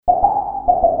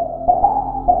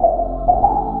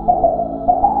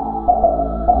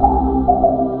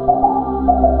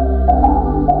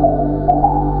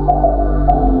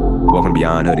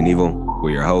Beyond Hood and Evil. We're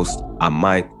your hosts. I'm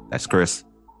Mike. That's Chris.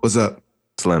 What's up?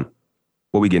 Slim.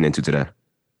 What we getting into today?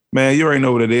 Man, you already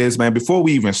know what it is, man. Before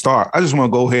we even start, I just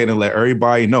want to go ahead and let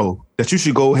everybody know that you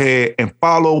should go ahead and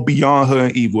follow Beyond Hood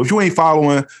and Evil. If you ain't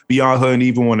following Beyond Hood and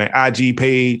Evil on the IG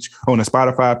page, on the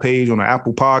Spotify page, on the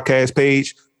Apple Podcast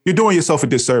page, you're doing yourself a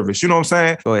disservice. You know what I'm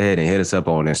saying? Go ahead and hit us up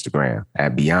on Instagram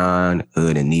at Beyond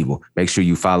Hood and Evil. Make sure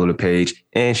you follow the page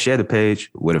and share the page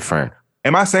with a friend.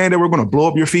 Am I saying that we're going to blow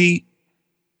up your feed?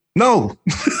 No.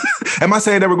 Am I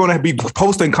saying that we're going to be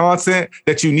posting content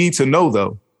that you need to know,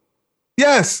 though?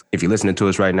 Yes. If you're listening to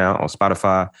us right now on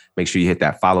Spotify, make sure you hit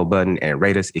that follow button and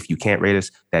rate us. If you can't rate us,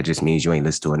 that just means you ain't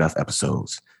listened to enough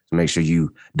episodes. So make sure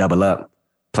you double up,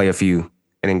 play a few,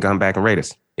 and then come back and rate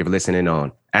us. If you're listening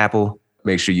on Apple,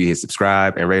 make sure you hit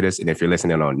subscribe and rate us. And if you're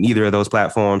listening on neither of those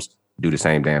platforms, do the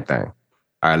same damn thing.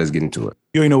 All right, let's get into it.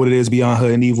 You already know what it is, Beyond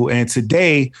Hood and Evil. And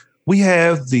today we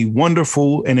have the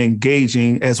wonderful and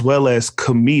engaging as well as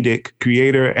comedic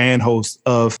creator and host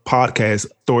of podcast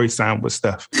Storytime with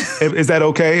Steph. Is that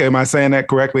okay? Am I saying that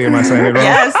correctly? Am I saying it wrong?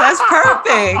 Yes, that's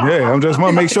perfect. Yeah, I'm just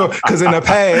want to make sure, because in the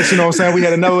past, you know what I'm saying, we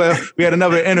had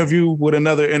another interview with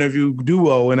another interview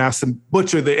duo, and I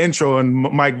butchered the intro, and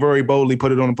Mike very boldly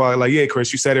put it on the pod like, "Yeah,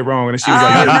 Chris, you said it wrong," and she was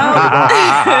like,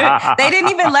 no. They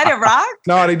didn't even let it rock.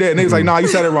 No, they didn't. He was like, "No, you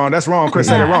said it wrong. That's wrong. Chris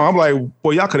said it wrong." I'm like,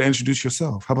 "Well, y'all could have introduced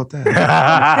yourself. How about that?"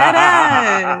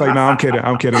 Like, no, I'm kidding.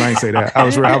 I ain't say that.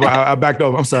 I backed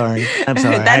up. I'm sorry.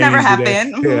 That never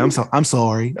happened. Yeah, I'm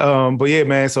sorry. But yeah,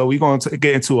 man. So we're going to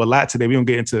get into a lot today. We're gonna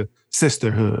get into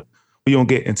sisterhood. We're gonna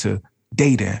get into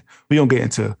dating. We're gonna get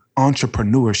into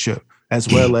entrepreneurship as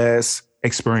well as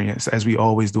experience, as we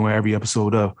always do in every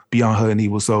episode of Beyond Hood and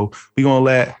Evil. So we're gonna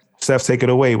let Steph take it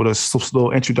away with a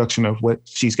little introduction of what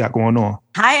she's got going on.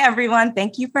 Hi, everyone.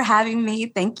 Thank you for having me.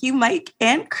 Thank you, Mike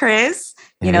and Chris.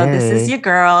 This is your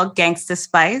girl, Gangsta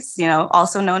Spice,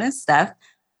 also known as Steph,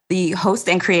 the host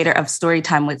and creator of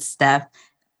Storytime with Steph,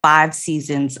 5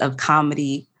 seasons of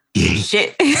comedy,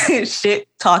 shit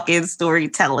talking,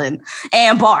 storytelling,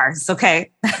 and bars.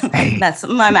 Okay. That's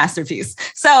my masterpiece.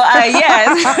 So,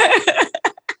 yes.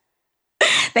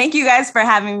 Thank you guys for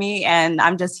having me. And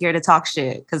I'm just here to talk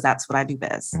shit because that's what I do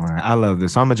best. All right, I love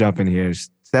this. So I'm going to jump in here.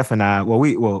 Steph and I,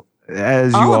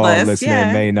 as you all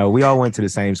listening may know, we all went to the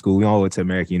same school. We all went to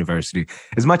American University.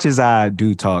 As much as I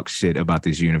do talk shit about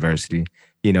this university,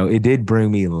 it did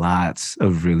bring me lots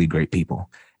of really great people.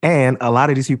 And a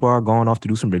lot of these people are going off to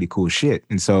do some really cool shit.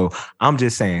 And so I'm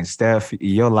just saying, Steph,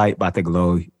 your light about to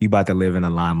glow. You about to live in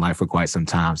the limelight for quite some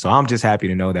time. So I'm just happy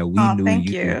to know that we knew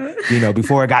you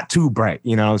before it got too bright.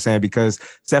 You know what I'm saying? Because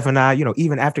Steph and I,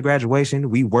 even after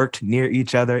graduation, we worked near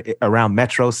each other around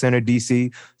Metro Center,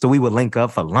 DC. So we would link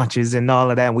up for lunches and all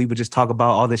of that. And we would just talk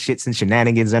about all the shits and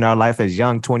shenanigans in our life as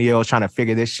young 20-year-olds trying to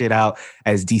figure this shit out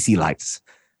as DC lights.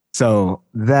 So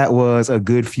that was a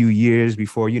good few years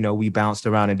before, we bounced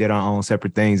around and did our own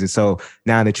separate things. And so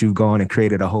now that you've gone and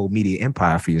created a whole media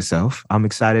empire for yourself, I'm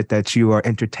excited that you are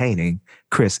entertaining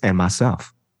Chris and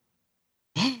myself.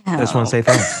 Damn. I just want to say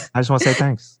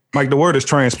thanks. Mike, the word is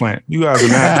transplant. You guys are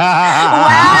not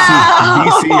Wow.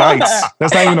 DCites.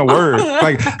 That's not even a word.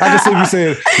 Like, I can see if you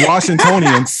said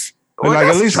Washingtonians. Well, like,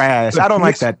 at least trash. I don't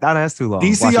like that. That's too long.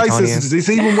 DCites is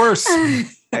even worse.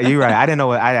 You're right.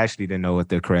 I actually didn't know what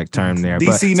the correct term there.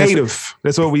 DC native.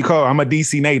 That's what we call. I'm a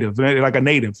DC native, like a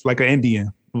native, like an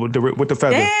Indian with the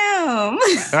feather. Damn.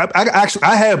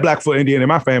 I had Blackfoot Indian in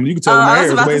my family. You can tell my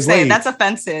hair is way laid. That's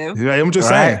offensive. Yeah, I'm just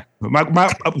saying.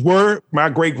 My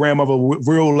great grandmother,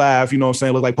 real live. You know what I'm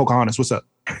saying? Look like Pocahontas. What's up?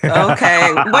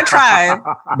 Okay. What tribe?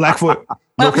 Blackfoot,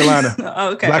 North Carolina.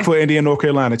 Okay. Blackfoot Indian, North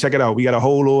Carolina. Check it out. We got a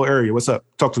whole little area. What's up?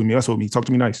 Talk to me. That's what me. Talk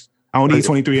to me nice. I don't need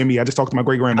 23andMe. I just talked to my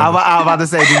great grandmother. I was about to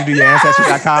say, did you do your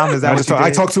ancestry.com? Is that what you did?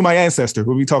 I talked to my ancestor.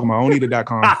 What are we talking about? I don't need a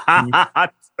 .com.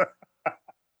 What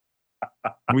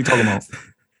are we talking about?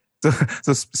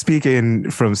 So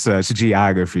speaking from such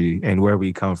geography and where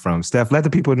we come from, Steph, let the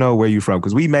people know where you're from,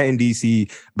 because we met in DC,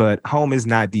 but home is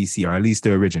not DC, or at least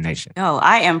the origination. No,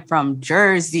 I am from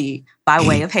Jersey by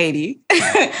way of Haiti.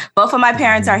 Both of my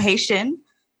parents are Haitian.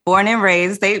 Born and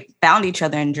raised, they found each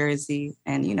other in Jersey.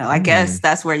 And, I guess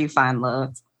that's where you find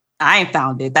love. I ain't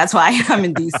found it. That's why I'm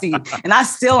in DC. And I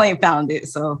still ain't found it.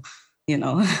 So,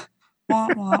 womp,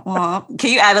 womp, womp.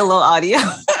 Can you add a little audio?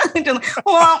 Womp,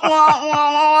 womp,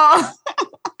 womp,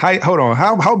 womp. Hold on.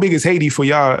 How big is Haiti for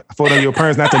y'all, for your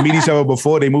parents not to meet each other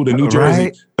before they moved to New Jersey,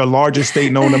 right? The largest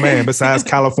state known to man besides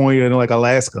California and like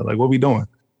Alaska? Like, what we doing?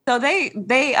 So they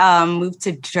moved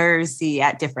to Jersey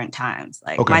at different times.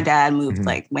 Like my dad moved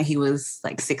like when he was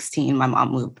like 16. My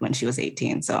mom moved when she was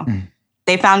 18. So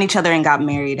They found each other and got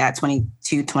married at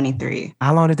 22, 23.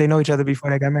 How long did they know each other before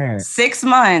they got married? 6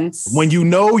 months. When you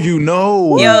know, you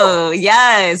know. Yo,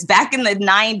 yes. Back in the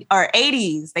 90s or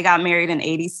 80s, they got married in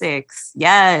 86.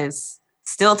 Yes.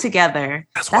 Still together.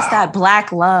 That's that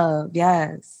Black love.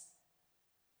 Yes.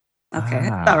 Okay.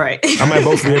 All right. I'm at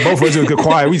both of us get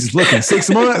quiet. We just looking 6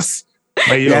 months.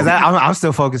 Like, I'm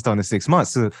still focused on the 6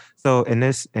 months. So in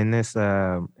this,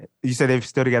 you said they're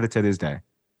still together to this day.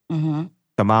 Mm-hmm.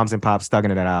 The moms and pops stugging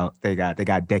it out. They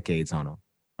got decades on them,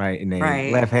 right? And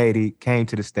they left Haiti, came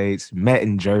to the States, met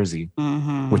in Jersey,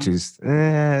 which is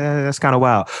that's kind of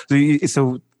wild.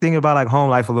 So thinking about like home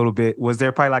life a little bit, was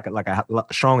there probably like a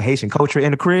strong Haitian culture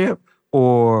in the crib,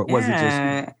 or was it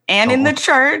just in the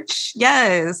church?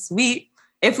 Yes,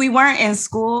 if we weren't in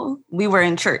school, we were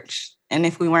in church, and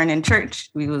if we weren't in church,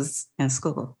 we was in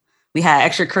school. We had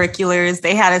extracurriculars.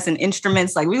 They had us in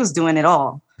instruments. Like we was doing it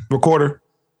all. Recorder.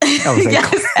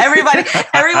 Yes, everyone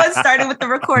started with the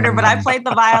recorder, but I played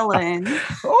the violin.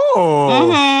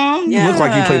 Oh, you look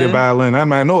like you play the violin. I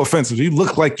mean, no offense, you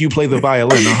look like you play the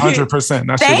violin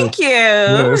 100%. Thank you.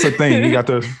 Yeah, that's a thing. You got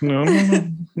to,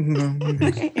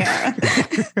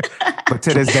 But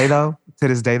to this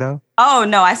day though. Oh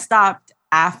no, I stopped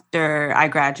after I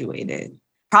graduated.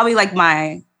 Probably like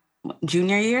my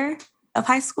junior year of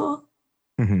high school.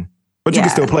 Mm-hmm. But you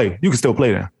can still play. You can still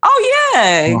play that. Oh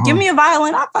yeah, give me a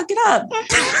violin, I'll fuck it up.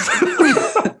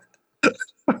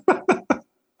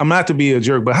 I'm not to be a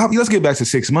jerk, but let's get back to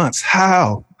 6 months.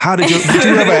 How did you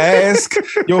ever ask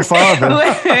your father?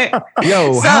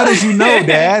 How did you know,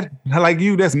 Dad? Like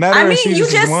that's matter. I mean, you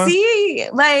just see.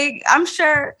 Like I'm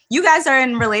sure you guys are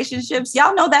in relationships.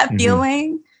 Y'all know that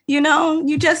feeling. You know,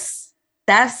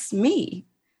 that's me.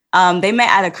 They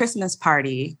met at a Christmas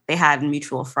party. They had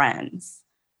mutual friends.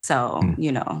 So,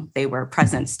 they were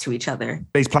presents to each other.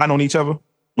 They plotting on each other?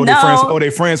 Or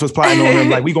their friends was plotting on them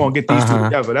like, we going to get these two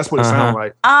together. That's what it sounds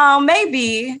like.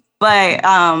 Maybe. But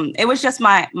it was just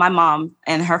my mom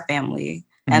and her family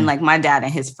and like my dad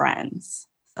and his friends.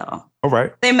 So all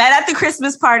right. They met at the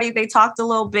Christmas party. They talked a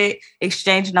little bit,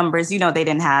 exchanged numbers. They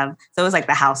didn't have. So it was like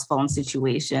the house phone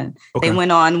situation. Okay. They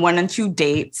went on 1 and 2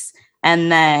 dates.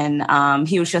 And then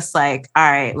he was just like, all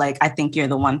right, like, I think you're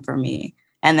the one for me.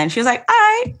 And then she was like, all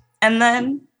right. And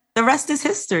then the rest is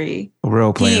history.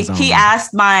 Real players. He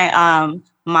asked my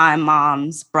my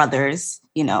mom's brothers,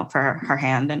 for her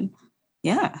hand. And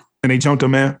yeah. And they jumped him,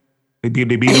 man. They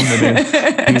beat him. And then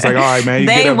he was like, all right, man.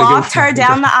 They walked her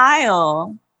down the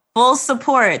aisle. Full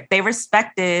support. They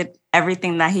respected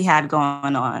everything that he had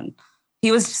going on.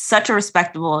 He was such a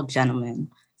respectable gentleman.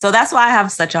 So that's why I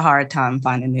have such a hard time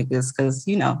finding niggas, because,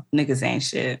 niggas ain't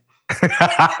shit.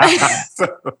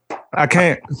 I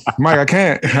can't, Mike. I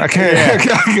can't. I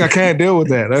can't deal with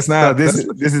that. That's not this.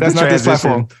 That's not this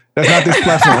platform. That's not this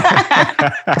platform.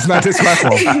 That's not this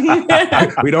platform.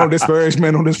 We don't disparage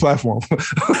men on this platform.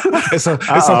 It's something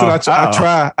I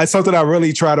try. It's something I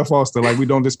really try to foster. Like we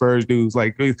don't disparage dudes.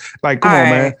 Like come on,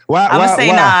 man. Why? I'm gonna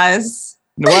say Nas.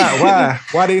 Why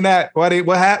they not? What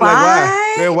happened?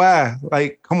 Like, why?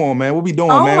 Like, come on, man. What we doing,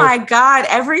 man? Oh my God.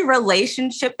 Every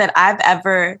relationship that I've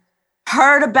ever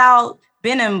heard about,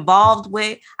 been involved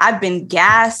with, I've been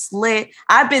gaslit.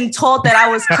 I've been told that I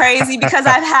was crazy because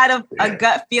I've had a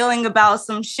gut feeling about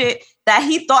some shit that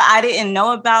he thought I didn't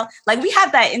know about. Like we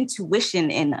have that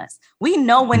intuition in us. We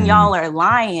know when y'all are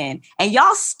lying, and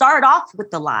y'all start off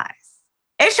with the lies.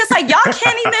 It's just like, y'all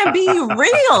can't even be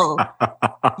real.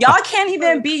 Y'all can't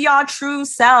even be y'all true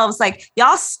selves. Like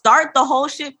y'all start the whole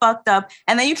shit fucked up,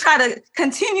 and then you try to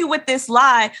continue with this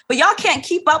lie, but y'all can't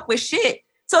keep up with shit.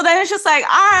 So then it's just like, all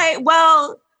right,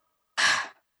 well,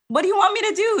 what do you want me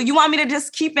to do? You want me to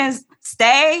just keep and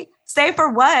stay? Stay for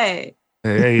what?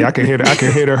 Hey, I can hear the hurt. I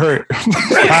can hear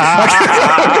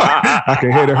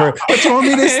the hurt. What you want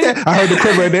me to stay? I heard the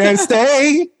crib right there and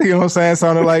stay. You know what I'm saying?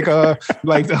 Sounded like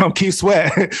Keith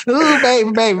Sweat. Ooh, baby,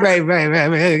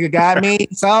 you got me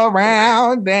so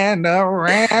round and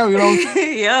around.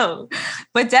 Yo,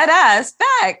 but dead ass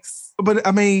facts. But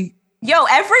I mean, yo,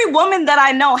 every woman that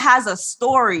I know has a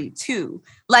story too.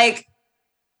 Like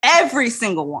every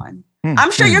single one.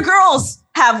 I'm sure your girls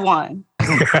have one.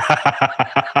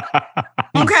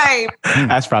 Okay.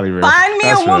 That's probably real. Find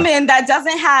me a woman that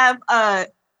doesn't have a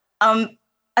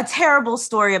terrible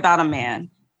story about a man.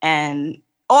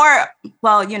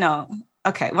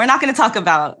 Okay, we're not going to talk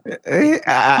about.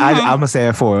 I'm gonna say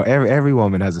it for every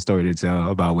woman has a story to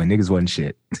tell about when niggas wasn't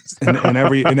shit, and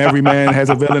every man has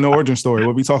a villain origin story.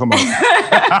 What we talking about?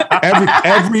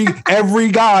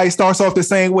 every guy starts off the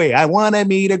same way. I want to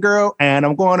meet a girl, and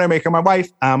I'm going to make her my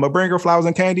wife. I'm gonna bring her flowers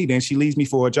and candy. Then she leaves me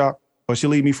for a job. or she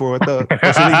leave me for a thug,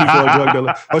 or she leave me for a drug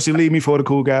dealer, or she leave me for the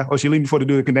cool guy, or she leave me for the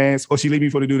dude that can dance, or she leave me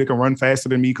for the dude that can run faster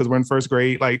than me because we're in first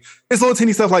grade. Like, it's little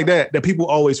teeny stuff like that people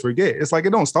always forget. It's like,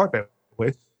 it don't start that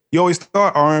way. You always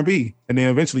start R&B, and then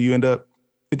eventually you end up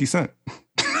 50 Cent.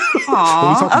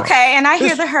 Aww, okay, and I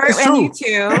hear the hurt in you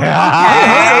too. Okay.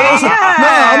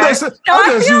 I'm just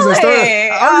using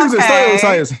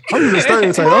stereotypes. I'm using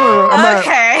stereotypes.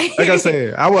 Okay. Like I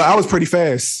said, I was pretty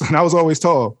fast, and I was always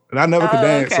tall, and I never could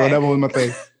dance, so that was my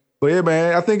thing. But yeah,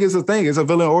 man, I think it's a thing. It's a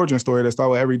villain origin story that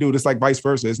starts with every dude. It's like vice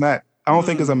versa. It's not. I don't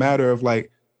think it's a matter of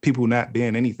like people not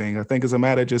being anything. I think it's a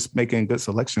matter of just making good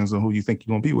selections on who you think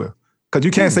you're gonna be with. Because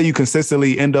you can't say you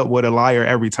consistently end up with a liar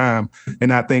every time and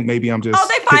not think maybe I'm just. Oh,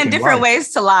 they find different ways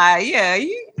to lie. Yeah. Y'all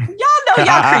know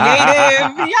y'all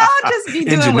creative. Y'all just be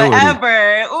doing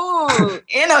whatever. Ooh,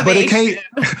 innovation.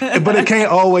 But it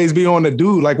can't always be on the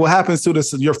dude. Like, what happens to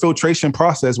your filtration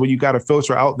process where you got to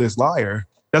filter out this liar?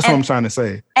 That's what I'm trying to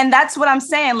say. And that's what I'm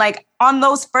saying. Like, on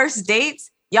those first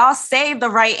dates, y'all save the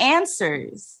right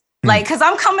answers. Like, because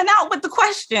I'm coming out with the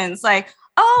questions. Like,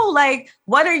 oh, like,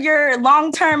 what are your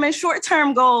long-term and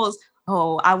short-term goals?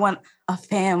 Oh, I want a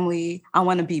family. I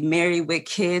want to be married with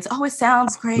kids. Oh, it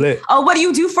sounds great. Lit. Oh, what do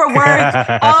you do for work?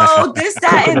 Oh, this,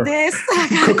 that, and this.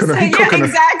 Cooking her.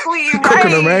 Exactly. Right.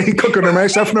 Cooking her, man. Cooking her, man.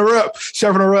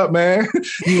 Chefing her up, man.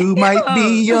 You might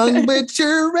be young, but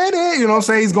you're ready. You know what I'm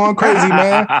saying? He's going crazy,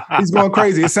 man. He's going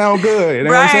crazy. It sounds good. You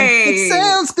know what I'm saying? It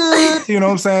sounds good. You know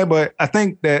what I'm saying? But I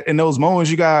think that in those moments,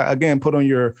 you got to, again, put on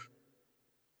your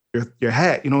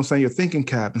hat, you know what I'm saying, your thinking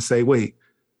cap, and say, wait,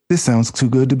 this sounds too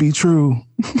good to be true.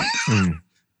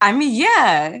 I mean,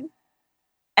 yeah.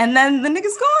 And then the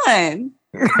nigga's gone.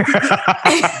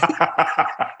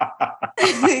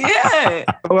 Yeah.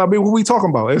 Well, I mean, what we talking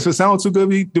about? If it sounds too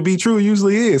good to be true, it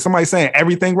usually is. Somebody saying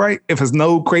everything right, if there's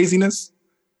no craziness.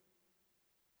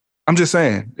 I'm just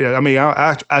saying. Yeah, I mean,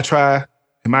 I try.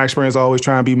 In my experience, I always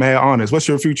try and be mad honest. What's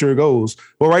your future goals?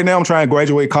 Well, right now I'm trying to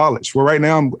graduate college. Well, right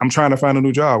now I'm trying to find a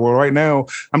new job. Well, right now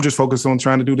I'm just focused on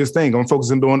trying to do this thing.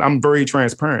 I'm very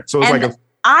transparent. So it's like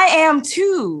I am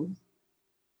too.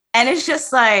 And it's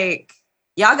just like,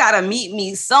 y'all gotta meet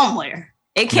me somewhere.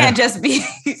 It can't just be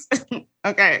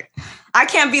okay. I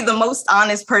can't be the most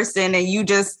honest person and you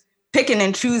just picking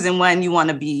and choosing when you want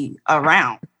to be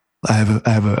around. I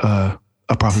have a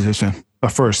proposition. A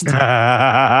first. Oh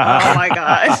my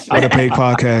gosh. For the paid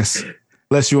podcast.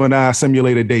 Let's you and I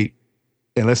simulate a date.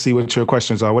 And let's see what your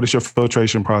questions are. What is your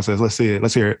filtration process? Let's see it.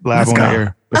 Let's hear it. Live on the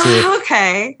air. Let's hear it.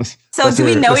 Okay. So do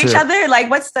we know each other?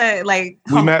 Like, what's the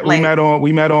we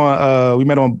met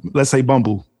on let's say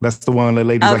Bumble. That's the one that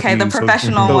ladies okay, like the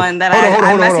professional one that I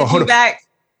messaged you back.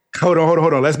 Hold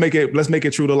on. Let's make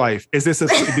it true to life. Is this do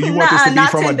you want this to be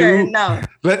from Tinder, a dude? No.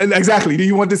 Exactly. Do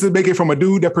you want this to make it from a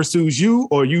dude that pursues you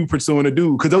or you pursuing a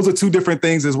dude? Because those are two different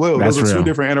things as well. Those are two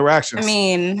different interactions. I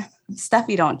mean, stuff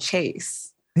you don't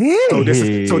chase. So this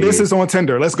is on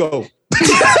Tinder. Let's go. This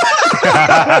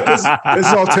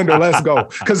is on Tinder. Let's go.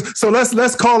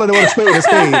 Let's call it a spade.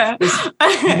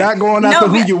 You're not going after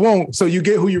who you want, so you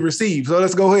get who you receive. So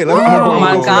let's go ahead. Oh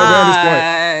my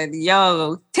God.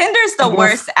 Yo, Tinder's the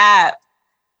worst app.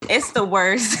 It's the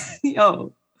worst. Yo.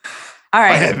 All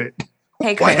right. I have it.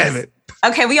 Hey, Chris. I have it.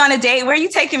 Okay, we on a date. Where are you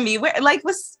taking me? What's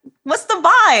the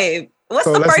vibe? What's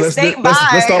the first date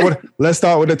vibe? Let's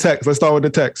start with the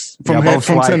text. From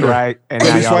Tinder. Right. And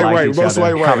both swipe right. Both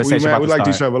swipe right. We like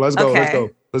each other. Let's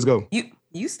go.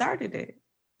 You started it.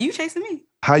 You chasing me.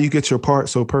 How you get your part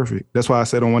so perfect? That's why I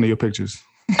said on one of your pictures.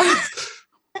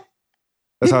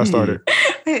 That's how I started.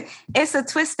 It's a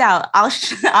twist out. I'll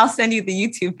send you the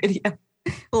YouTube video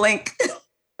link.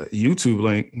 YouTube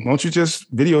link. Won't you just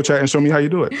video chat and show me how you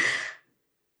do it?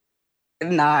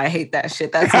 Nah, I hate that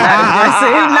shit. That's not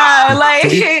aggressive. Nah,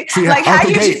 like how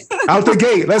you out the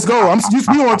gate. Let's go.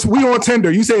 We on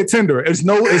Tinder. You said Tinder. It's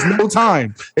no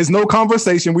time. It's no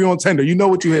conversation. We on Tinder. You know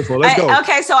what you here for. Let's go.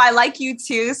 Okay, so I like you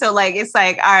too. So like it's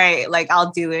like, all right, like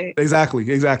I'll do it. Exactly.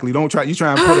 Don't try. You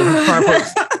try and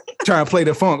play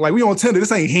the funk. Like we on Tinder.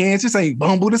 This ain't Hinge. This ain't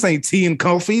Bumble. This ain't Tea and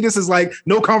Coffee. This is like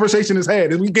no conversation is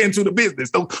had. We get into the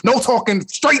business. No talking,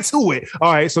 straight to it.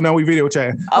 All right. So now we video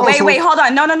chat. Oh, wait. Hold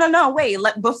on. No. Wait.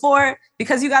 Before,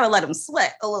 because you got to let them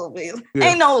sweat a little bit. Yeah.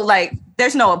 Ain't no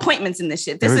there's no appointments in this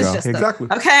shit. This is just exactly.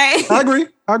 Okay. I agree.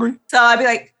 So I'd be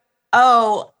like,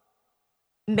 oh,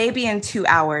 maybe in 2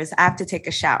 hours I have to take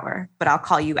a shower, but I'll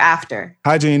call you after.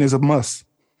 Hygiene is a must.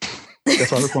 That's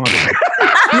why I respond. See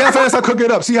how fast I cook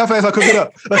it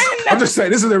up. I'm just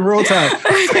saying, this is in real time.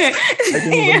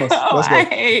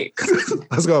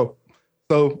 Let's go.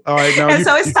 So, all right, now.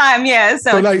 So it's time, yeah.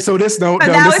 So this. No,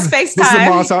 now it's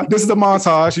FaceTime. This is the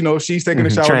montage. You know, she's taking a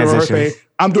shower, doing her thing.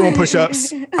 I'm doing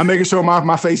push-ups. I'm making sure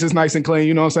my face is nice and clean.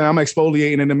 You know what I'm saying? I'm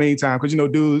exfoliating in the meantime because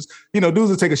dudes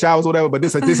will take a shower or whatever. But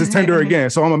this is Tinder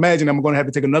again. So I'm imagining I'm going to have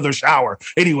to take another shower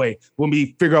anyway when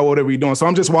we figure out whatever we're doing. So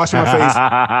I'm just washing my face,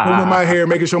 combing my hair,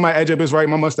 making sure my edge up is right,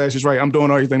 my mustache is right. I'm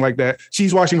doing everything like that.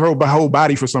 She's washing her whole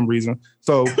body for some reason.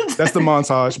 So that's the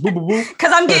montage. Boo, boo, boo.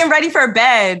 Because I'm getting ready for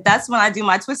bed. That's when I do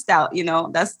my twist out.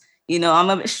 That's I'm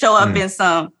gonna show up in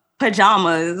some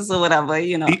pajamas or whatever.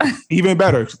 Even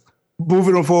better.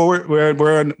 Moving forward,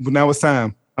 where now it's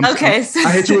time. Okay.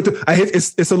 I hit you with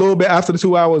it's a little bit after the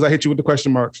 2 hours. I hit you with the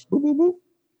question marks. Boop, boop, boop.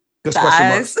 Just question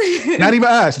marks. Not even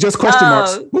eyes, just question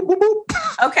marks. Boop, boop,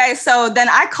 boop. Okay, so then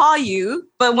I call you,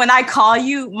 but when I call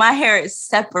you, my hair is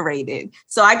separated.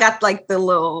 So I got like the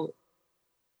little,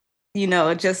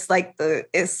 just like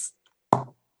it's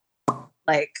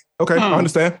like. Okay, I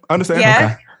understand.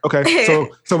 Yeah. Okay.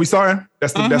 So we starting?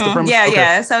 That's the premise. Yeah, okay.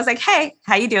 yeah. So I was like, hey,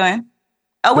 how you doing?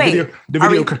 Oh, wait.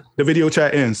 The video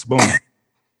chat ends. Boom.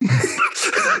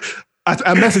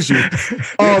 I messaged you.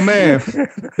 Oh, man.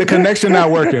 The connection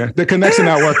not working.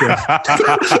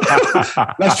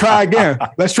 Let's try again.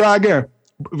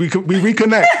 We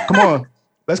reconnect. Come on.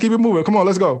 Let's keep it moving. Come on.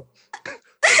 Let's go.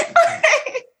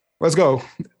 Let's go.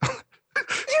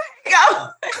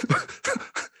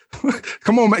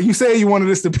 Come on, man. You said you wanted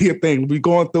this to be a thing. We're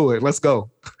going through it. Let's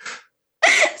go.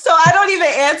 So I don't even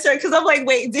answer because I'm like,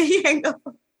 wait, did he hang up?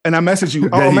 And I messaged you.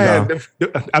 Oh, man.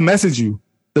 I messaged you.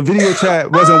 The video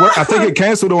chat wasn't working. I think it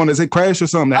canceled on us. It crashed or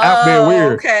something. The app being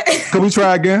weird. Okay. Can we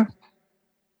try again?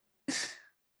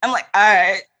 I'm like, all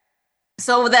right.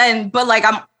 So then, but like,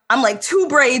 I'm like 2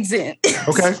 braids in.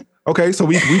 Okay. So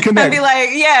we connect. I'd be like,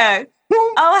 yeah.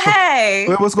 Oh, hey.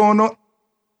 What's going on?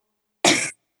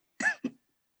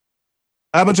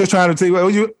 I've been just trying to tell you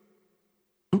what you.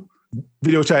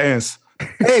 Video chat ends.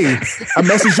 Hey, I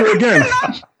messaged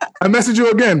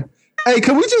you again. Hey,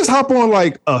 can we just hop on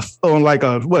a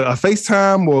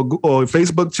FaceTime or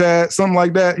Facebook chat, something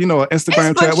like that? An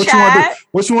Instagram chat.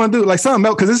 What you want to do? Like something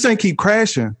else, because this thing keep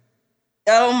crashing.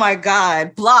 Oh my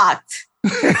God, blocked.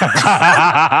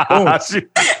 I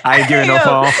ain't giving no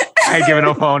phone. I ain't giving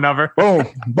no phone number.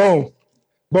 Boom,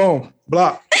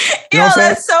 block.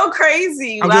 That's so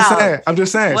crazy. I'm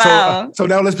just saying. Wow. So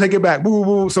now let's take it back. Woo,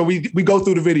 woo. So we go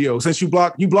through the video. Since you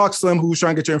blocked some who's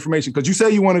trying to get your information because you said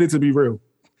you wanted it to be real.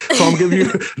 So I'm giving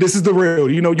you this is the real.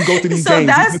 You go through these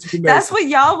games. That's what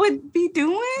y'all would be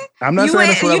doing? I'm not saying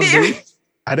that's what I would do.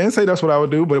 I didn't say that's what I would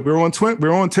do, but we're on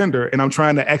Tinder, and I'm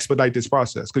trying to expedite this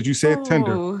process because you said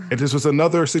Tinder, and this was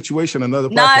another situation, another.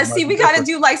 Nah, see, we got to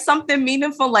do like something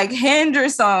meaningful, like Hinge or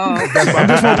something.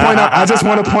 I just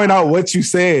want to point out what you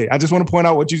said. I just want to point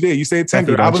out what you did. You said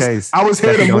Tinder. I was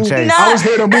here to move. I was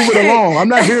here to move it along. I'm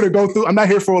not here to go through. I'm not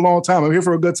here for a long time. I'm here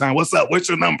for a good time. What's up? What's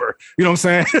your number? You know what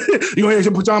I'm saying? You wear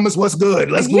your pajamas. What's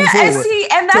good? Let's move forward.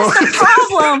 And that's the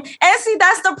problem.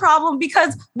 That's the problem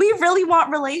because we really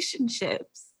want relationships.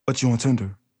 But you're on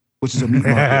Tinder, which is a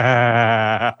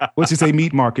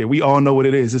meat market. We all know what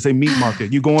it is. It's a meat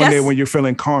market. You go in there when you're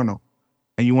feeling carnal,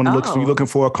 and you want to you're looking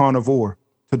for a carnivore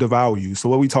to devour you. So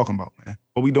what are we talking about, man?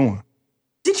 What we doing?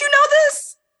 Did you know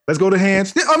this? Let's go to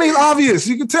Hands. I mean, obvious.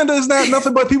 You can Tinder is not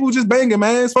nothing but people just banging,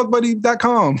 man. It's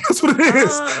fuckbuddy.com. That's what it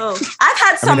is. I've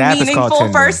had some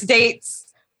meaningful first dates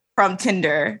from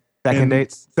Tinder. Second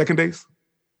dates.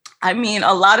 I mean,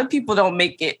 a lot of people don't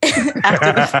make it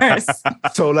after the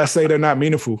first. So let's say they're not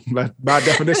meaningful, by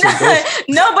definition.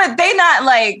 No, but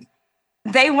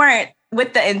they weren't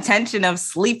with the intention of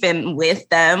sleeping with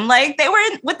them. Like they were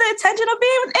with the intention of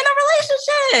being in a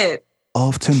relationship.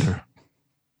 Off Tinder.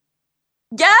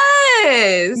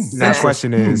 Yes. Now the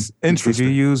question is, did you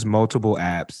use multiple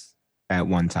apps at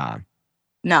one time?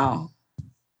 No.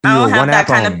 I don't have that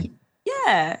kind of...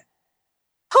 Yeah.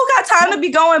 Who got time to be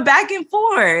going back and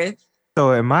forth?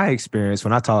 So in my experience,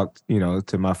 when I talk,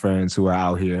 to my friends who are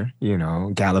out here,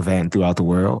 gallivanting throughout the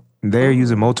world, they're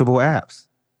using multiple apps.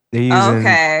 They're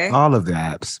using all of the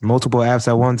apps, multiple apps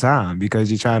at one time because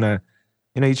you're trying to.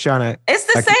 It's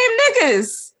the same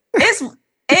niggas.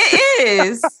 It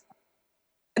is.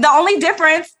 The only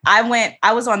difference, I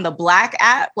was on the Black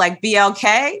app, like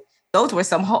BLK. Those were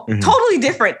some totally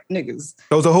different niggas.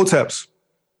 Those are hoteps.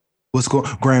 What's going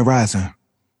Grand Rising?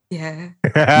 Yeah.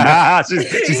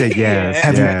 she said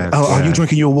yes. Are you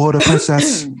drinking your water,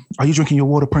 princess?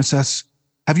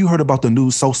 Have you heard about the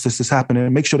new solstice that's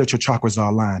happening? Make sure that your chakras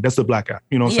are aligned. That's the Black app.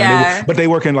 You know what I'm saying? But they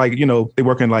work in like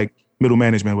middle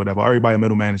management, whatever. Everybody a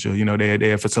middle manager.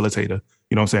 They're a facilitator.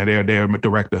 You know what I'm saying? They're a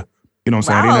director. You know what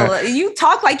I'm saying? Wow, you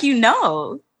talk like you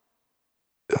know.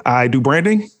 I do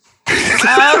branding.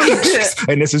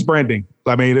 And this is branding.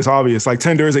 I mean, it's obvious. Like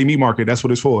Tinder is a meat market. That's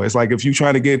what it's for. It's like if you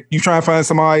try to find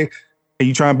somebody and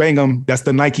you try and bang them, that's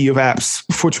the Nike of apps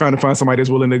for trying to find somebody that's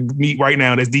willing to meet right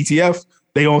now. That's DTF.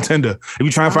 They on Tinder. If you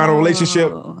try and find a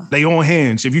relationship, they on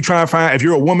Hinge. If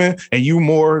you're a woman and you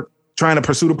more trying to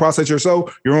pursue the process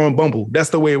yourself, you're on Bumble. That's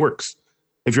the way it works.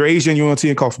 If you're Asian, you're on tea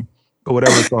and coffee or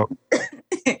whatever it's called.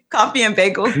 Coffee and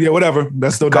bagel. Yeah, whatever.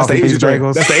 That's the Asian drink.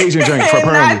 That's the Asian drink for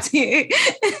apparently.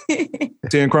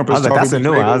 Tea and crumpets. I was like, that's a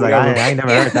new one. I was like, I ain't never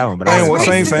heard that one. But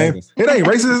same. It ain't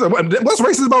racist. What's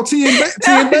racist about tea and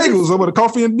bagels? Or with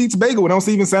coffee and meets bagel? It don't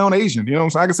even sound Asian. You know what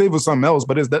I'm saying? I can say it was something else,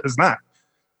 but it's not.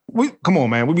 Come on,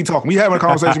 man. We be talking. We having a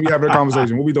conversation.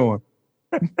 What we doing?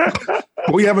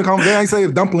 We having a conversation. I ain't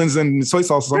say dumplings and soy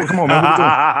sauce. Come on, man. What we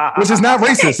doing? Which is not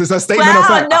racist. It's a statement of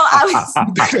fact.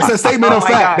 It's a statement of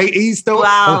fact. They eat still.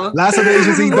 Lots of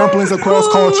Asians eat dumplings across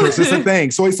cultures. It's a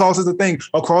thing. Soy sauce is a thing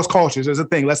across cultures. It's a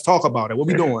thing. Let's talk about it. What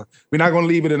we doing? We're not going to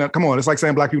leave it in. Come on. It's like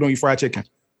saying black people don't eat fried chicken.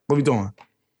 What we doing?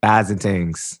 Ads and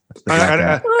things.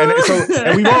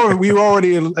 And we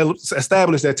already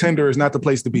established that Tinder is not the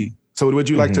place to be. So would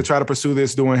you like to try to pursue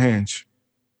this doing Hinge?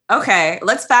 Okay,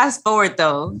 let's fast forward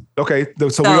though. Okay,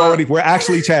 so we're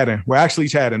actually chatting.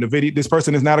 The video. This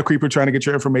person is not a creeper trying to get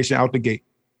your information out the gate.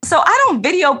 So I don't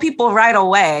video people right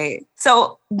away.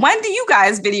 So when do you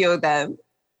guys video them?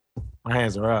 My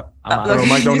hands are up.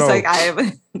 Mike don't know. Like, I am.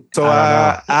 So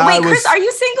wait, Chris, are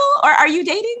you single or are you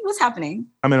dating? What's happening?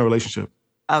 I'm in a relationship.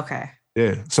 Okay.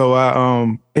 Yeah.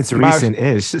 So it's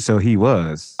recent-ish. So he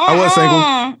was. I was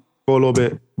single for a little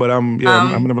bit, but I'm in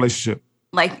a relationship.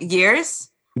 Like years?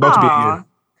 About to be a year.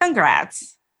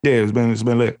 Congrats. Yeah, it's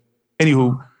been lit.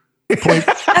 Anywho, that's so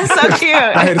cute.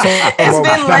 Not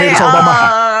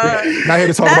here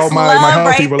to talk about my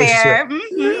healthy relationship.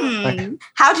 Mm-hmm.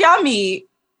 How'd y'all meet?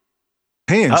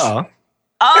 Hinge. Oh,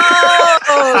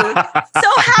 so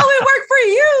how it worked for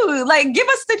you? Like, give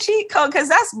us the cheat code because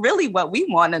that's really what we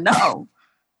want to know.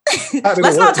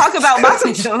 Let's not talk about my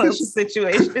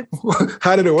situation.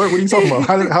 How did it work? What are you talking about?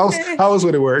 How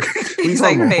would it work? He's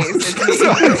like, I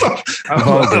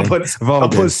put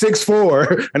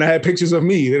 6'4" and I had pictures of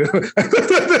me. They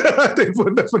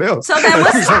put nothing else. So then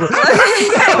wait.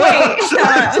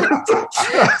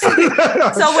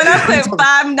 So when I put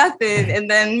 5-0 and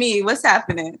then me, what's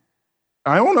happening?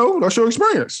 I don't know. That's your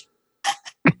experience.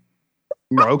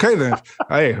 Okay then.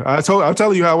 Hey, I'll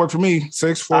tell you how it worked for me.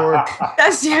 6'4".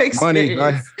 That's your experience. Money.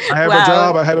 I have a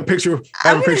job. I have a picture.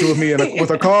 With me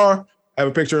with a car. I have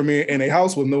a picture of me in a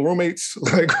house with no roommates.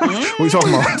 Like, what are we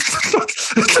talking about?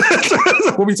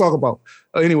 What we talking about?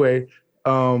 Anyway,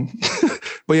 but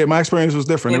yeah, my experience was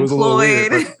different. It was a little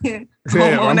weird.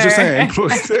 Yeah, I'm just saying.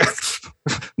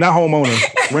 Not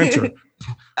homeowner, renter.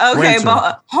 Okay,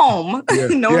 but home. Yeah.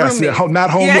 No roommates. Yeah,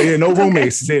 not home. Yeah, no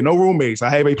roommates. Yeah, no roommates. I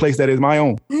have a place that is my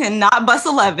own. And not bus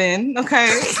 11.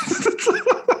 Okay.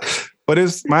 But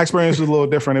my experience was a little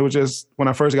different. It was just when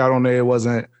I first got on there, it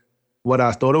wasn't what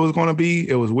I thought it was going to be.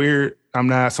 It was weird. I'm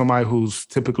not somebody who's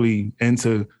typically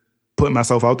into putting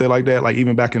myself out there like that. Like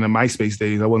even back in the MySpace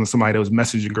days, I wasn't somebody that was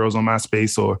messaging girls on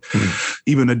MySpace or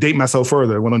even to date myself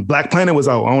further. When Black Planet was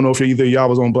out, I don't know if either of y'all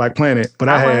was on Black Planet, but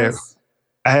I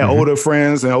had older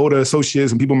friends and older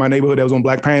associates and people in my neighborhood that was on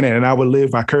Black Planet, and I would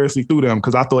live vicariously through them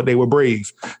because I thought they were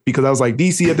brave. Because I was like,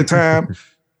 DC at the time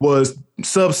was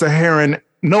sub-Saharan.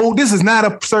 No, this is not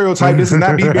a stereotype. This is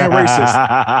not me being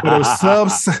racist. But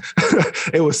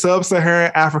it was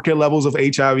sub-Saharan African levels of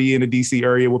HIV in the DC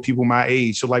area with people my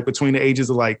age. So like between the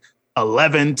ages of like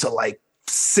 11 to like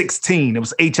 16, it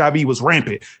was HIV was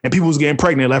rampant and people was getting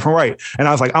pregnant left and right. And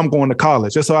I was like, I'm going to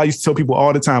college. That's what I used to tell people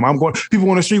all the time. People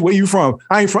on the street, where you from?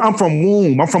 I'm from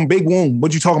Womb. I'm from Big Womb.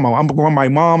 What you talking about? I'm from my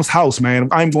mom's house, man.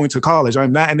 I'm going to college.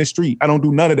 I'm not in the street. I don't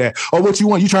do none of that. Oh, what you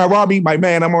want? You trying to rob me? My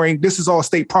man, this is all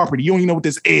state property. You don't even know what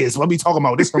this is. What are we talking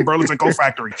about? This from Burlington Coat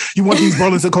Factory. You want these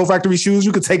Burlington Coat Factory shoes?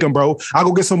 You could take them, bro. I'll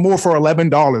go get some more for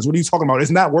 $11. What are you talking about?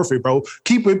 It's not worth it, bro.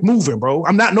 Keep it moving, bro.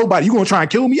 I'm not nobody. You gonna try and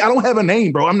kill me? I don't have a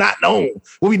name, bro. I'm not known.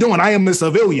 What we doing? I am a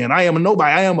civilian. I am a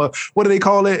nobody. I am a, what do they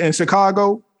call it in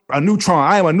Chicago? A neutron.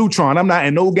 I am a neutron. I'm not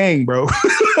in no gang, bro.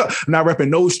 I'm not repping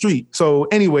no street. So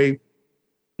anyway,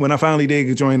 when I finally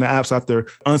did join the apps after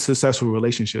unsuccessful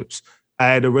relationships, I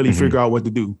had to really figure out what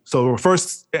to do. So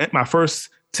my first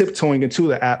tiptoeing into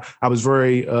the app, I was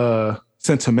very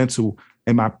sentimental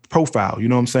in my profile. You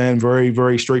know what I'm saying? Very,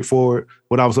 very straightforward.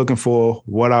 What I was looking for,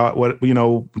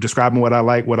 describing what I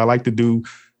like to do,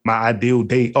 my ideal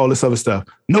date, all this other stuff.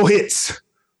 No hits.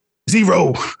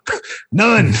 Zero.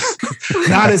 None.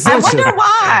 Not essential. I wonder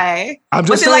why.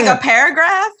 Was it like a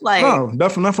paragraph? Like no,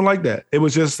 nothing like that. It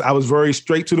was just I was very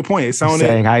straight to the point. It sounded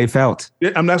saying how you felt.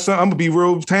 I'm gonna be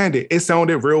real candid. It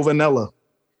sounded real vanilla.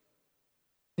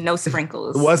 No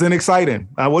sprinkles. It wasn't exciting.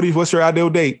 What's your ideal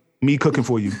date? Me cooking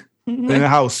for you. In the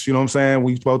house, you know what I'm saying?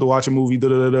 We supposed to watch a movie.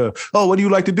 Oh, what do you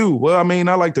like to do? Well, I mean,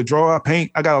 I like to draw,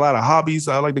 paint. I got a lot of hobbies.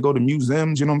 I like to go to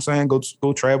museums. You know what I'm saying?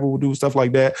 Go travel, do stuff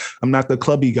like that. I'm not the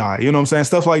clubby guy. You know what I'm saying?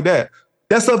 Stuff like that.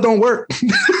 That stuff don't work.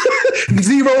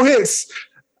 0 hits.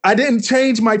 I didn't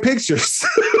change my pictures.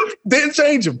 Didn't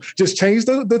change them. Just changed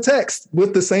the text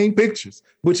with the same pictures,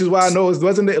 which is why I know it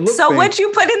wasn't. So what'd you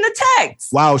put in the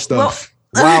text? Wild stuff.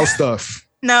 Wild stuff.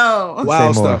 No.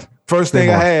 Wild stuff. First thing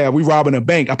I had, we robbing a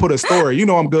bank. I put a story. You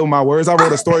know I'm good with my words. I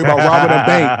wrote a story about robbing a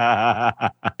bank.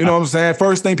 You know what I'm saying?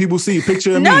 First thing people see,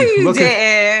 picture of me. No, you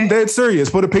didn't. Dead serious.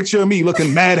 Put a picture of me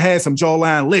looking mad handsome,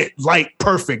 jawline lit, light,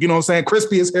 perfect. You know what I'm saying?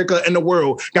 Crispiest haircut in the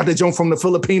world. Got the joint from the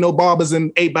Filipino barbers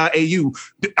in 8xAU.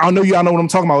 I know y'all know what I'm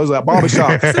talking about. It was a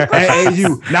barbershop at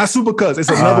AU. Not Supercuts. It's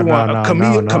another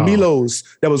one. Camilo's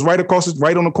that was right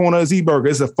on the corner of Z-Burger.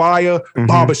 It's a fire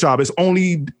barbershop. It's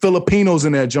only Filipinos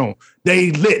in that joint.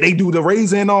 They lit. They do the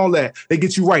razor and all that. They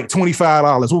get you right.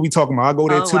 $25. What we talking about? I go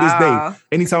there to this day.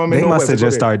 Anytime I'm in They must have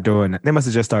just started doing that. They must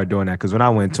have just started doing that because when I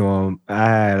went to them, I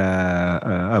had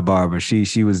a barber.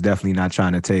 She was definitely not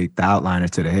trying to take the outliner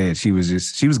to the head. She was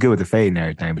good with the fade and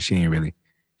everything, but she ain't really.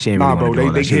 Nah,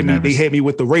 bro. They hit me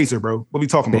with the razor, bro. What we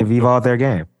talking about? They've evolved their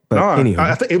game. But anyway,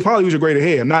 I think it probably was a greater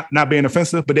hair. Not being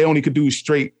offensive, but they only could do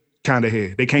straight kind of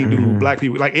hair. They can't do black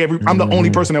people. Like I'm the only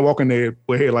person that walk in there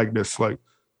with hair like this. Like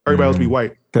everybody else be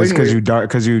white. Because you dark,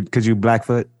 because you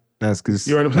Blackfoot. That's because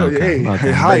you know what I'm saying.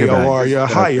 Hey, hi, how are you?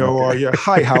 Hi, how are you?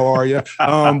 Hi, how are you?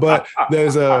 But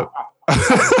there's the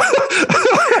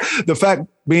fact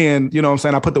being, you know what I'm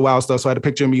saying, I put the wild stuff, so I had a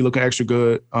picture of me looking extra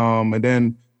good. And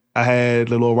then I had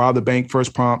the little rob the bank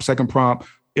first prompt, second prompt,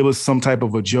 it was some type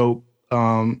of a joke.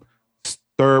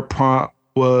 Third prompt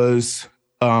was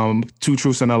 2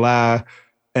 truths and a lie.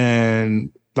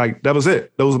 And like that was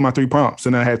it. Those were my 3 prompts.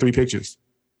 And then I had 3 pictures.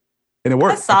 And it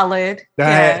worked. That's solid.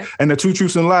 And the 2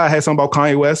 truths and a lie, I had something about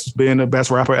Kanye West being the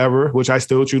best rapper ever, which I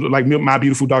still choose. Like My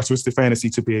Beautiful Dark Twisted Fantasy,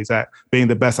 to be exact, being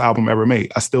the best album ever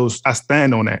made. I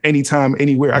stand on that. Anytime,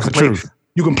 anywhere. That's I can play.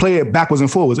 You can play it backwards and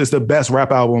forwards. It's the best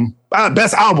rap album.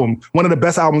 Best album. One of the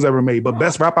best albums ever made. But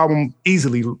best rap album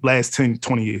easily lasts 10,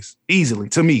 20 years. Easily,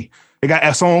 to me. It got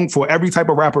a song for every type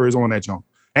of rapper is on that joint.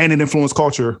 And it influenced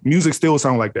culture. Music still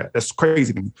sound like that. That's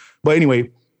crazy to me. But anyway,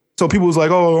 so people was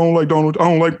like, oh, I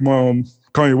don't like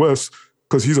Kanye West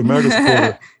because he's a MAGA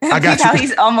supporter. I got you. How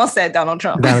he's almost said Donald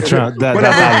Trump. Donald Trump. That's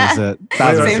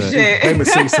same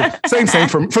shit. Same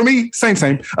for me.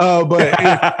 Same. But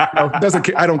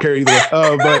I don't care either.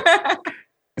 But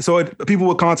so people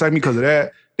would contact me because of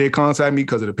that. They contact me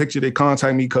because of the picture. They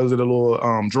contact me because of the little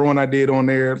drawing I did on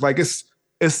there. Like it's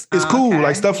cool,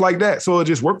 like stuff like that. So it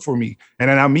just worked for me. And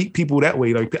then I meet people that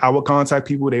way. Like I would contact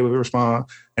people, they would respond.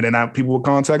 And then people would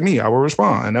contact me, I would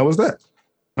respond. And that was that.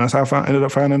 And that's how I ended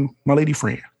up finding my lady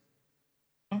friend.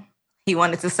 He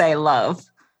wanted to say love.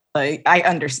 Like, I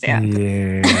understand.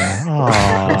 Yeah.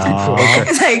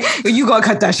 It's like, you gonna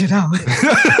cut that shit out.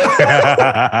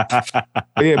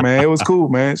 Yeah, man, it was cool,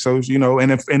 man. So, you know,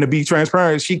 and to be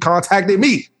transparent, she contacted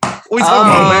me. What you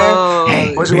talking about, man?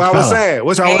 Hey, what I was saying?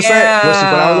 What I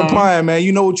was implying, man.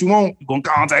 You know what you want. You're going to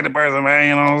contact the person, man.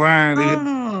 You know what I'm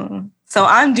saying? So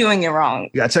I'm doing it wrong.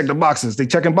 You got to check the boxes. They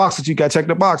checking boxes. You got to check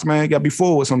the box, man. You got to be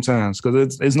forward sometimes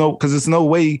because it's no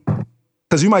way.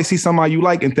 Because you might see somebody you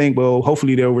like and think, well,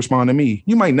 hopefully they'll respond to me.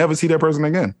 You might never see that person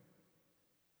again.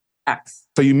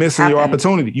 So you're missing your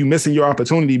opportunity. You're missing your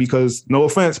opportunity because, no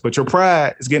offense, but your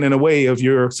pride is getting in the way of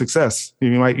your success. You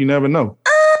never know.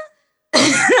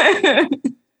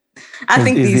 I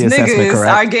think these niggas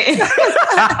are getting. See,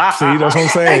 that's what I'm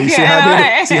saying. You see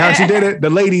how she did it? The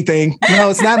lady thing. No,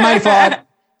 it's not my fault.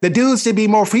 The dude should be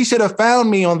more. He should have found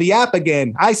me on the app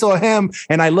again. I saw him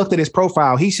and I looked at his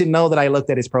profile. He should know that I looked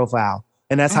at his profile,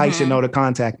 and that's how he should know to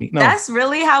contact me. No, that's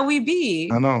really how we be.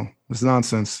 I know it's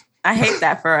nonsense. I hate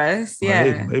that for us.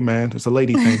 Yeah. Hey man, it's a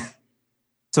lady thing.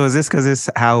 So is this because it's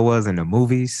how it was in the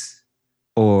movies,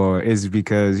 or is it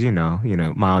because you know,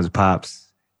 moms and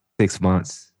pops 6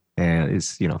 months? And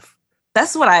it's,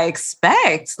 that's what I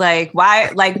expect.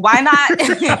 Why not?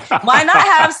 Why not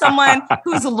have someone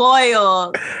who's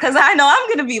loyal? Because I know I'm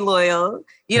going to be loyal.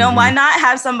 Why not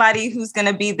have somebody who's going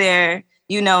to be there,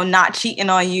 not cheating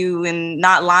on you and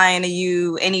not lying to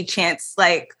you any chance,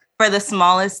 for the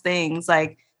smallest things.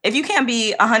 If you can't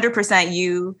be 100%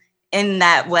 you in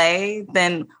that way,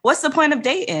 then what's the point of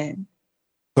dating?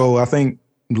 So I think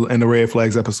in the Red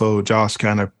Flags episode, Josh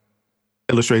kind of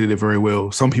illustrated it very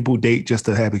well. Some people date just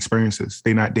to have experiences.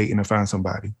 They're not dating to find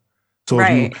somebody. So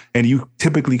right. you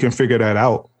typically can figure that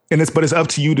out. But it's up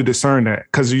to you to discern that,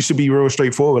 because you should be real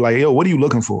straightforward. Like, yo, what are you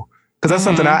looking for? Because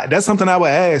that's something I would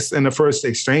ask in the first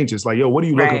exchanges. Like, yo, what are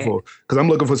you looking for? Because I'm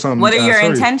looking for something. What are your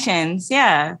intentions?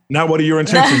 Yeah. Not what are your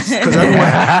intentions? Because that's what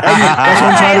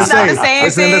I'm trying to say.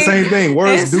 It's not the same thing.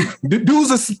 Words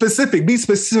dudes are specific. Be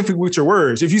specific with your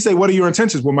words. If you say, what are your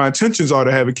intentions? Well, my intentions are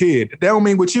to have a kid. That don't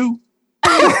mean with you.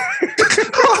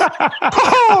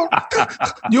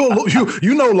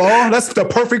 you know law. That's the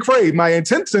perfect phrase. My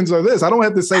intentions are this. I don't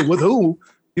have to say with who.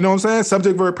 You know what I'm saying?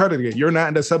 Subject, verb, predicate. You're not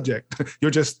in the subject.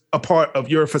 You're just a part of,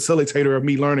 you're a facilitator of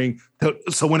me learning.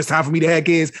 So when it's time for me to have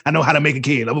kids, I know how to make a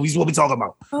kid. That's what we talking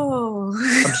about. Oh,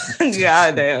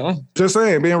 goddamn. Just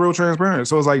saying, being real transparent.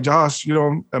 So it's like, Josh,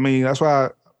 that's why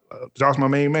Josh, my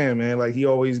main man, like he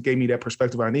always gave me that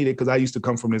perspective I needed, because I used to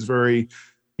come from this very,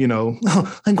 I'm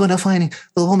going to find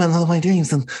the woman of my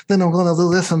dreams, and then I'm going to do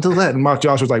this and do that. And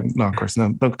Josh was like, no, Chris,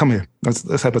 no, come here.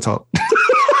 Let's have a talk.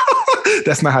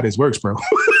 That's not how this works, bro.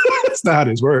 That's not how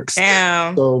this works.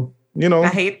 Damn. So, I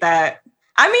hate that.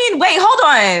 I mean, wait, hold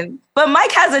on. But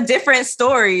Mike has a different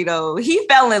story, though. He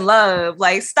fell in love.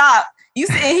 Like, stop. You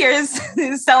sitting here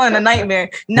selling a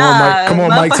nightmare. Nah. Come on,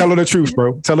 Mike. Tell her the truth,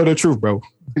 bro. Tell her the truth, bro.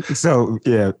 So,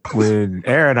 yeah, when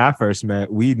Aaron and I first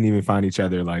met, we didn't even find each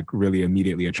other, like, really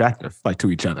immediately attractive, like, to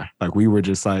each other. Like, we were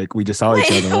just, like, we just saw each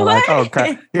other. And we're like, oh,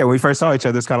 okay. Yeah, when we first saw each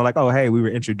other, it's kind of like, oh, hey, we were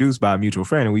introduced by a mutual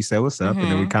friend, and we said, what's up? Mm-hmm.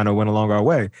 And then we kind of went along our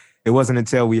way. It wasn't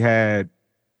until we had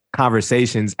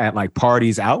conversations at, like,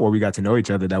 parties out where we got to know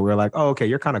each other that we were like, oh, okay,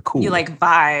 you're kind of cool. You, like,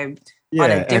 vibed on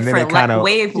a different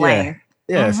wavelength.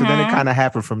 Yeah, mm-hmm. So then it kind of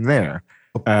happened from there.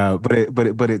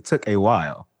 But it took a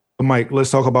while. Mike,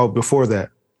 let's talk about before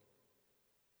that.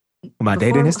 My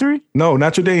dating history? No,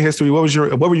 not your dating history. What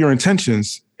were your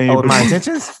intentions? My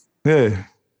intentions? Yeah.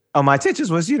 Oh, my intentions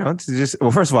was, to just,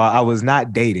 well, first of all, I was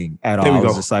not dating at all. I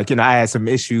was just like, I had some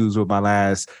issues with my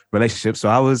last relationship. So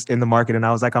I was in the market and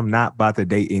I was like, I'm not about to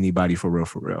date anybody for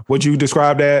real. Would you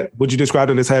describe it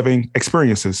as having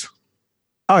experiences?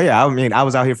 Oh yeah. I mean, I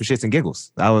was out here for shits and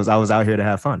giggles. I was out here to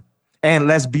have fun. And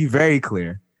let's be very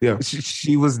clear. Yeah.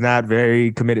 She was not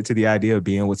very committed to the idea of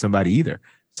being with somebody either.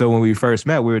 So when we first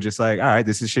met, we were just like, all right,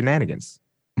 this is shenanigans.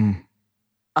 Mm.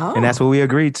 Oh. And that's what we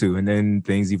agreed to. And then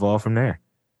things evolved from there.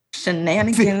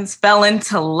 Shenanigans fell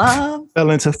into love. Fell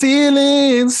into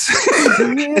feelings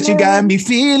that you got me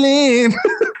feeling.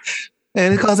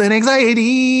 And it caused an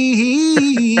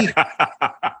anxiety.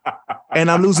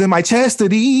 And I'm losing my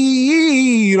chastity.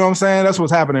 You know what I'm saying? That's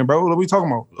what's happening, bro. What are we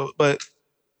talking about? But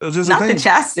it was just not the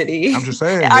chastity. I'm just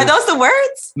saying. Are those the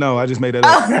words? No, I just made that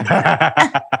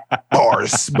up.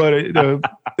 Bars. But the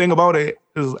thing about it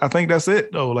is, I think that's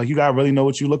it, though. Like, you got to really know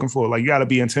what you're looking for. Like, you got to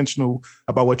be intentional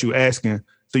about what you're asking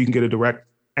so you can get a direct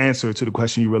answer to the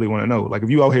question you really want to know. Like, if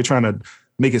you out here trying to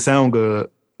make it sound good,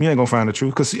 you ain't going to find the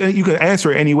truth, because you can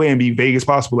answer it any way and be vague as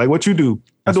possible. Like, what you do?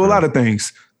 I do a lot of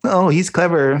things. Oh, he's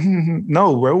clever.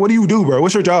 No, bro. What do you do, bro?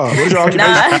 What's your job? What's your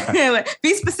occupation?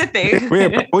 Be specific.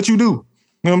 Yeah, what you do?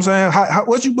 You know what I'm saying?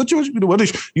 What you do? What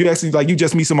is you actually, like, you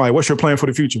just meet somebody? What's your plan for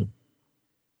the future?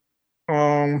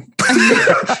 Well,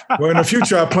 in the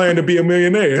future, I plan to be a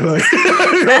millionaire. Like,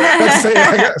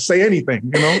 I gotta say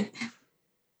anything,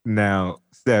 Now,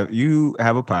 Steph, you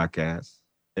have a podcast,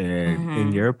 and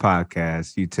in your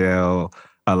podcast, you tell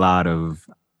a lot of,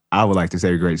 I would like to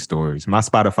say, great stories. My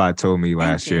Spotify told me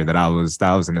last year that I was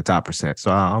in the top %.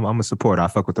 So I'm a supporter. I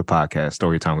fuck with the podcast,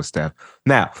 Storytime with Steph.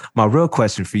 Now, my real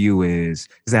question for you is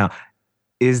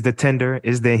the Tinder,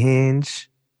 is the Hinge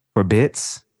for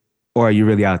bits, or are you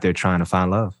really out there trying to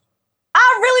find love?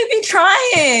 I really be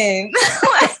trying.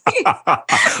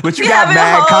 But you got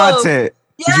mad content.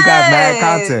 Yes. But you got mad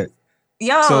content.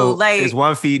 Yo, so like, is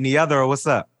one feeding the other, or what's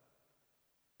up?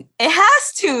 It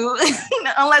has to,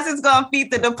 unless it's going to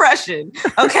feed the depression.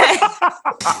 Okay.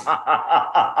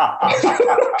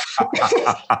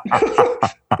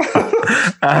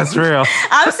 That's real.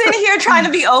 I'm sitting here trying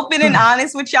to be open and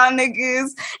honest with y'all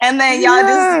niggas, and then y'all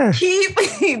just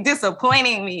keep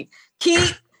disappointing me.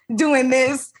 Keep doing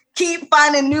this. Keep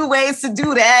finding new ways to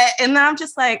do that. And then I'm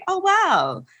just like, oh,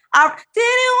 wow.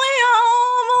 Didn't we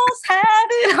almost have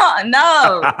it all?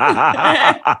 No.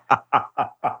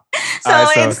 So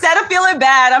instead of feeling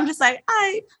bad, I'm just like, all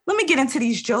right, let me get into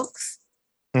these jokes.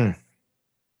 Mm.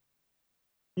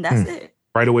 And that's it.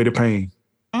 Right away to pain.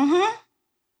 Mm-hmm.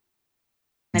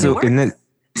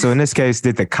 So in this case,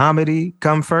 did the comedy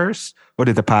come first, or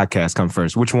did the podcast come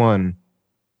first? Which one?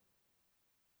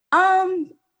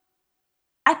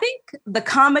 I think the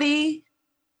comedy,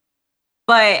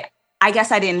 but I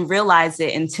guess I didn't realize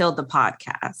it until the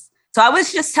podcast. So I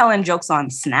was just telling jokes on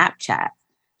Snapchat.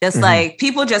 Just like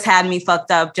people just had me fucked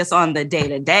up just on the day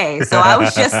to day. So I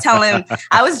was just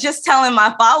telling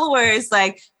my followers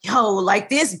like, yo, like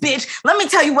this bitch, let me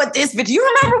tell you what this bitch, you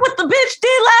remember what the bitch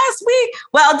did last week?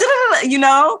 Well, you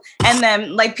know, and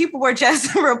then like people were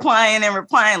just replying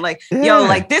like, yo,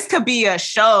 like this could be a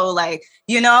show, like,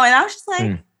 you know, and I was just like,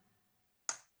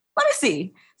 let me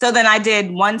see. So then I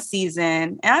did one season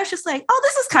and I was just like, oh,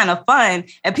 this is kind of fun.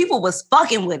 And people was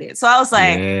fucking with it. So I was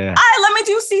like, all right, let me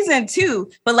do season 2.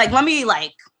 But like, let me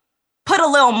like put a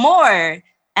little more.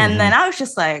 And then I was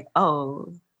just like,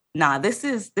 oh, nah, this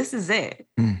is it.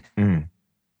 So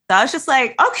I was just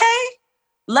like, okay,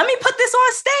 let me put this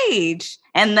on stage.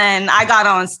 And then I got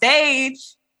on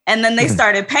stage and then they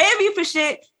started paying me for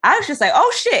shit. I was just like,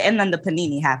 oh shit. And then the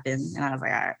panini happened. And I was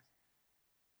like, all right.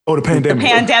 Oh, the pandemic. The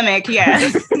pandemic, yeah. I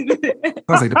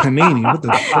was like, the panini. What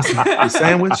the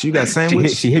sandwich? You got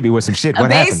sandwich? She hit me with some shit.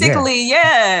 What Basically,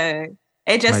 yeah.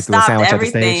 It just stopped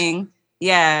everything.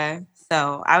 Yeah.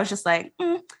 So I was just like,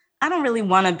 I don't really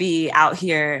want to be out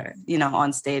here, you know,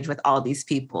 on stage with all these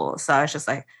people. So I was just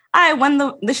like, all right, when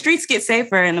the streets get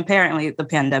safer and apparently the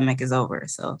pandemic is over.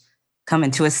 So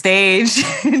coming to a stage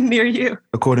near you.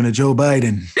 According to Joe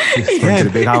Biden,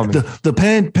 the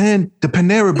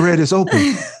Panera bread is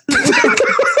open.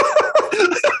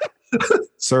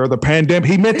 Sir, the pandemic.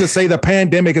 He meant to say the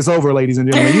pandemic is over, ladies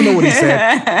and gentlemen. You know what he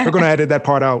said. We're gonna edit that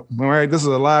part out. All right, this is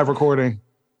a live recording.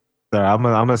 Sir, I'm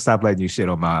gonna stop letting you shit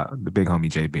on the big homie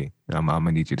JB. I'm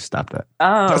gonna need you to stop that.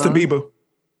 Oh, Justin Bieber.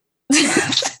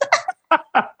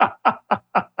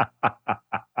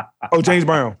 Oh, James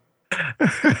Brown.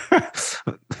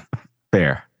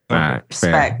 Fair. All right.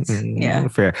 Respect. Fair. Yeah.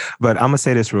 Fair. But I'm gonna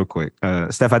say this real quick.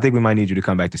 Steph, I think we might need you to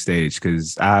come back to stage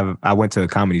because I went to a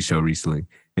comedy show recently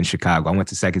in Chicago. I went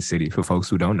to Second City. For folks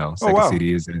who don't know, Second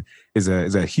City is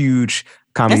a huge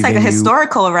comedy It's like venue, a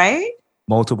historical, right?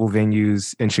 multiple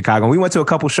venues in Chicago. And we went to a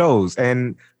couple shows,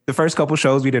 and the first couple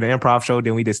shows we did an improv show,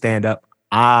 then we did stand up.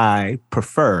 I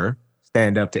prefer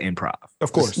stand up to improv.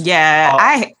 Of course. Yeah.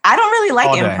 I don't really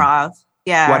like improv.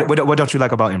 Yeah. What don't you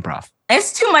like about improv?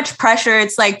 It's too much pressure.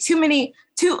 It's like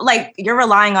like you're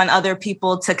relying on other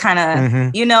people to kind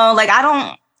of, you know, like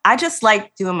I just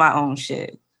like doing my own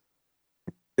shit.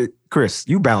 Chris,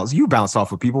 you bounce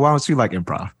off of people. Why don't you like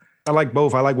improv? I like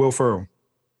both. I like Will Ferrell.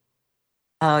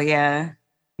 Oh, yeah.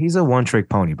 He's a one-trick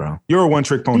pony, bro. You're a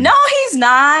one-trick pony. No, he's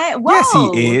not. Whoa. Yes,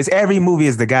 he is. Every movie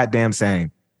is the goddamn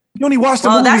same. You only watch the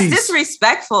movies. That's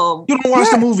disrespectful. You don't watch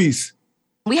the movies.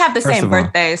 We have the same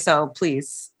birthday, so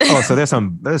please. Oh, so there's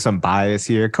some bias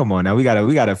here. Come on now. We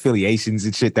got affiliations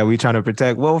and shit that we trying to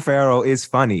protect. Will Ferrell is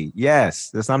funny.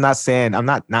 Yes. I'm not saying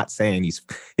he's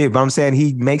but I'm saying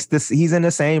he's in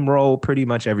the same role pretty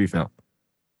much every film.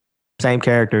 Same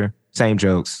character, same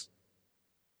jokes.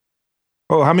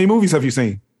 Oh, how many movies have you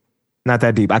seen? Not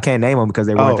that deep. I can't name them because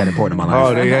they weren't that important in my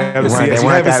life. Oh, they haven't seen. They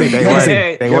weren't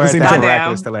that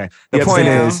miraculous to land. The point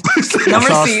is, no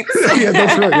receipts. Yeah,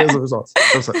 that's right. Here's the results.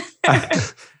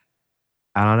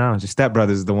 I don't know. Just Step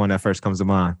Brothers is the one that first comes to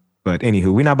mind. But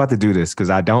anywho, we're not about to do this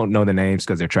because I don't know the names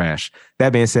because they're trash.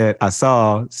 That being said, I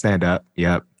saw stand up.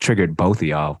 Yep, triggered both of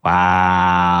y'all.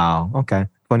 Wow. Okay.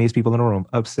 Funniest people in the room.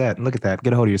 Upset. Look at that.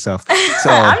 Get a hold of yourself. So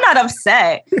I'm not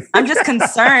upset. I'm just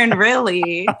concerned,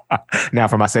 really. Now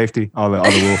for my safety, all the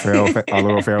Will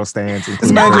Ferrell stands.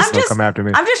 Come after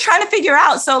me. I'm just trying to figure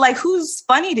out. So, like, who's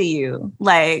funny to you?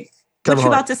 Like, what you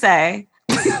about to say?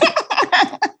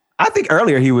 I think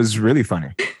earlier he was really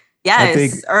funny.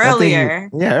 Yes, earlier.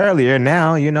 Earlier.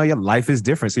 Now, you know, your life is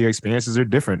different. So your experiences are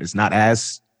different. It's not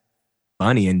as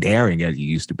funny and daring as you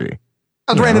used to be.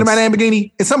 I was ran into my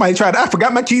Lamborghini and somebody I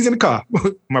forgot my keys in the car.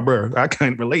 My bro, I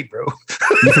can't relate, bro.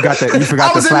 You forgot to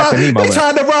slap the Nemo. They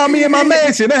tried to rob me in my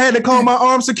mansion. I had to call my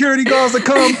armed security guards to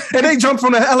come and they jumped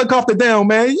from the helicopter down,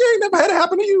 man. You ain't never had it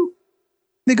happen to you.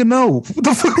 Nigga, no. What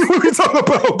the fuck are we talking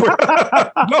about, bro?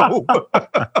 No.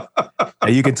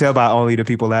 And you can tell by only the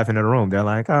people laughing in the room. They're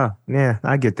like, oh, yeah,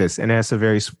 I get this. And that's a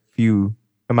very few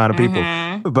amount of people.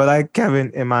 But like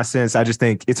Kevin, in my sense, I just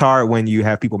think it's hard when you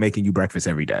have people making you breakfast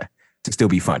every day to still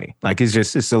be funny. Like it's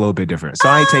a little bit different. So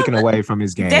I ain't taking away from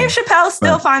his game. Dave Chappelle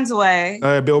still finds a way.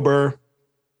 Bill Burr.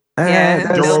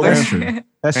 Yeah, Joe Rogan.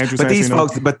 But these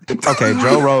folks, okay,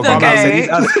 Joe Rogan. Okay.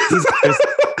 These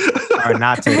are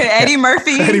not taking Eddie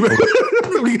Murphy.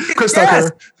 Chris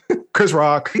Tucker. Chris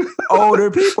Rock.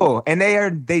 Older people. And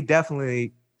they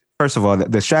definitely, first of all,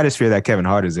 the stratosphere that Kevin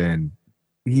Hart is in,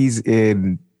 he's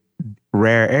in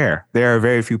rare air. There are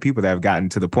very few people that have gotten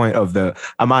to the point of the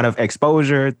amount of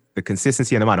exposure, the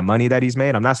consistency, and the amount of money that he's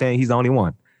made. I'm not saying he's the only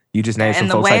one. You just named some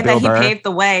and folks the way like Bill that Burr. he paved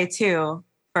the way too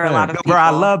for a lot of Bill people. Burr, I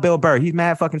love Bill Burr. He's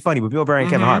mad fucking funny, but Bill Burr ain't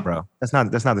Kevin Hart, bro. That's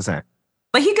not the same.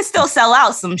 But he could still sell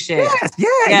out some shit.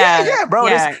 Yeah, bro.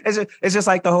 Yeah. It's just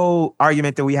like the whole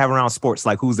argument that we have around sports,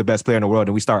 like who's the best player in the world,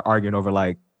 and we start arguing over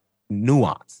like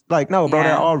nuance. Like, no, bro,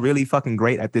 they're all really fucking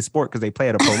great at this sport because they play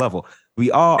at a pro level.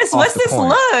 We all. Chris, what's this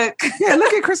look? Yeah,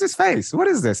 look at Chris's face. What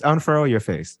is this? Unfurl your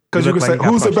face. Because you can say,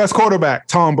 who's the best quarterback?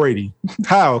 Tom Brady.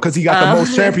 How? Because he got the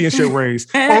most championship rings.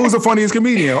 Oh, who's the funniest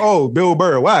comedian? Oh, Bill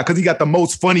Burr. Why? Because he got the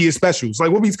most funniest specials.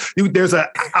 Like, what means there's a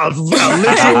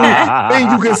literal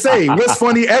thing you can say. What's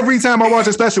funny? Every time I watch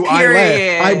a special, I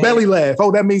laugh. I belly laugh.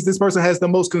 Oh, that means this person has the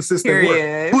most consistent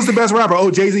work. Who's the best rapper? Oh,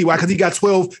 Jay-Z. Why? Because he got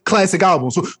 12 classic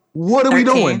albums. So what are we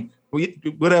doing?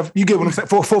 Whatever. You get what I'm saying?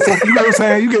 You get what I'm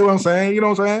saying? You get what I'm saying? You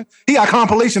know what I'm saying? He got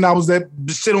compilation albums that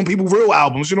shit on people's real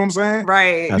albums. You know what I'm saying?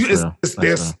 Right. There's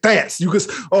stats. You just,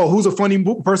 who's a funny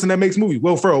person that makes movies?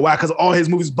 Will Ferrell. Why? Because all his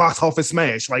movies box office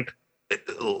smash. Like,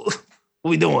 what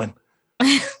we doing?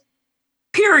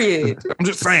 Period. I'm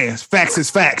just saying. Facts is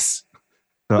facts.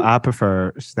 So I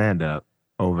prefer stand-up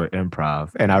over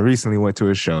improv. And I recently went to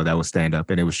a show that was stand-up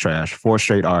and it was trash. 4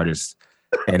 straight artists.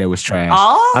 And it was trash.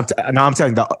 Oh? I'm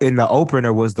telling you, in the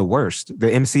opener was the worst.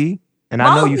 The MC, and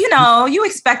I know you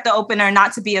expect the opener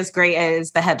not to be as great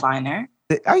as the headliner.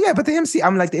 But the MC,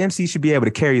 I'm like the MC should be able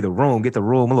to carry the room, get the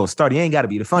room a little started. You ain't got to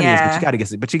be the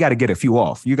funniest, but you got to get a few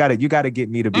off. You got to get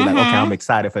me to be like, okay, I'm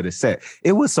excited for the set.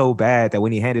 It was so bad that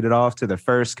when he handed it off to the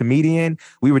first comedian,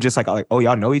 we were just like, oh,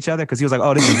 y'all know each other? Because he was like,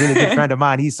 oh, this is a really good friend of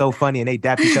mine. He's so funny, and they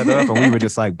dapped each other up, and we were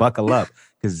just like, buckle up.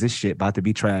 Because this shit about to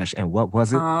be trash. And what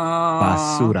was it?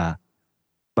 Basura.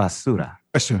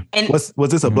 Question. Was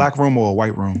this a black room or a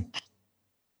white room?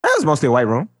 That was mostly a white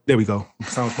room. There we go.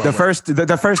 Sounds the first 2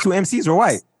 MCs were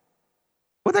white.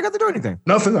 What that got to do anything?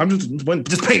 Nothing. I'm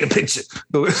just paint a picture.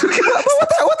 what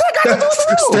that got to do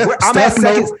with the room? I'm at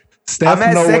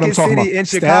Second City in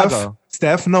Chicago.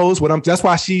 Steph knows what I'm. That's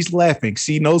why she's laughing.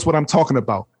 She knows what I'm talking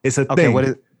about. It's a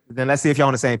thing. Then let's see if y'all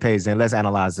on the same page. Then let's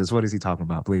analyze this. What is he talking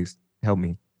about? Please help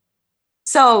me.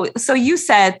 So you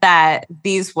said that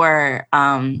these were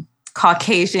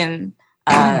Caucasian.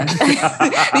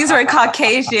 These were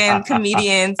Caucasian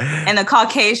comedians and a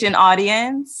Caucasian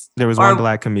audience. There was one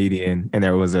black comedian and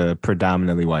there was a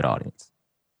predominantly white audience.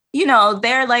 You know,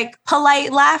 they're like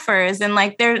polite laughers and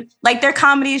like their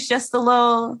comedy is just a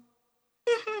little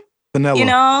vanilla. You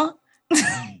know?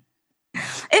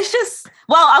 It's just,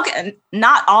 well, okay,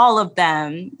 not all of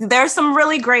them. There's some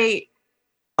really great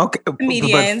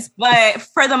comedians, but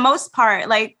for the most part,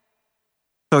 like.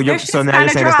 So now you're saying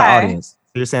it's the audience.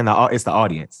 You're saying it's the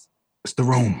audience. It's the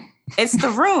room. It's the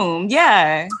room.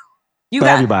 Yeah.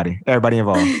 Everybody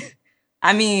involved.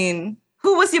 I mean,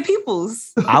 who was your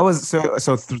peoples? I was,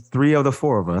 3 of the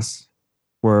 4 of us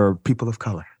were people of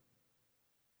color.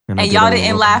 And y'all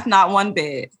didn't laugh not one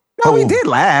bit. No, we did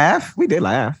laugh.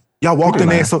 Y'all walked in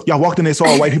there, saw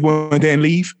all white people and didn't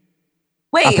leave?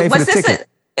 Wait, was this ticket.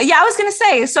 Yeah, I was gonna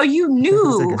say, so you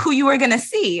knew who you were gonna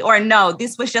see, or no?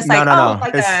 This was just like, no.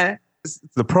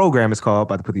 The program is called,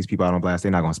 about to put these people out on blast.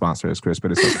 They're not gonna sponsor us, Chris,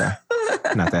 but it's okay.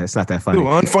 It's not that funny.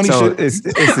 Unfunny shit. It's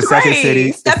the Second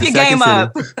City. Step your game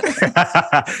up.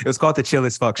 It was called the Chill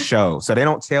as Fuck Show. So they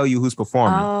don't tell you who's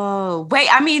performing. Oh, wait,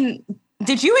 I mean,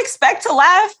 did you expect to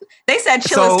laugh? They said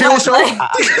Chill as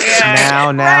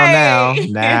Fuck. Now.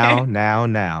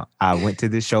 I went to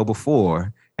this show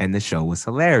before and the show was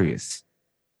hilarious.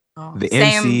 Oh, the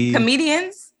same MC,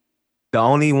 comedians? The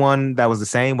only one that was the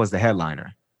same was the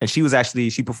headliner. And she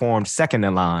performed second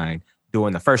in line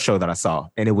during the first show that I saw.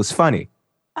 And it was funny.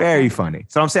 Very funny.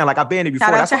 So I'm saying, like, I've been there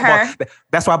before.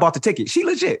 That's why I bought the ticket. She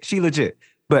legit.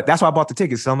 But that's why I bought the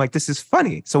ticket. So I'm like, this is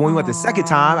funny. So when we went the second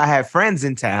time, I had friends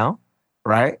in town,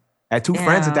 right? I had 2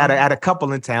 friends in town. I had a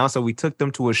couple in town. So we took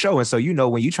them to a show. And so, you know,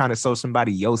 when you're trying to show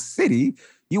somebody your city,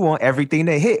 you want everything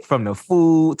to hit, from the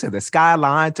food to the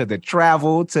skyline to the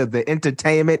travel to the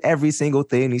entertainment. Every single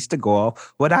thing needs to go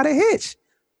off without a hitch.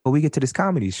 But we get to this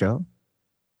comedy show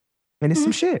and it's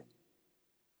some shit.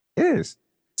 It is.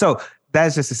 So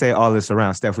that's just to say all this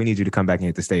around. Steph, we need you to come back and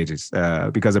hit the stages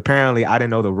because apparently I didn't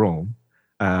know the room.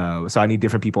 So I need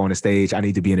different people on the stage. I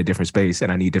need to be in a different space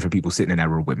and I need different people sitting in that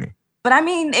room with me. But I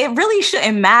mean, it really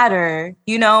shouldn't matter.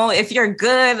 You know, if you're a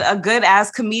good ass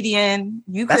comedian,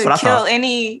 you could kill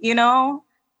any, you know.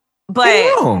 But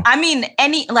I mean,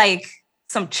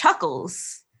 some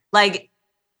chuckles, like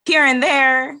here and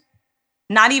there,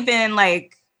 not even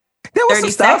like there was 30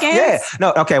 some stuff. seconds. Yeah.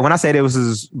 No, okay. When I say it was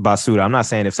basura, I'm not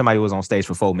saying if somebody was on stage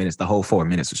for 4 minutes, the whole 4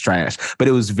 minutes was trash. But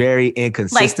it was very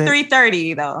inconsistent. Like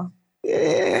 3:30 though.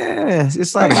 Yeah.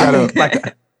 It's like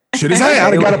shit is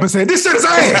ass. I got up and said, this shit is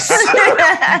ass.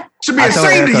 Should be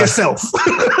ashamed of yourself.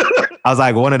 I was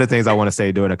like, one of the things I want to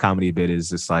say during a comedy bit is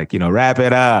just like, wrap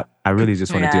it up. I really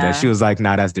just want to do that. She was like,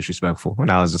 nah, that's disrespectful.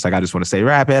 And I was just like, I just want to say,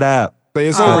 wrap it up. Say,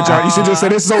 it's over, Johnny. You should just say,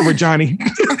 this is over, Johnny.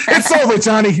 It's over,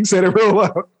 Johnny. He said it real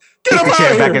loud. Get him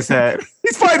out of here. His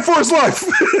He's fighting for his life.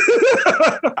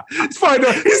 He's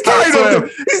fighting. He's dying up there.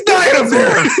 He's dying up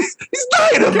there. He's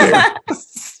dying up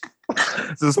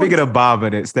there. So speaking of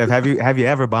bombing it, Steph, have you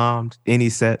ever bombed any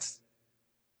sets?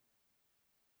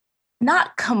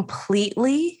 Not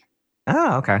completely.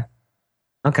 Oh, okay.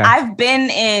 Okay. I've been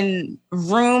in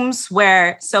rooms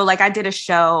where, so like I did a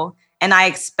show and I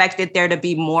expected there to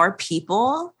be more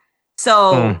people.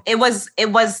 So it was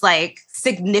like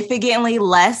significantly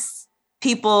less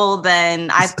people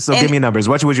than I. So give me numbers.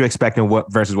 What would you expect and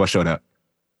what versus what showed up?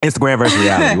 Instagram versus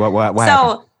reality. What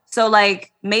happened? So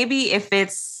like maybe if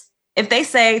they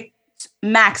say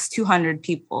max 200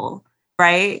 people,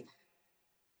 right?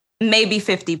 Maybe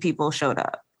 50 people showed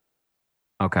up.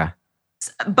 Okay.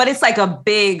 But it's like a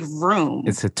big room.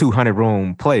 It's a 200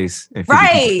 room place.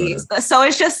 Right. So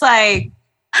it's just like,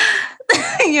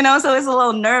 so it's a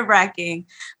little nerve wracking.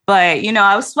 But,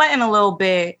 I was sweating a little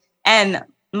bit. And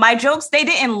my jokes, they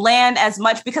didn't land as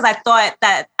much because I thought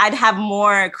that I'd have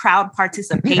more crowd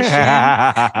participation. Like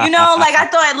I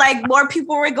thought like more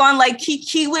people were going like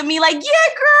kiki with me, like,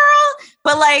 yeah, girl.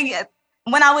 But like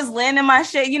when I was landing my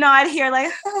shit, I'd hear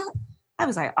like, I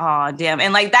was like, oh, damn.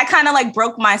 And like that kind of like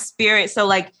broke my spirit. So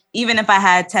like, even if I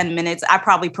had 10 minutes, I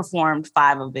probably performed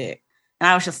 5 of it. And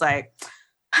I was just like,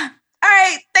 all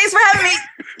right, thanks for having me.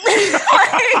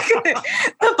 Like,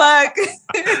 the fuck.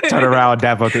 Turn around,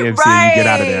 dap up the MC, right. You get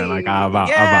out of there. Like, I'm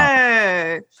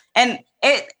out. And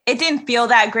it didn't feel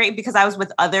that great because I was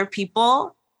with other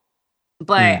people.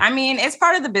 But I mean, it's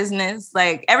part of the business.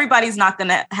 Like everybody's not going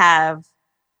to have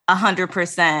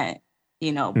 100%,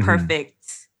 perfect,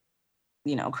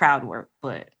 crowd work.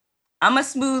 But I'm a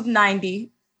smooth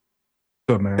 90.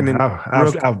 Good, man. And then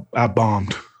I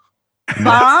bombed.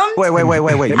 Bombed? Wait. I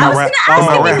was going to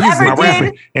ask if you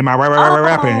ever did. Am I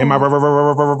rapping? Am I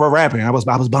rapping? I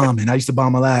was bombing. I used to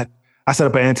bomb a lot. I set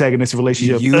up an antagonistic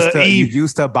relationship. You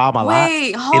used to bomb a lot?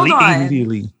 Wait, hold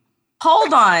on.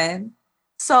 Hold on.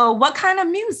 So what kind of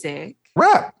music?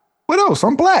 Rap. What else?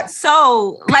 I'm black.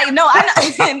 So, like, no, I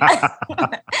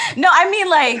mean,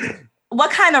 like,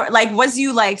 what kind of, like, was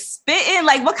you, like, spitting?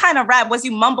 Like, what kind of rap? Was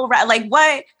you mumble rap? Like,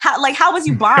 what? How was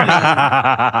you bombing?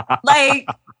 Like,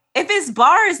 if it's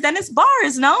bars, then it's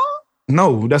bars, no?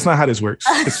 No, that's not how this works.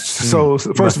 So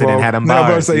first of all, had him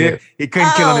bars. He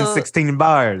couldn't kill him in 16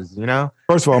 bars,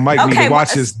 First of all, Mike need to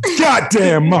watch his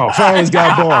goddamn mouth. I always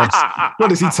got bars.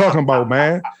 What is he talking about,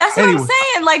 man? That's what I'm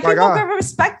saying. Like people can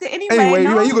respect it anyway.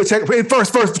 Anyway, you go check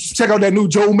first check out that new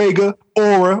Joe Mega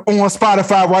Aura on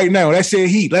Spotify right now. That shit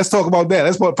heat. Let's talk about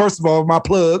that. First of all, my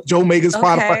plug, Joe Mega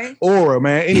Spotify Aura,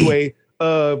 man. Anyway,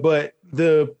 but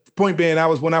the point being,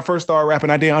 when I first started rapping,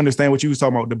 I didn't understand what you was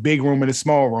talking about, the big room and the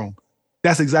small room.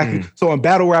 That's exactly. So in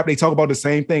battle rap, they talk about the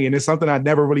same thing. And it's something I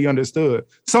never really understood.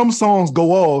 Some songs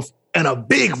go off in a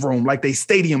big room, like they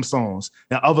stadium songs.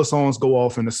 And other songs go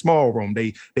off in a small room.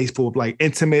 They for like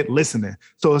intimate listening.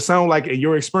 So it sounds like in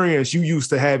your experience, you used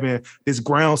to having this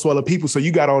groundswell of people. So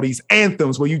you got all these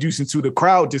anthems where you used to the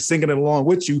crowd just singing it along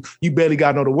with you. You barely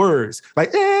got to know the words.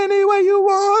 Like, any way you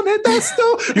want it, that's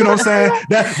the, you know what I'm saying?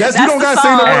 That's you don't got to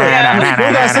sing the words. You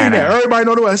don't got to sing that. Everybody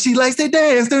know the words. She likes to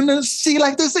dance. Then she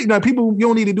likes to sing. Now, people, you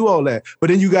don't need to do all that.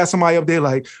 But then you got somebody up there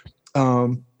like,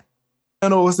 I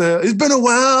know it's been a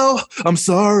while. I'm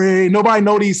sorry. Nobody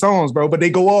know these songs, bro. But they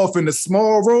go off in the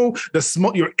small room.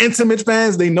 Your intimate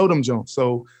fans, they know them Jones.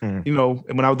 So, when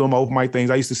I was doing my open mic things,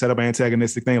 I used to set up an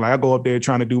antagonistic thing. Like I go up there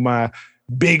trying to do my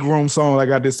big room song. I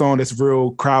got this song that's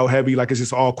real crowd heavy. Like it's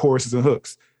just all choruses and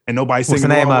hooks. And nobody singing.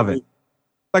 What's the name of it?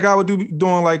 Like I would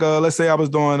doing like, let's say I was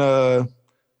doing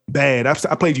Bad.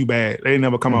 I played you Bad. They didn't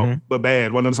never come out, but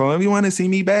Bad. One of the songs, if you want to see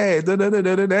me bad,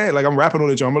 like I'm rapping on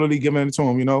the drum, I'm literally giving it to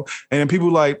them, And then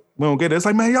people like, we don't get it. It's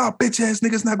like, man, y'all bitch ass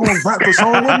niggas not going to rap the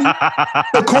song with me.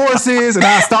 The chorus is, and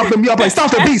I stop them. Y'all like,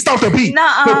 stop the beat.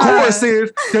 Nuh-uh. The chorus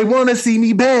is, they want to see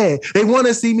me bad. They want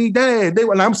to see me dead.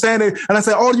 And I'm saying it, and I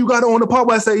say, all you got on the part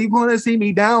where I say, you want to see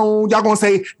me down. Y'all going to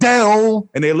say down.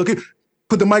 And they looking.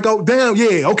 Put the mic out down.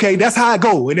 Yeah, okay, that's how I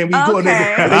go. And then we go and they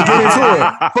get into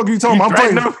it. Fuck you talking about? I'm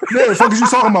playing. Yeah, fuck is you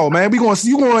talking about, man? You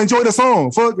gonna enjoy the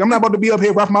song. Fuck, I'm not about to be up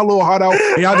here rapping my little heart out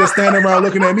and y'all just standing around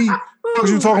looking at me. Fuck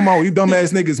is you talking about? You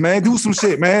dumbass niggas, man. Do some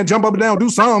shit, man. Jump up and down, do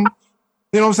something.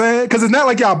 You know what I'm saying? Because it's not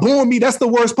like y'all booing me. That's the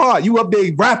worst part. You up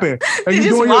there rapping and you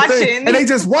doing your thing. And they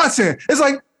just watching. It's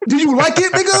like, do you like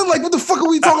it, nigga? Like, what the fuck are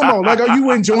we talking about? Like, are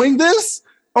you enjoying this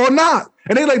or not?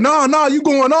 And they like, nah, you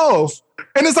going off.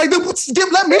 And it's like,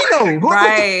 let me know.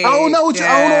 Right. I don't know I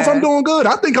don't know if I'm doing good.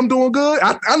 I think I'm doing good.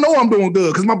 I know I'm doing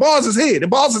good because my boss is here. The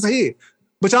boss is here.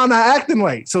 But y'all not acting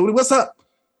right. So what's up?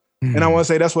 And I want to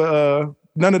say that's what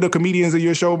none of the comedians of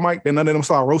your show, Mike, none of them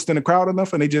start roasting the crowd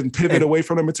enough and they just pivot away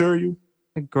from the material.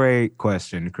 Great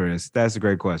question, Chris. That's a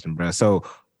great question, bro. So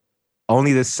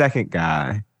only the second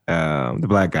guy, the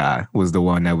black guy, was the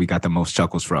one that we got the most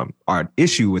chuckles from. Our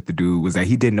issue with the dude was that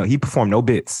he performed no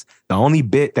bits. The only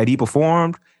bit that he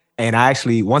performed, and I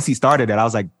actually, once he started it, I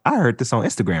was like, I heard this on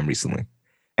Instagram recently.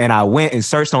 And I went and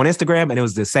searched on Instagram and it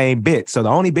was the same bit. So the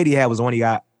only bit he had was the one he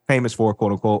got famous for,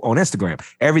 quote unquote, on Instagram.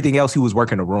 Everything else, he was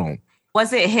working the room.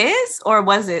 Was it his or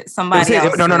was it somebody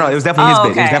else? No. It was definitely his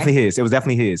bit. Okay. It was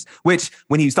definitely his. Which,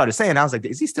 when he started saying, I was like,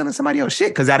 is he stealing somebody else's shit?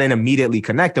 Because I didn't immediately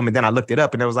connect him. And then I looked it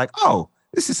up and it was like, oh,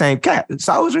 this is the same cat.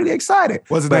 So I was really excited.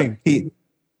 What's his name?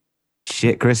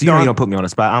 Shit, Chris, you don't put me on the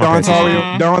spot.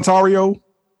 Don Tario?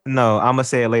 No, I'm going to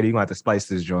say it later. You're going to have to splice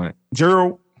this joint.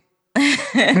 Gerald? He'd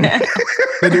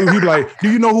be like,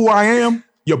 do you know who I am?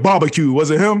 Your barbecue.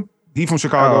 Was it him? He from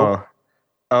Chicago.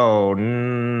 Oh,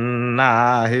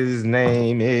 nah. His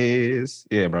name is...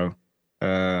 Yeah, bro.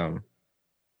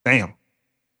 Damn.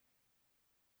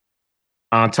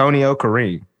 Antonio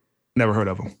Kareem. Never heard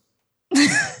of him.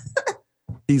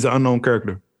 He's an unknown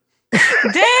character.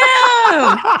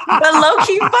 Damn. But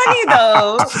low-key funny,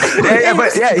 though.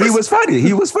 He was funny.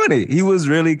 He was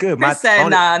really good. Chris said,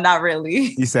 nah, not really.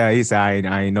 He said,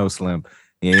 I ain't no Slim.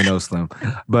 He ain't no Slim.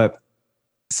 But...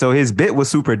 So his bit was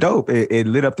super dope. It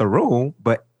lit up the room,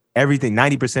 but everything,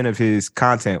 90% of his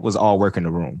content was all work in the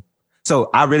room. So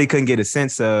I really couldn't get a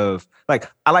sense of,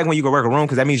 like, I like when you go work a room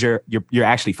because that means you're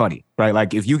actually funny, right?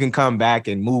 Like if you can come back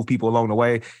and move people along the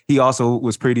way. He also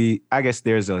was pretty, I guess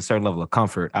there's a certain level of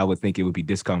comfort. I would think it would be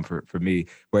discomfort for me,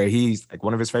 where he's like,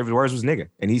 one of his favorite words was nigga.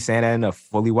 And he's saying that in a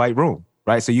fully white room,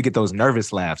 right? So you get those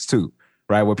nervous laughs too,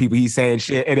 right? Where he's saying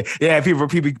shit and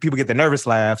people get the nervous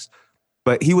laughs.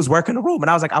 But he was working the room.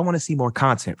 And I was like, I want to see more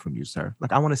content from you, sir.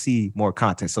 Like, I want to see more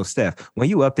content. So, Steph, when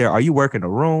you up there, are you working the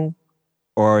room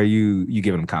or are you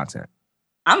giving them content?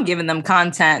 I'm giving them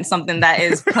content, something that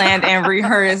is planned and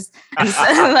rehearsed. And so,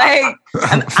 like,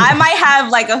 I might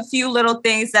have like a few little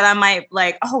things that I might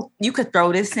like, oh, you could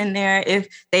throw this in there if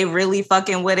they really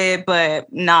fucking with it.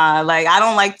 But nah, like, I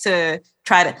don't like to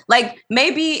try to, like,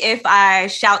 maybe if I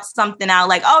shout something out,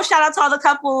 like, oh, shout out to all the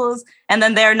couples, and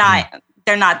then they're not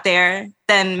there,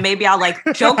 then maybe I'll like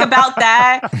joke about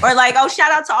that. Or like, oh,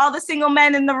 shout out to all the single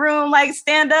men in the room, like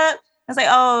stand up. It's like,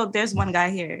 oh, there's one guy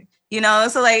here,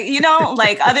 so like,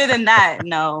 like other than that,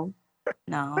 no.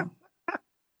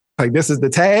 Like this is the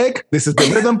tag, this is the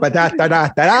rhythm,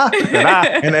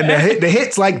 and then the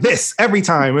hits like this every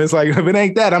time. It's like, if it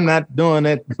ain't that, I'm not doing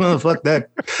it. Fuck that.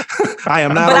 I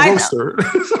am not a roaster.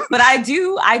 But I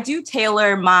do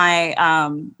tailor my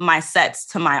my sets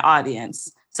to my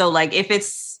audience. So like if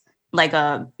it's like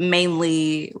a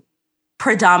mainly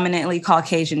predominantly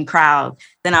Caucasian crowd,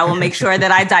 then I will make sure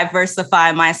that I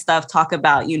diversify my stuff, talk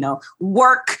about,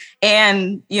 work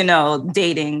and,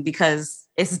 dating, because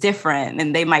it's different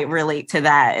and they might relate to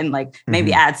that, and like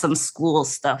maybe add some school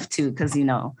stuff too, because,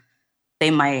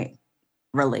 they might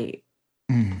relate.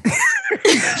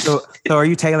 So are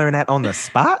you tailoring that on the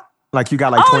spot? Like you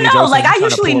got like 20 jokes? Oh no, like I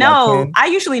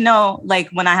usually know like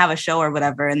when I have a show or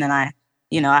whatever, and then I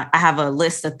have a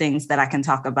list of things that I can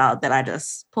talk about that I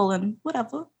just pull in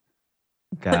whatever,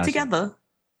 put together.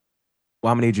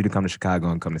 Well, I'm going to need you to come to Chicago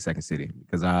and come to Second City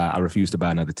because I refuse to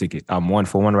buy another ticket. I'm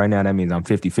 1-for-1 right now. That means I'm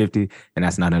 50-50, and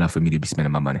that's not enough for me to be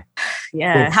spending my money.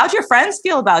 Yeah. Cool. How'd your friends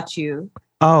feel about you?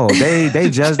 Oh, they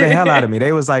judged the hell out of me.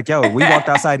 They was like, yo, we walked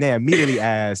outside and they immediately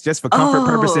asked, just for comfort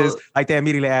purposes, like they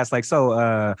immediately asked, like, so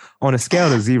on a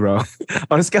scale of 0,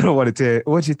 on a scale of 1 to 10,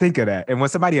 what'd you think of that? And when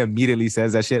somebody immediately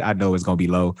says that shit, I know it's going to be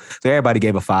low. So everybody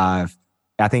gave a 5.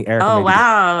 I think Erica. Oh,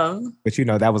 wow. But,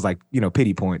 that was like,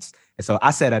 pity points. And so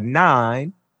I said a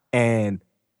 9, and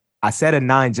I said a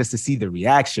 9 just to see the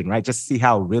reaction, right? Just to see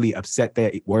how really upset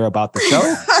they were about the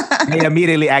show. And they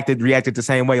immediately reacted the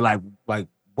same way, like what?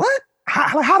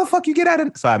 How the fuck you get out of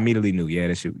it? So I immediately knew,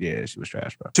 that shit was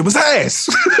trash, bro. Shit was ass.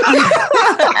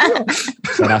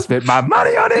 And I spent my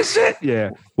money on this shit.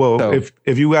 Yeah. Well, so,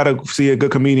 if you gotta see a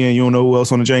good comedian, you don't know who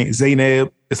else on the chain. Zaynab.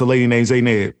 It's a lady named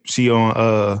Zaynab. She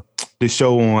on this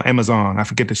show on Amazon. I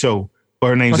forget the show. But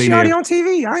her name's Zaynab. She already on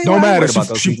TV. I ain't don't matter.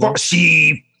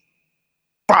 She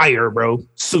fire, bro.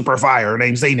 Super fire. Her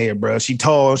name's Zaynab, bro. She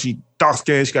tall. She dark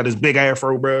skinned. She got this big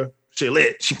afro, bro. She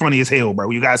lit. She funny as hell, bro.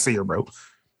 You gotta see her, bro.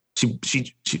 She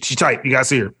tight. You gotta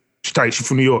see her. She tight. She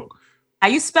from New York. How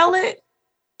you spell it?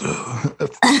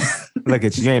 Look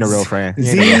at you. You ain't a real friend.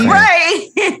 Right.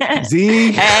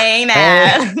 Z. Hey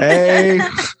now. Hey.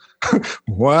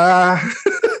 Why?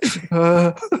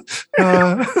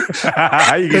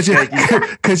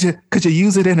 Could you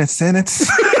use it in a sentence?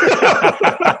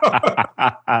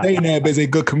 Zaynab is a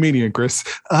good comedian, Chris.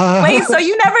 Wait, so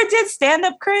you never did stand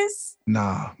up, Chris?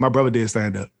 Nah, my brother did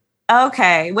stand up.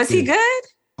 Okay, was he good?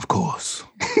 Of course.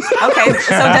 Okay,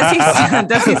 so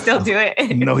does he still do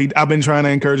it? No, I've been trying to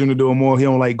encourage him to do it more. He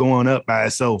don't like going up by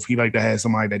himself. He like to have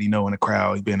somebody that he know in the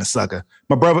crowd. He's being a sucker.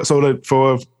 My brother,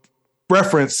 for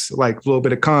reference, like a little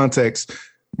bit of context,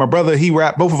 my brother, he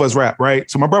rap, both of us rap, right?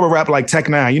 So my brother rap like Tech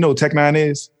Nine. You know who Tech Nine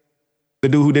is? The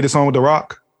dude who did the song with The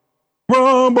Rock.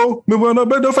 Rumble, you know,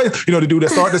 the dude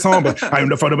that started the song, but I am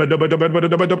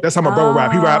the that's how my brother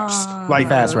rap. He raps like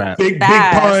fast rap. Big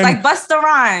pun. Like Busta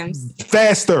Rhymes.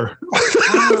 Faster.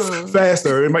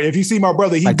 Faster. If you see my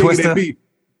brother, he like bigger than me.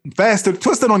 Faster.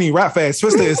 Twista don't even rap fast.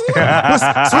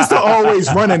 Twista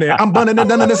always running it. I'm bunning it,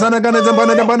 done this,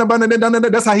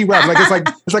 that's how he raps. Like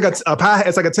it's like a pie,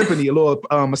 it's like a timpani, a little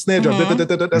a snare drum.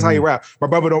 That's how he rap. My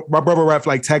brother raps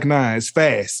like Tech Nine. It's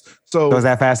fast. So is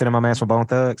that faster than my man's from Bone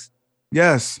Thugs?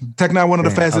 Yes, Tech Nine, one of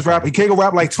the fastest rap. He can't go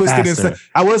rap like Twisted Insane.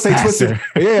 I would say Twisted.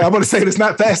 Yeah, I'm gonna say it's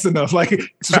not fast enough. Like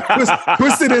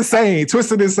Twisted Insane.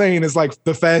 Twisted Insane is like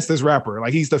the fastest rapper.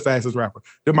 Like he's the fastest rapper.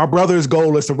 Then my brother's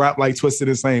goal is to rap like Twisted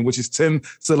Insane, which is 10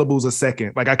 syllables a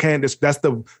second. Like I can't. That's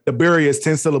the barrier is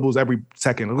 10 syllables every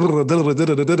second. And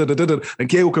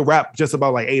Kigo can rap just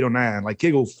about like 8 or 9. Like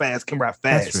Kigo can rap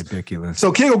fast. That's ridiculous.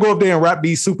 So Kigo go up there and rap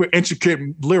these super intricate,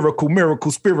 lyrical,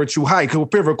 miracle, spiritual,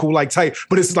 haiku, like type,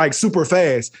 but it's like super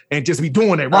fast and just be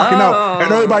doing it, rocking out,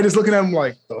 and everybody just looking at him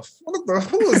like,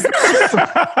 what is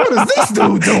this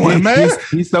dude doing, man?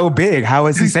 He's so big. How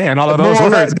is he saying all of those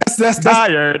words? That's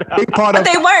tired. But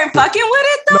they weren't fucking with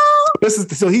it though.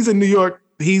 So he's in New York.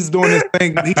 He's doing this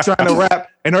thing. He's trying to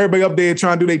rap, and everybody up there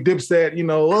trying to do their Dipset. You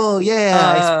know,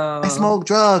 I smoke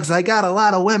drugs. I got a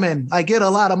lot of women. I get a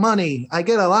lot of money. I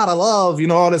get a lot of love. You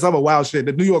know, all this other wild shit.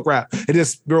 The New York rap. It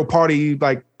is real party,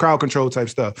 like crowd control type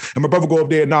stuff. And my brother go up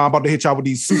there. I'm about to hit y'all with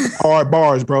these super hard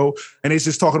bars, bro. And it's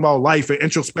just talking about life and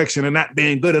introspection and not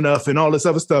being good enough and all this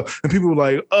other stuff. And people were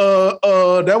like,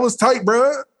 that was tight,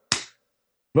 bro.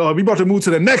 Well, we about to move to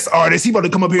the next artist. He about to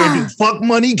come up here and do fuck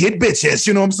money, get bitches.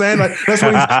 You know what I'm saying? Like that's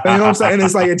what he's, you know what I'm saying? And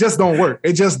it's like it just don't work.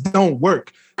 It just don't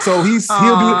work. So he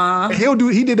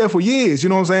did that for years. You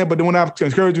know what I'm saying? But then when I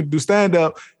encouraged him to do stand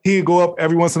up, he'd go up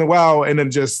every once in a while and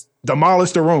then just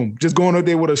demolish the room. Just going up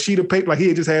there with a sheet of paper, like he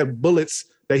had just had bullets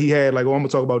that he had. Like, I'm gonna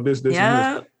talk about this,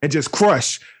 and just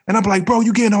crush. And I'm like, bro,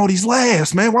 you getting all these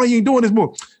laughs, man? Why you ain't doing this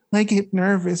more? I get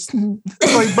nervous.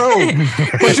 It's like, bro,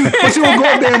 but you don't go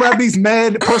up there and rap these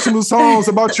mad personal songs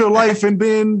about your life and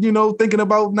being, you know, thinking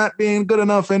about not being good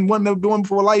enough and wanting to do them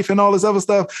for life and all this other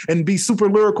stuff and be super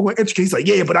lyrical and intricate. He's like,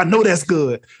 yeah, but I know that's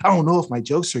good. I don't know if my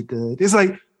jokes are good. It's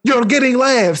like, you're getting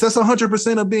laughs. That's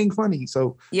 100% of being funny.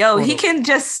 So, he can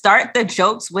just start the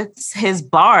jokes with his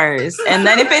bars, and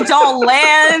then if it don't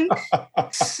land,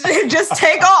 just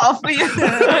take off.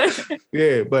 I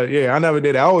never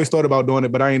did it. I always thought about doing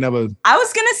it, but I ain't never. I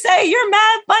was gonna say you're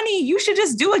mad funny. You should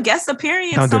just do a guest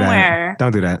appearance somewhere.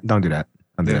 Don't do that.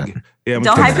 Yeah,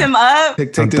 don't hype him up.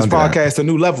 Take this podcast to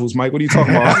new levels, Mike. What are you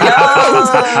talking about?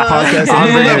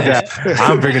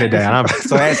 I'm bringing it down.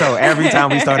 So every time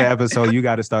we start an episode, you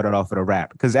got to start it off with a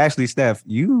rap. Because actually, Steph,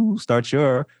 you start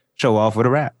your show off with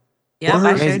a rap.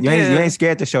 Yeah, you ain't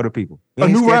scared to show the people. A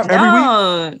new rap every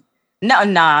week? No,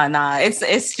 nah.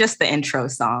 It's just the intro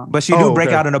song. But she do break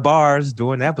out in the bars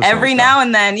during the episode. Every now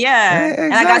and then, yeah. Exactly.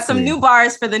 And I got some new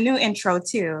bars for the new intro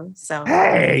too. So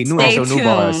new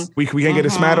bars. We can't get a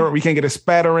smattering. We can't get a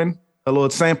spattering. A little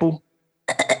sample.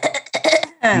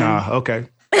 Nah, okay.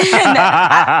 Wait,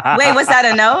 was that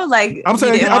a no? Like I'm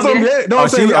saying, that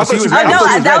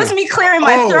was me clearing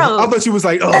my throat. I thought she was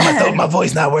like, my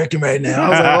voice not working right now. I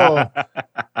was like,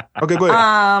 okay, go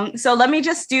ahead. So let me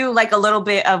just do like a little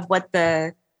bit of what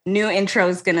the new intro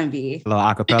is gonna be. A little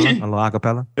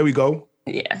acapella. Here we go.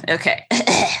 Yeah. Okay.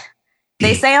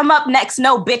 They say I'm up next.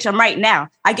 No, bitch, I'm right now.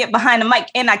 I get behind the mic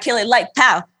and I kill it like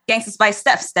pow. Gangsta Spice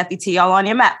Steffi T all on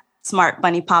your map. Smart,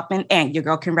 bunny popping, and your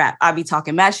girl can rap. I be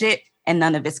talking mad shit. And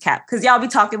none of it's cap. Because y'all be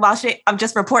talking about shit. I'm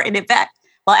just reporting it back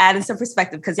while adding some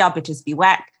perspective because y'all bitches be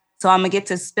whack. So I'm going to get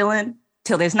to spilling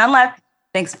till there's none left.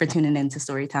 Thanks for tuning in to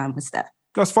Storytime with Steph.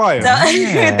 That's fire. So,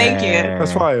 thank you.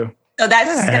 That's fire. So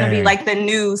that's going to be like the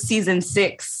new season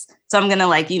 6. So I'm going to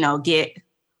get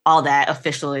all that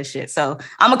official and shit. So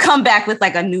I'm going to come back with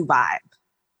like a new vibe.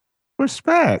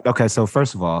 Respect. Okay, so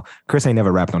first of all, Chris ain't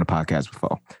never rapped on a podcast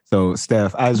before. So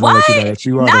Steph, I just want to let you know that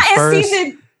you are the first.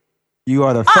 You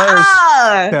are the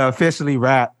first to officially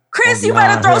rap. Chris, you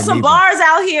better throw some bars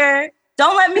out here.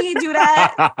 Don't let me do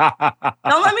that.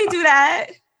 Don't let me do that.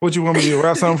 What you want me to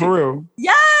rap something for real?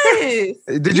 Yes.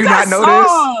 Did you not know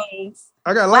this?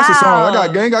 I got lots of songs.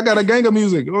 I got a gang of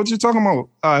music. What you talking about?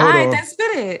 All right, then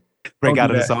spit it. Break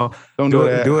out of the song. Don't do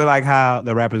that. Do it like how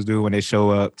the rappers do when they show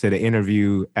up to the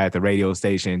interview at the radio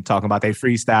station talking about they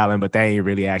freestyling, but they ain't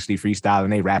really actually freestyling.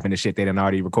 They rapping the shit they done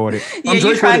already recorded. Yeah,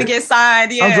 you trying to get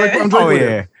signed. Yeah. I'm Drake with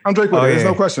it. I'm Drake with it. There's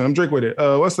no question. I'm Drake with it.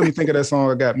 Let me think of that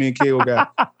song I got. Me and Kale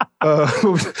got.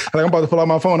 I'm about to pull out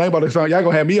my phone. I ain't about to find y'all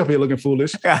gonna have me up here looking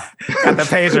foolish. Got the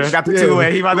pager. Got the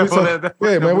two-way. He about to pull it.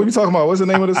 Yeah, man. What we talking about? What's the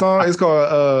name of the song? It's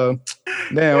called.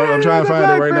 Damn, I'm trying to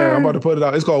find it right now. I'm about to put it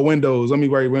out. It's called Windows. Let me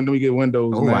get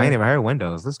Windows. Oh, I ain't even heard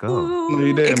Windows. Let's go. Ooh, no,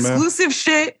 you didn't, exclusive man.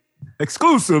 Shit.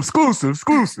 Exclusive.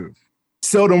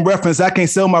 Seldom reference. I can't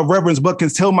sell my reverence, but can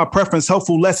tell my preference.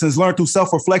 Helpful lessons learned through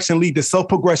self-reflection lead to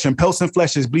self-progression. Pelts and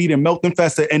fleshes bleeding, melting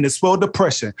faster, and the swell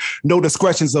depression. No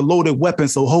discretion's a loaded weapon,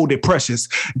 so hold it precious.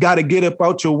 Gotta get up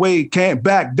out your way, can't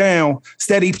back down.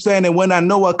 Steady planning when I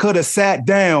know I could have sat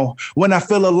down. When I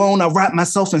feel alone, I wrap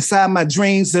myself inside my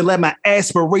dreams and let my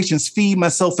aspirations feed my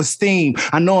self-esteem.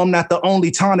 I know I'm not the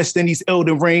only tarnished in these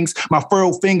elden rings. My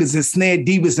furrowed fingers and snared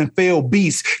divas and failed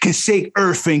beasts can shake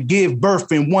earth and give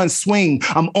birth in one swing.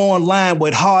 I'm online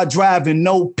with hard drive and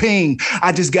no ping.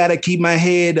 I just gotta keep my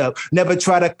head up. Never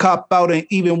try to cop out, and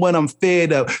even when I'm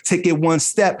fed up, take it one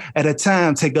step at a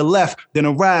time. Take a left, then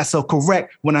a right. So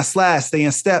correct when I slide, stay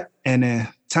in step and in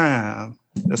time.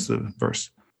 That's the verse.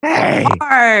 Hey.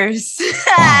 Verse.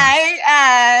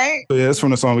 Hey. So yeah, that's from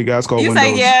the song we got. It's called Windows.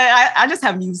 Like, yeah, I just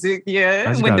have music.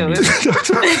 Yeah, Windows.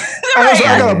 I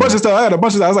got a bunch of stuff. I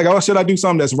was like, oh, should I do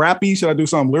something that's rappy? Should I do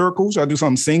something lyrical? Should I do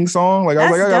something sing song? Like, I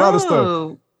was like, I got a lot of stuff.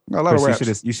 I got a lot of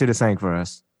raps. You should have sang for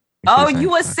us.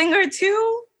 You a singer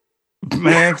too?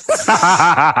 Man. So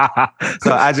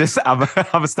I'm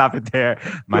gonna stop it there.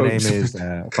 My name is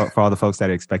for all the folks that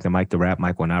are expecting Mike to rap.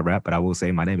 Mike will not rap, but I will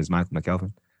say my name is Michael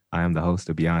McKelvin. I am the host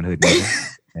of Beyond Hood Media,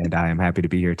 and I am happy to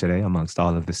be here today amongst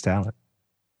all of this talent.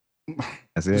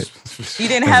 That's it. You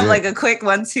didn't have like a quick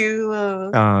one too?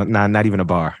 Not even a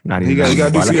bar. Not even. You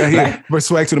got to do here. We're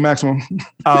swag to the maximum.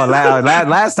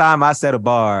 Last time I set a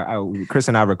bar, Chris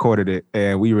and I recorded it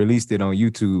and we released it on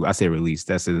YouTube. I say released.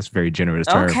 That's a very generous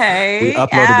term. Okay. We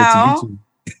uploaded it to YouTube.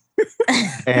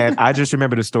 And I just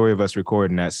remember the story of us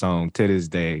recording that song to this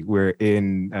day. We're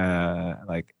in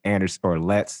like Anderson or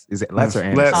Let's. Is it Let's or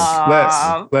Anderson?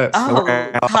 Let's.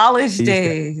 Oh, college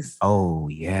days. Oh,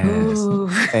 yes. Ooh.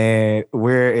 And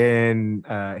we're in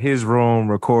his room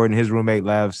recording. His roommate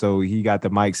left, so he got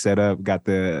the mic set up, got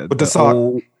with the sock.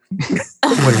 With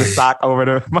the sock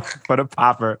over for the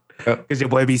popper. Because your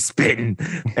boy be spitting.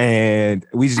 And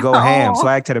we just go ham.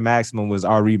 Swag to the Maximum was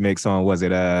our remix on, was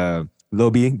it Lil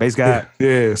B, bass guy?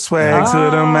 Yeah. Swag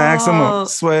to the maximum.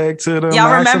 Swag to the Y'all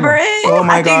maximum. Remember it? Oh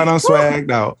my God, I'm swagged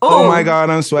out. Oh my God,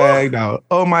 I'm swagged out.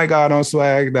 Oh my God, I'm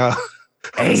swagged out.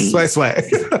 Hey. Swag.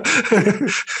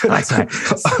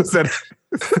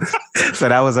 So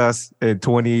that was us in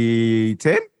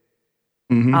 2010?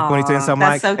 Mm-hmm. 2010, something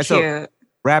like that. That's so cute.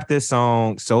 Rapped this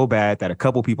song so bad that a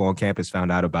couple people on campus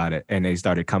found out about it and they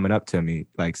started coming up to me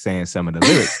like saying some of the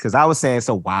lyrics because I was saying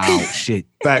some wild shit.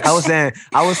 I was saying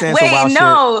Wait, some wild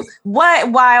no. Shit. What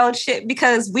wild shit?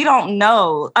 Because we don't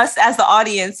know. Us as the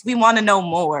audience, we want to know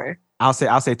more. I'll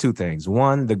say two things.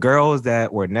 One, the girls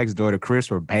that were next door to Chris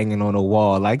were banging on the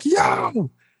wall like, yo,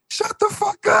 shut the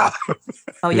fuck up.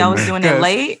 Oh, y'all was doing it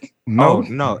late? No.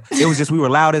 It was just we were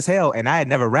loud as hell, and I had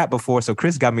never rapped before, so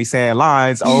Chris got me saying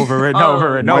lines over and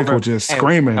over and Michael over. Just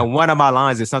screaming. And one of my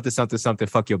lines is something,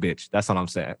 fuck your bitch. That's what I'm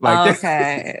saying. Like,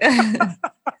 okay.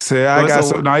 Say I got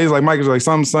so now he's like Michael's like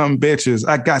something bitches.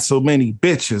 I got so many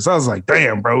bitches. I was like,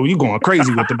 damn, bro, you going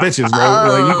crazy with the bitches, bro.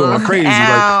 Like you going crazy. Like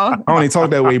I don't even talk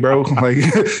that way, bro. Like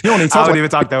you don't even talk. I don't even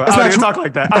talk that way. I don't even talk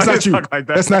like that. That's not you.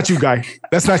 That's not you, guy.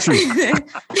 That's not you.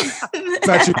 It's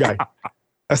not you, guy.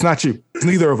 That's not you. It's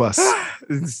neither of us.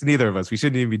 It's neither of us. We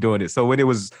shouldn't even be doing it. So when it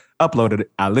was uploaded,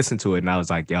 I listened to it and I was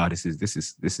like, "Yo, this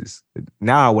is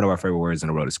now one of our favorite words in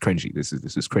the world is cringy. This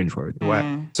is cringe word."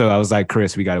 So I was like,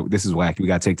 "Chris, this is wacky. We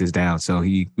got to take this down." So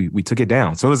we took it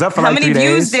down. So it was up for How like 3 days. How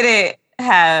many views did it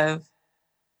have?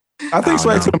 I think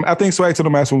Swag to the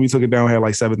Max when we took it down had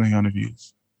like 1,700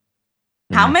 views.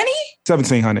 How many?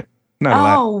 1,700. Not a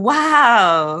lot. Oh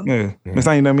wow! Yeah, it's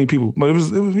not even that many people, but it was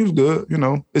good. You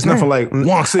know, it's nothing like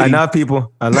Wonk City. Enough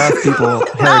people heard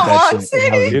that shit.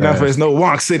 City. It's no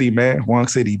Wonk City, man.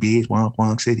 Wonk City, bitch.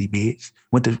 Wonk City, bitch.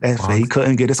 Went to FA, he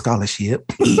couldn't get a scholarship.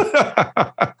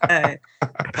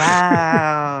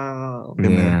 Wow.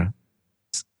 Yeah.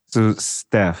 So,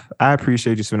 Steph, I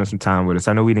appreciate you spending some time with us.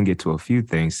 I know we didn't get to a few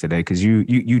things today because you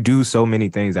do so many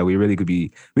things that we really could be.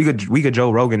 We could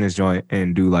Joe Rogan this joint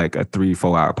and do like a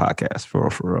 3-4 hour podcast for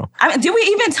real. I mean, do we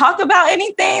even talk about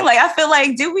anything? Like, I feel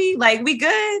like, do we? Like, we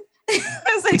good?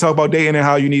 We talk about dating and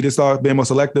how you need to start being more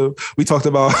selective. We talked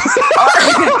about.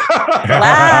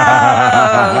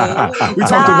 Wow. We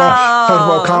talked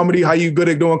about comedy. How you good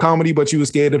at doing comedy, but you were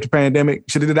scared of the pandemic.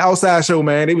 Should have did the outside show,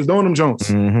 man. They was doing them Jones.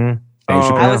 Mm-hmm.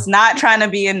 I was not trying to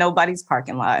be in nobody's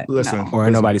parking lot. Listen, no. Or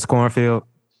in nobody's cornfield.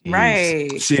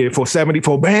 Right. Shit, for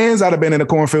 74 bands, I'd have been in the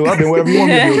cornfield. I've been wherever you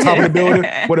want me to be, top of the building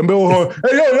with a bullhorn.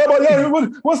 Hey, yo,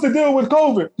 what's the deal with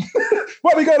COVID?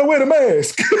 Why we gotta wear the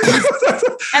mask?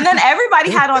 And then everybody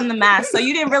had on the mask, so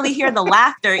you didn't really hear the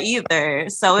laughter either.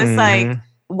 So it's like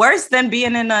worse than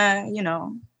being in a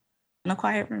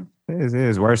quiet room. It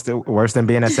is worse than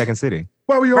being at Second City.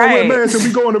 Why we all wear masks and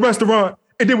we go in the restaurant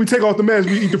and then we take off the mask,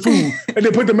 we eat the food, and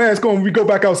then put the mask on when we go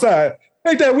back outside?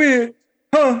 Ain't that weird?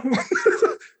 Huh?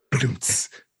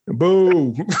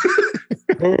 Boo.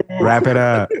 Wrap it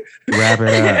up.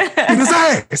 In his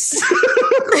ass.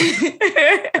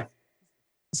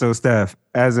 So, Steph,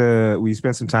 we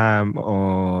spent some time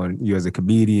on you as a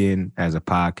comedian, as a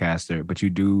podcaster, but you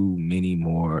do many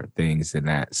more things than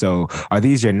that. So are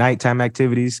these your nighttime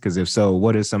activities? Because if so,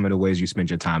 what are some of the ways you spend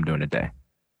your time during the day?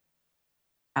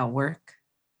 At work.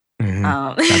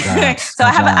 Mm-hmm. So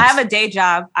I have a day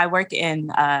job. I work in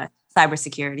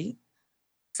cybersecurity.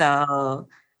 So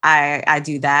I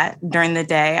do that during the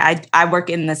day. I work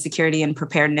in the security and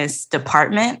preparedness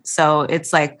department. So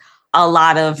it's like a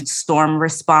lot of storm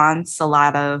response, a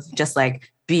lot of just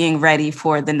like being ready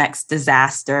for the next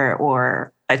disaster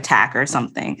or attack or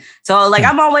something. So like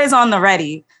I'm always on the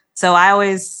ready. So I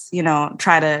always,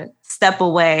 try to step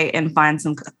away and find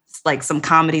some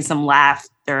comedy, some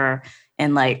laughter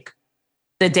in like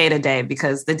the day to day,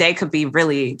 because the day could be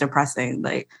really depressing.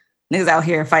 Like niggas out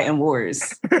here fighting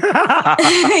wars, like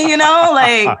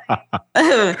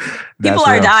people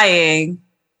are dying,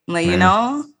 like,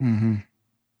 Mm-hmm.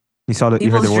 You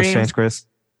heard the voice change, Chris?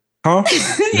 Huh?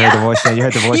 You heard the voice change. You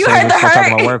heard the voice change. We're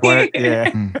talking about work.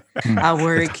 Yeah. I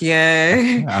work.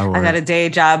 Yeah. I got a day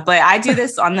job, but I do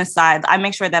this on the side. I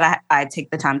make sure that I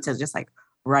take the time to just like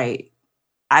write.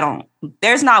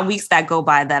 There's not weeks that go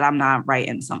by that I'm not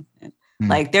writing something.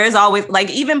 Like there's always, like,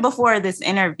 even before this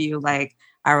interview, like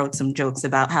I wrote some jokes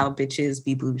about how bitches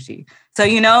be bougie. So,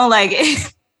 like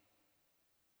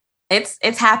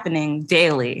it's happening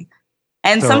daily.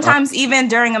 And sometimes even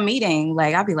during a meeting,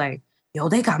 like I'll be like, yo,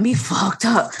 they got me fucked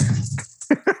up.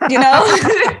 Yo,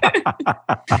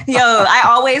 I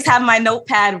always have my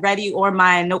notepad ready or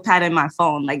my notepad in my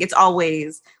phone. Like it's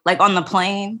always like on the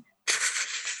plane.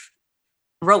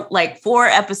 Wrote like 4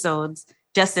 episodes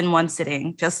just in one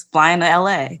sitting, just flying to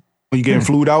LA. Are you getting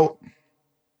flued out?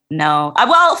 No.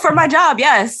 Well, for my job,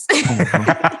 yes.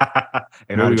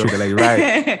 In order to treat it like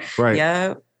right. Right.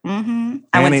 Yeah. Mm-hmm.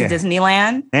 I went to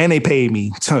Disneyland. And they paid me.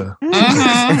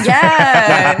 Mm-hmm.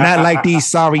 Yeah. Not like these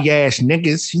sorry ass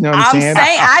niggas. You know what I'm saying?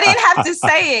 I didn't have to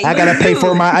say it. I gotta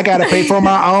pay for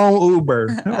my own Uber.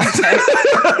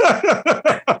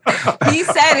 He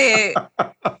said it.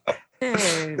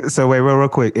 So wait, real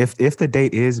quick. If the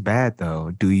date is bad though,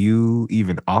 do you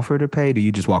even offer to pay? Do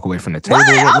you just walk away from the table?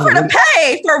 What? Offer to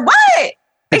pay for what?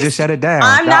 Just shut it down.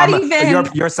 I'm not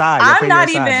even your side. I'm not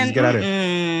even. Just get out of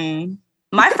it.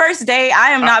 My first date,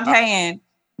 I am not paying.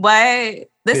 What?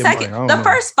 The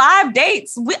first 5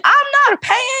 dates, I'm not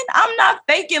paying. I'm not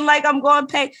faking like I'm going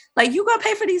to pay. Like you gonna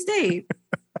pay for these dates.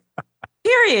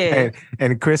 Period.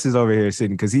 And Chris is over here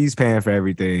sitting because he's paying for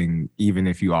everything, even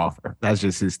if you offer. That's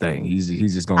just his thing. He's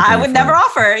just going to I would never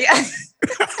offer. Yes.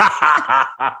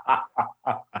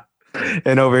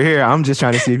 And over here, I'm just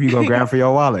trying to see if you're going to grab for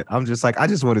your wallet. I'm just like, I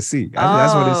just want to see. I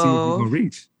just want to see if you're going to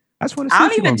reach. I just want to see. I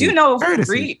don't even do no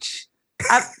reach.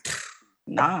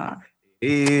 Nah.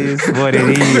 Is what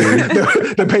it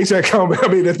is. The paycheck come.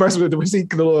 The person with the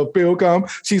receipt, the little bill come.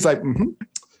 She's like,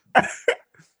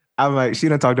 I'm like, she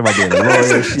done talked about being a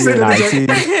lawyer. She an IT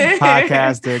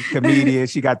podcaster, comedian.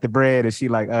 She got the bread, and she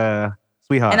like,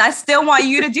 sweetheart. And I still want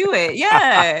you to do it.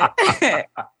 Yeah.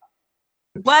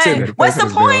 What's the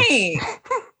point?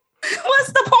 What's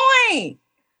the point?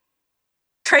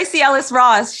 Tracy Ellis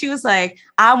Ross, she was like,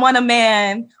 I want a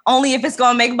man only if it's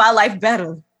going to make my life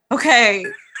better. Okay.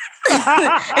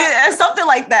 Something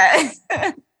like that.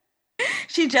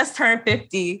 She just turned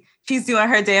 50. She's doing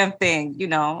her damn thing,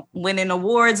 winning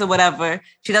awards or whatever.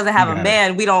 She doesn't have a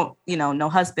man. We don't, no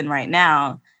husband right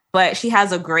now, but she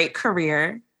has a great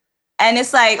career. And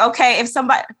it's like, okay, if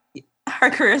her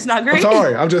career is not great. I'm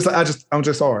sorry. I'm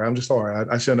just sorry.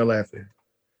 I shouldn't have laughed there.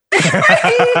 He's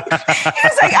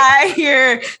like, I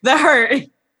hear the hurt.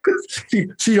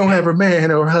 She don't have her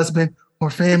man or her husband or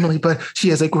family, but she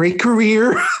has a great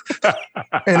career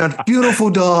and a beautiful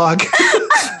dog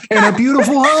and a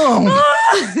beautiful home.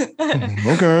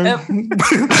 Okay.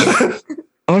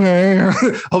 Okay.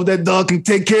 Hope that dog can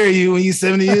take care of you when you're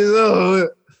 70 years old.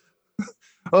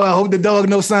 Oh, I hope the dog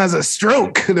knows signs of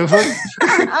stroke. Oh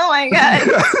my God.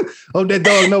 Hope that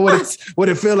dog know what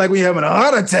it feels like when you're having a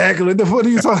heart attack. What the fuck are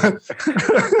you talking?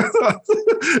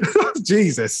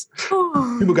 Jesus.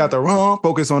 People got the wrong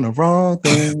focus on the wrong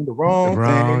thing, the wrong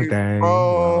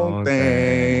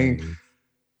thing.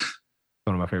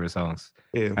 One of my favorite songs.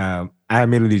 Yeah. I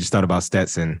immediately just thought about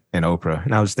Stetson and Oprah.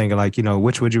 And I was thinking like,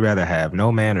 which would you rather have?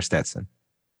 No Man or Stetson?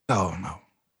 Oh, no.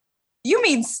 You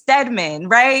mean Stedman,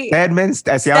 right? Stedman?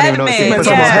 See, I don't even know.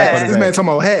 This man talking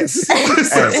about hats.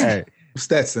 Hey.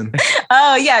 Stetson.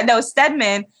 Oh, yeah. No,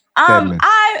 Stedman. Stedman.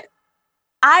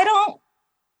 I don't...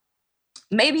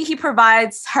 Maybe he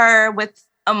provides her with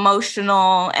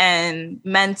emotional and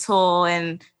mental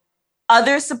and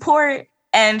other support.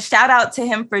 And shout out to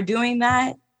him for doing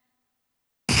that.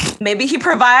 Maybe he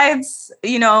provides,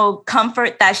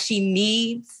 comfort that she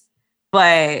needs.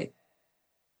 But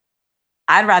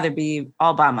I'd rather be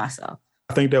all by myself.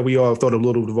 I think that we all thought of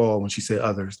Little Duval when she said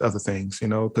other things,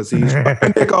 because he's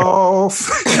dropping dick off.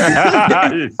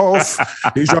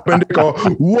 He's dropping dick off.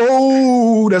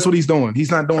 Whoa, that's what he's doing.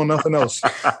 He's not doing nothing else.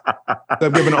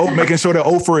 Making sure that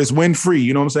Oprah is win-free.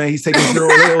 You know what I'm saying? He's taking 0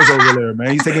 L's over there,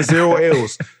 man. He's taking 0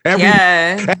 L's.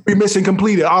 Every mission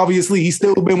completed. Obviously, he's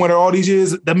still been with her all these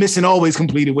years. The mission always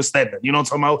completed with Stedman. You know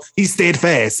what I'm talking about? He's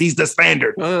steadfast. He's the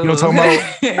standard. Ooh. You know what I'm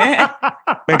talking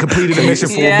about? Man completed the mission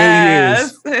for 1 million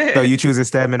years. So you choose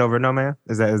Stedman over No Man?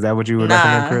 Is that what you would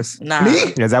recommend, Chris? Nah. Me?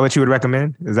 Is that what you would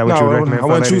recommend? Is that what you would recommend? I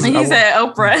wouldn't choose. He said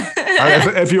Oprah.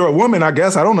 If you're a woman, I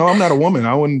guess. I don't know. I'm not a woman.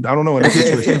 I don't know.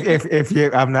 If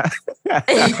you, I'm not.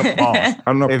 I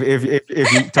don't know. If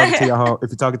you talking to your home,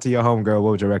 if you're talking to your homegirl, what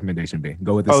would your recommendation be?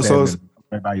 Go with the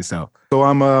Stedman by yourself. So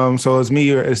I'm. So it's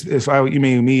me, or you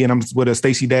mean me, and I'm with a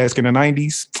Stacey Dash in the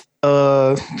 90s.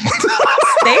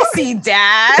 Stacey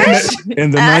Dash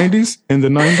in the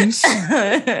 90s.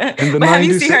 Have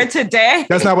you seen her today?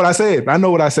 That's not what I said. I know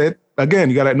what I said.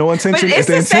 Again, you got no intention. But it's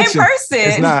the same person.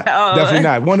 It's not. Definitely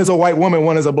not. One is a white woman.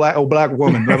 One is a black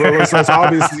woman. So it's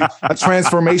obviously a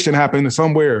transformation happened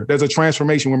somewhere. There's a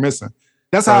transformation we're missing.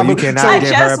 That's how you cannot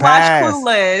give her a pass.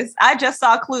 Clueless. I just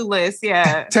saw Clueless.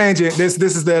 Yeah. Tangent. This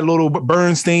is that little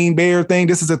Bernstein bear thing.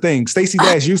 This is the thing. Stacey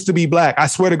Dash used to be black. I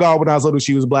swear to God, when I was little,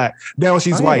 she was black. Now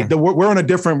she's white. Yeah. We're in a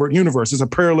different universe. It's a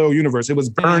parallel universe. It was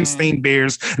Bernstein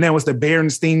Bears. Now it's the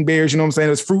Bernstein Bears. You know what I'm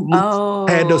saying? It's Fruit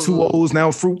Loops. Had those 2 O's.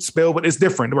 Now Fruit spell, but it's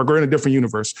different. We're in a different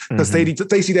universe. Because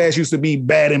Stacey Dash used to be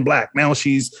bad and black. Now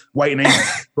she's white and Asian.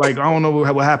 Like, I don't know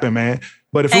what happened, man.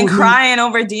 But if crying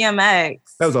over DMX.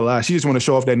 That was a lie. She just want to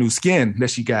show off that new skin that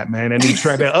she got, man. That new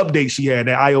that update she had,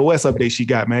 that iOS update she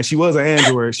got, man. She was an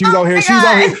Android. She was out here.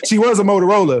 She was a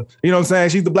Motorola. You know what I'm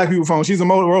saying? She's the black people phone. She's a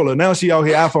Motorola. Now she out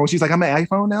here iPhone. She's like, I'm an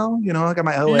iPhone now. I got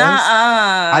my OS.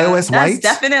 iOS white.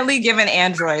 That's definitely giving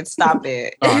Android. Stop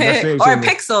it. Or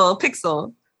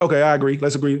Pixel. Okay, I agree.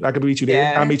 Let's agree. I could meet you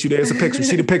there. I'll meet you there. It's a Pixel.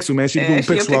 She the Pixel, man. She the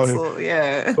Pixel out here.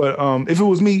 Yeah. But if it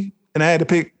was me and I had to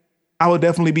pick, I would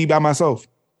definitely be by myself.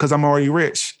 Because I'm already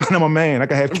rich and I'm a man. I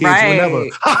can have kids whenever.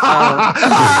 Wow.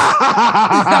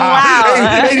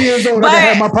 80 years old, I can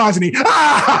have my progeny.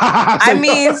 I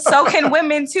mean, so can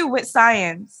women too with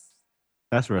science.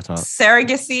 That's real talk.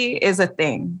 Surrogacy is a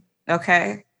thing.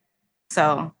 Okay.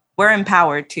 So we're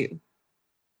empowered too.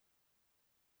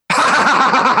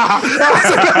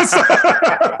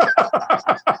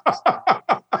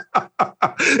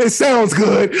 It sounds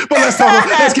good, but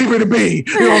let's keep it a B.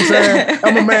 You know what I'm saying?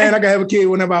 I'm a man. I can have a kid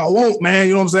whenever I want, man.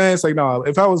 You know what I'm saying? It's like, no,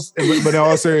 if I was, but in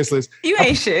all seriousness, you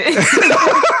ain't shit.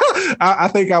 I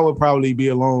think I would probably be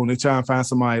alone and try and find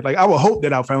somebody. Like, I would hope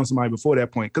that I found somebody before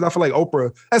that point. Because I feel like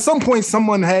Oprah, at some point,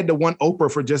 someone had to want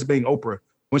Oprah for just being Oprah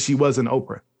when she wasn't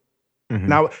Oprah. Mm-hmm.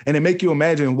 Now, and it make you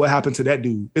imagine what happened to that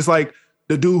dude. It's like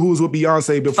the dude who was with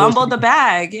Beyonce before. Fumbled the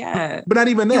bag, yeah. But not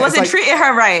even that. He wasn't treating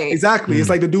her right. Exactly. It's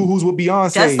like the dude who's with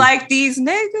Beyonce. Just like these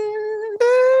niggas.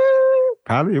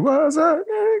 Probably was a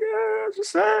nigga.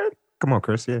 Just said. Come on,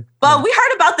 Chris, yeah. Well, we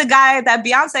heard about the guy that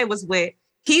Beyonce was with.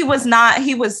 He was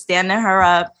standing her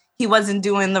up. He wasn't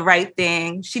doing the right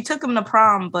thing. She took him to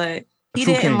prom, but he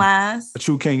didn't last. A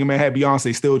true king. You man had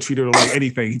Beyonce still treated her like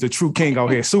anything. He's a true king out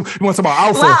here. So you want to talk about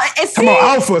alpha? Well, talk about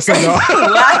alpha, son, y'all.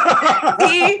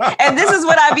 And this is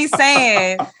what I be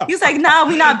saying. He's like, nah,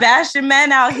 we not bashing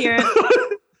men out here.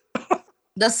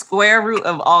 The square root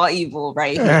of all evil,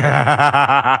 right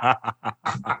here.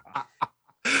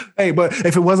 Hey, but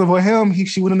if it wasn't for him,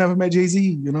 she would have never met Jay-Z,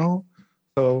 you know?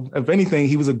 So if anything,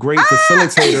 he was a great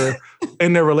facilitator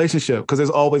in their relationship because there's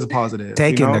always a positive.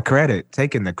 Taking the credit.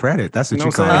 That's what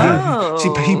you call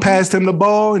it. He passed him the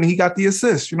ball and he got the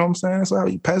assist. You know what I'm saying? So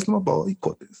he passed him the ball. He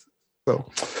caught this. So,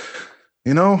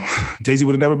 Jay-Z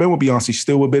would have never been with Beyonce. She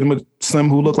still would have been with Slim,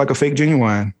 who looked like a fake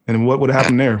Genuine. And what would have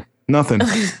happened there? Nothing.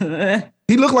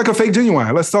 He looked like a fake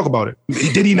Genuine. Let's talk about it.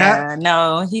 Did he not?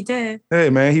 No, he did. Hey,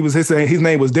 man, his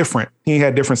name was different. He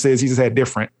had differences. He just had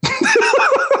different.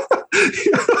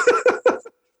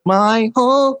 My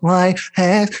whole life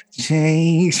has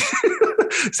changed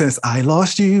since I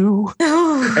lost you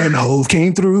and Hove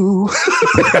came through.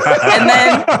 And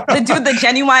then the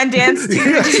Genuine dance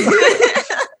too.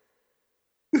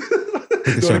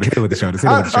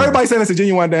 Everybody saying it's a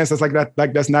Genuine dance. That's like that.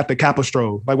 Like that's not the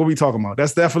Capistro. Like what we talking about?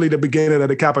 That's definitely the beginning of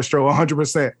the Capistro.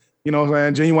 100%. You know what I'm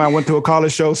saying? Genuine went to a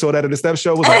college show, so that at the step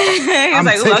show was like,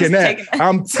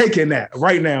 I'm taking that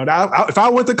right now. If I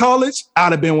went to college,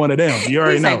 I'd have been one of them. You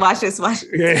already know. Like, watch this.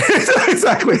 Yeah,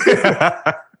 exactly.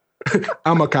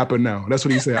 I'm a copper now. That's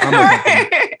what he said. I'm a copper.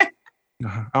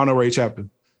 I don't know Ray Chapter.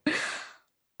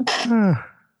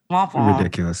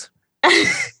 Ridiculous.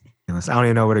 I don't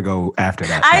even know where to go after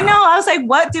that. I know. I was like,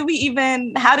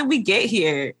 how did we get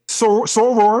here?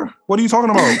 Soror, what are you talking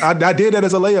about? I did that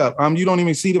as a layup. You don't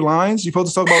even see the lines. You're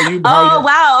supposed to talk about you.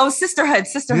 Wow. Sisterhood.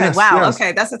 Yes, wow. Yes.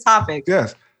 Okay. That's a topic.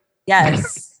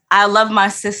 Yes. I love my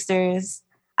sisters.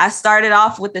 I started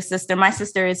off with a sister. My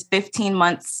sister is 15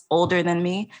 months older than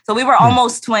me. So we were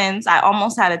almost twins. I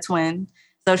almost had a twin.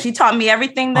 So she taught me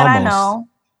everything that I know.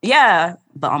 Yeah.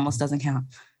 But almost doesn't count.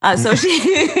 So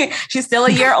she's still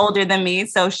a year older than me.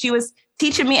 So she was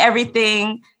teaching me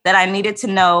everything that I needed to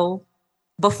know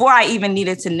before I even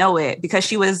needed to know it, because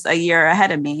she was a year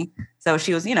ahead of me. So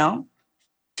she was,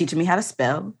 teaching me how to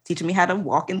spell, teaching me how to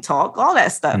walk and talk, all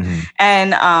that stuff. Mm-hmm.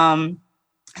 And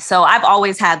so I've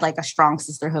always had like a strong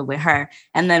sisterhood with her.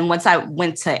 And then once I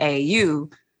went to AU,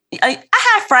 I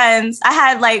had friends. I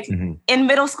had like in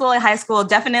middle school and high school,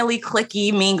 definitely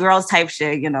cliquey, mean girls type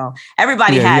shit.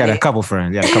 Everybody had a couple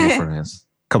friends. Yeah, a couple friends.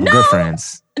 Couple good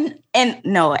friends.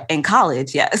 In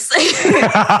college, yes. To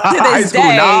this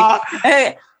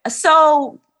day.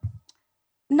 So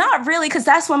not really, because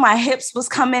that's when my hips was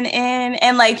coming in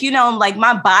and like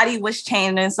my body was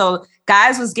changing. So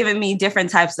guys was giving me different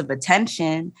types of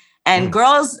attention, and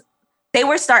girls, they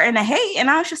were starting to hate. And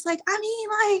I was just like,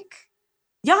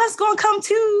 y'all's gonna come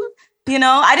too.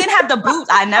 I didn't have the boobs.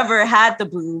 I never had the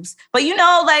boobs, but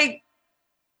I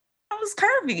was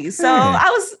curvy. So I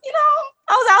was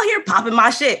out here popping my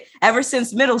shit ever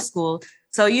since middle school.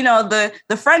 So,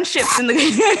 the friendships and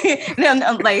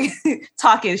I'm like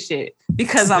talking shit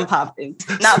because I'm popping,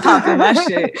 not popping my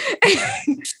shit.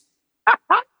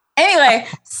 Anyway,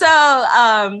 so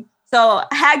I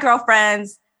had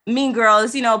girlfriends, mean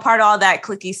girls, part of all that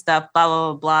cliquey stuff, blah,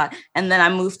 blah, blah, blah. And then I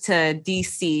moved to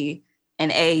DC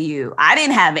and AU. I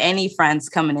didn't have any friends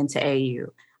coming into AU.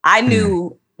 I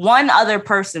knew one other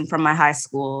person from my high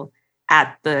school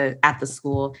at the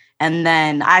school. And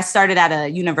then I started at a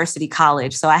university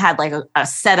college. So I had like a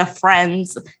set of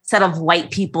friends, set of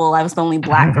white people. I was the only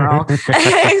Black girl.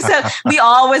 So we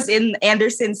all was in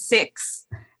Anderson 6.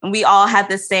 And we all had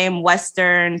the same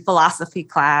Western philosophy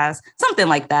class, something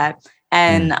like that.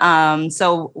 And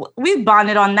so we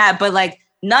bonded on that. But like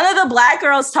none of the Black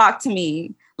girls talked to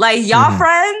me. Like y'all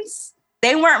friends,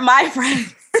 they weren't my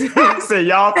friends. Say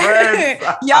y'all friends.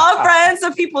 Y'all friends,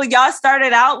 the people y'all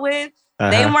started out with,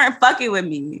 they weren't fucking with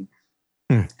me.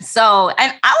 So,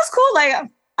 and I was cool. Like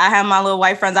I had my little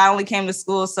white friends. I only came to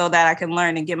school so that I can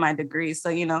learn and get my degree. So,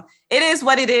 it is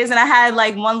what it is. And I had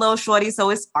like one little shorty,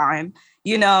 so it's fine,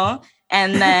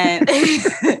 and then,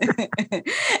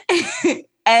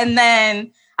 and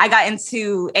then I got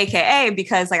into AKA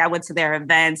because like I went to their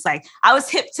events. Like I was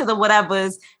hip to the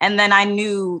whatevers. And then I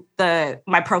knew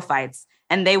my pro fights,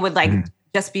 and they would like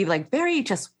just be like very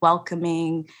just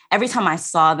welcoming. Every time I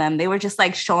saw them, they were just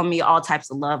like showing me all types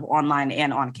of love online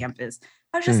and on campus.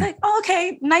 I was just like, oh,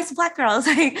 okay, nice Black girls.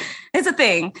 Like it's a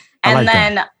thing. And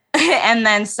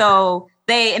then so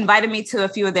they invited me to a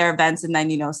few of their events, and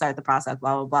then, started the process,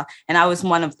 blah, blah, blah. And I was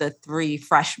one of the 3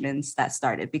 freshmen that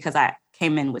started because I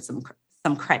came in with some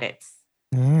credits.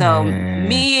 So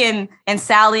me and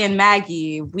Sally and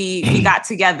Maggie, we we got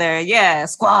together. Yeah,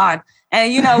 squad.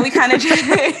 And, we kind of just,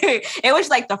 it was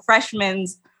like the freshmen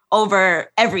over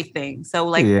everything. So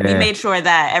like we made sure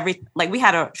that we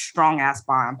had a strong ass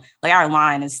bond. Like our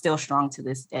line is still strong to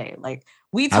this day. Like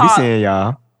we talk. I be seeing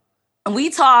y'all. We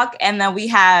talk, and then we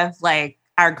have like,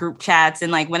 our group chats,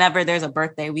 and like whenever there's a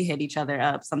birthday, we hit each other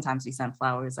up. Sometimes we send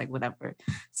flowers, like whatever.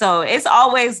 So it's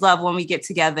always love when we get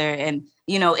together. And,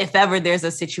 you know, if ever there's a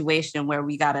situation where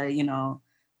we gotta, you know,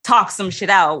 talk some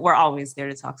shit out, we're always there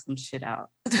to talk some shit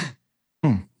out.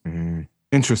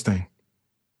 Interesting.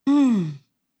 You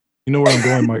know where I'm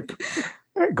going, Mike?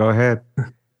 Go ahead.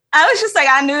 I was just like,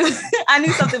 I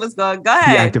knew something was going. Go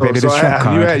ahead. You activated his trump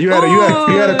card. You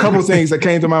had a couple things that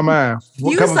came to my mind.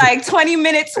 You was like 20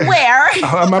 minutes where?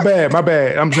 My bad.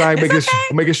 I'm trying to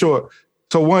make it short.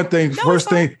 So one thing, first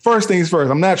things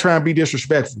first. I'm not trying to be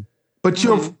disrespectful, but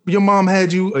your mom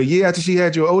had you a year after she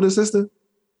had your older sister?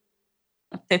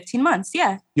 15 months,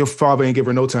 yeah. Your father ain't give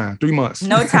her no time. 3 months.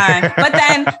 No time. But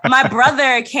then my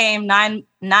brother came nine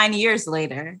years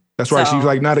later. That's right. So. She was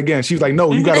like, not again. She was like,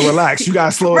 no, you got to relax. You got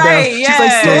to slow down. Yeah. She's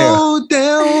like, slow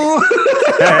down.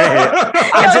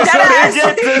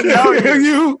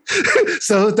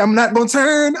 So I'm not going to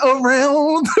turn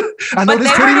around. I know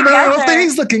this pretty little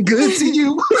thing's looking good to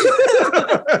you.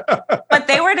 But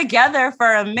they were together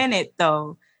for a minute,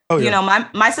 though. Oh, yeah. You know,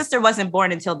 my sister wasn't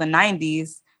born until the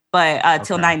 90s, but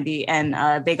till 90. And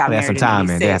they got married in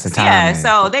 96. They had some time, yeah, man.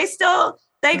 So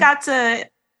they got to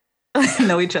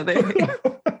know each other.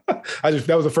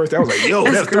 That was the first thing. I was like, yo,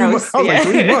 that's 3 months. gross, I was like,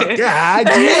 3 months. God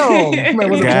damn. Man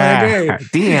wasn't playing game.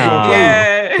 Damn.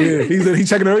 Yeah. He's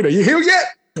checking her in there. You healed yet?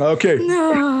 Okay.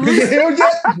 No. You healed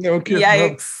yet? Okay.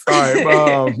 Yikes. No. All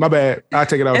right. My bad. I'll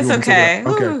take it out. It's okay.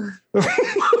 Okay.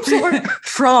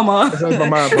 Trauma. My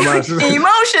mind.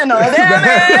 Emotional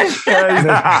damage.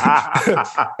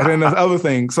 And then the other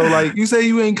thing. So like you say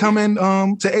you ain't coming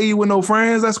to AU with no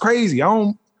friends. That's crazy.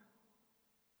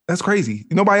 That's crazy.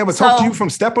 Nobody ever talked to you from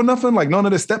Step or nothing? Like none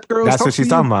of the Step girls? That's what she's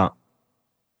talking about.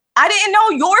 I didn't know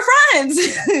your friends.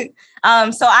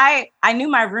 So I knew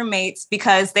my roommates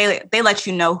because they let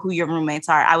you know who your roommates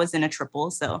are. I was in a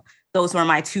triple, so those were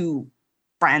my 2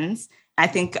 friends. I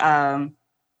think I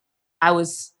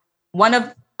was one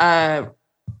of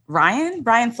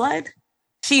Ryan Flood.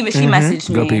 She messaged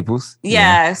me. Go Peoples.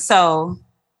 Yeah, so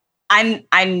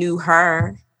I knew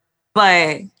her,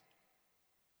 but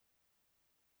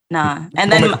nah.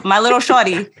 And then my little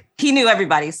shorty, he knew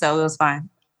everybody, so it was fine.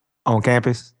 On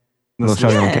campus? Little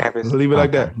shorty on campus? Leave it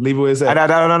like that. Leave it where it's at. No.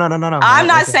 I'm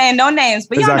not saying no names,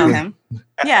 but y'all know him.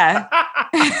 Yeah.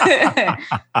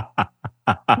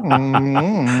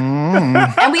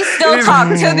 And we still talk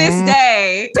to this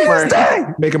day.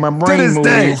 Making my brain move.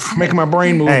 Hey,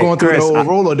 going through Chris, the old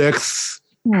Rolodex.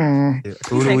 Who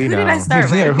do we know? Who did I start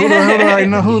with? Yeah, who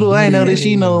do I know that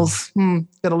she knows?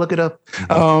 Gotta look it up.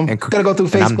 Gotta go through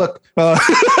Facebook.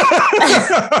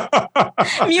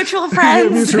 Mutual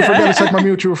friends. Gotta check my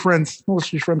mutual friends. Who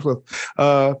she's friends with.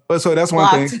 But so that's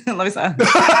one thing. Let me say.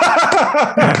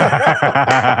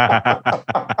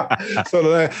 So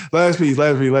the last piece.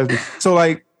 So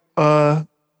like, of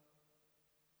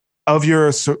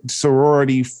your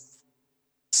sorority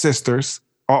sisters,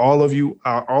 are all of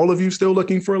you still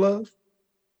looking for love?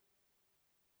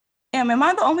 Damn, am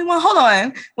I the only one? Hold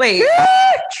on. Wait.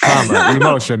 Trauma,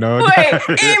 emotional. Wait,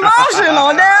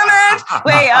 emotional damage.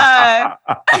 Wait,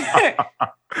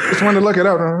 Just wanted to look it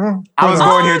up. I was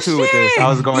going here too with this.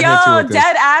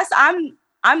 Dead ass.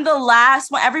 I'm the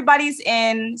last one. Everybody's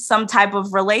in some type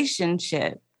of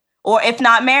relationship, or if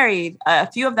not married. A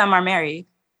few of them are married,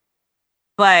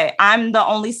 but I'm the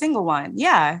only single one.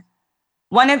 Yeah.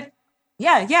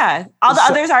 Yeah. All the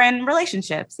others are in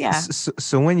relationships. Yeah.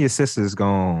 So when your sister's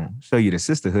gonna show you the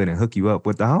sisterhood and hook you up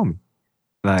with the homie,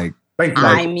 like,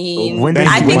 I mean,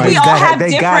 I think we all have different.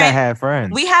 They gotta have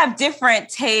friends. We have different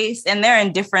tastes, and they're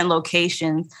in different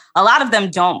locations. A lot of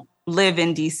them don't live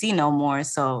in DC no more,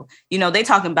 so they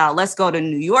talking about let's go to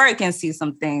New York and see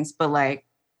some things. But like,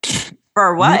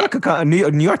 for what? New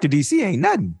York to DC ain't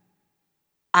nothing.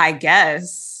 I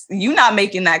guess. You not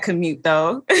making that commute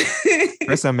though.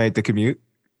 Chris, I made the commute.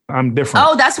 I'm different.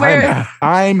 Oh, that's where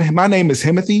my name is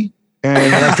Himothy,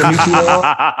 and nice to meet you all.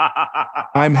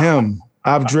 I'm him.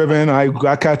 I've driven. I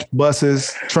catch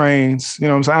buses, trains. You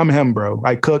know what I'm saying? I'm him, bro.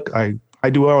 I cook. I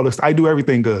do all this. I do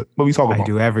everything good. What we talking about? I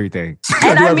do everything.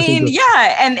 And I mean,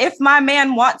 yeah. And if my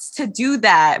man wants to do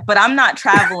that, but I'm not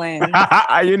traveling.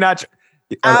 You're not.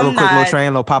 Little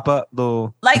train, little pop up,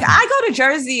 little. Like I go to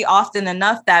Jersey often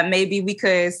enough that maybe we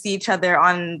could see each other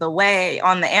on the way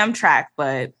on the Amtrak,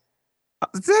 but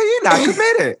you're not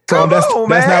committed. So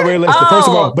that's not realistic. First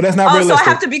of all, but that's not realistic. So I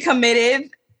have to be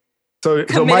committed. So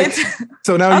Mike.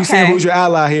 So now you see who's your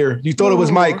ally here. You thought it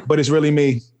was Mike, but it's really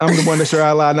me. I'm the one that's your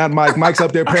ally, not Mike. Mike's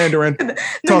up there pandering,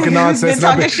 talking nonsense. Been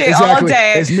talking shit all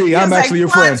day. It's me. I'm actually your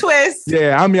friend. Twist.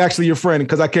 Yeah, I'm actually your friend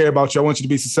because I care about you. I want you to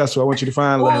be successful. I want you to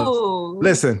find love.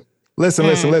 Listen,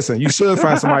 Listen. You should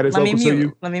find somebody that's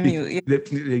open. Let me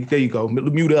mute. There you go.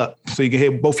 Mute up so you can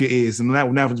hear both your ears. And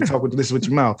now you talk with this with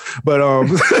your mouth. But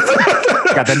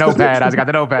got the notepad. I got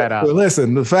the notepad out. But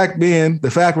listen, the fact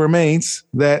remains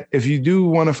that if you do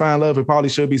want to find love, it probably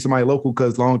should be somebody local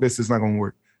because long distance is not going to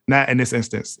work. Not in this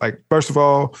instance. Like, first of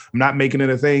all, I'm not making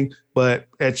it a thing, but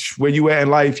at where you at in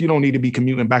life, you don't need to be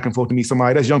commuting back and forth to meet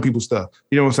somebody. That's young people stuff.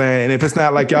 You know what I'm saying? And if it's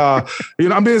not like y'all,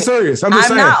 I'm being serious. I'm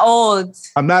saying. Not old.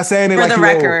 I'm not saying it for like the you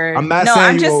record. Old. I'm not no, saying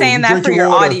I'm just saying that for your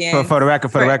audience. For the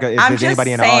record, I'm just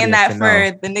saying that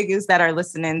for the niggas that are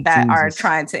listening that are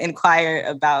trying to inquire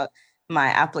about my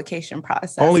application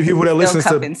process. Only people that listen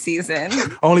to in season.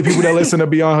 Only people that listen to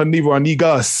Beyond Her Niveau are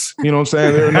niggas. You know what I'm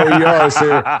saying? There are no ERs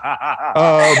here.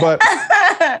 But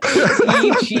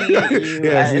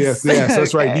yes,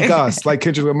 that's right. Niggas, like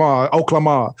Kendrick Lamar,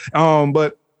 Oklahoma.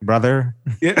 But brother.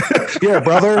 Yeah,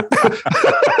 brother.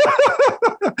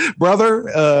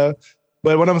 Brother.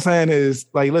 But what I'm saying is,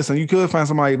 like, listen, you could find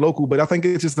somebody local, but I think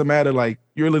it's just a matter, like,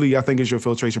 I think it's your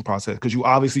filtration process because you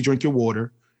obviously drink your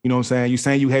water. You know what I'm saying? You're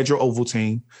saying you had your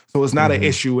Ovaltine. So it's not an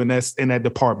issue in that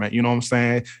department. You know what I'm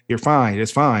saying? You're fine.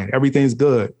 It's fine. Everything's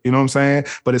good. You know what I'm saying?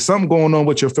 But it's something going on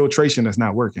with your filtration that's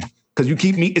not working. Because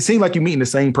it seems like you're meeting the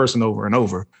same person over and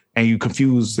over and you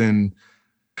confused and...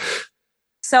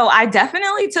 So I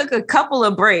definitely took a couple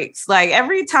of breaks. Like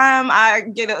every time I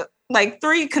get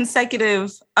 3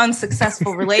 consecutive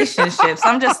unsuccessful relationships,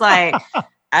 I'm just like,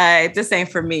 this ain't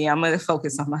for me. I'm going to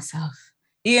focus on myself.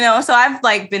 You know, so I've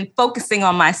been focusing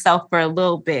on myself for a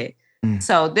little bit.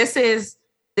 So this is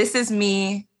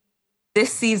me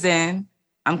this season.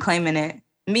 I'm claiming it.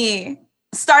 Me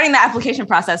starting the application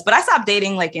process, but I stopped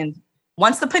dating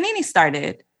once the Panini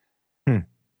started.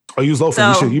 Oh, you was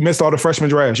loafing. So, you missed all the freshman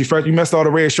drafts. You missed all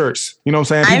the red shirts. You know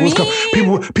what I'm saying?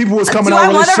 People was coming out. Do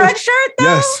I want a red shirt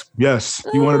though? Yes.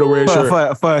 You wanted a red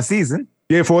shirt for a season.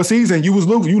 Yeah, for a season, you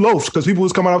loafed because people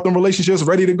was coming out them relationships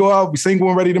ready to go out, be single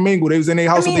and ready to mingle. They was in their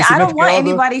house. I don't want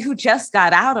anybody who just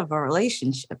got out of a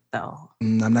relationship, though.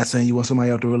 I'm not saying you want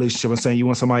somebody out the relationship. I'm saying you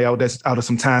want somebody out that's out of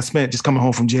some time spent just coming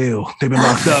home from jail. They've been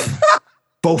locked up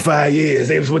 4-5 years.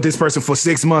 They was with this person for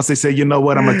 6 months. They said, you know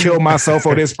what? I'm gonna kill myself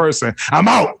for this person. I'm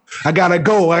out. I gotta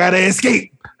go. I gotta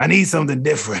escape. I need something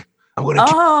different. I'm gonna.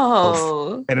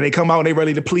 And then they come out and they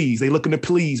ready to please. They looking to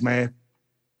please, man.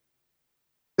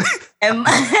 Am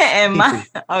I?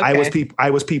 Okay.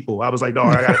 I was people. I was like,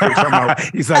 dog, I gotta figure something out.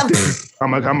 He's like, I'm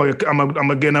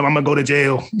gonna go to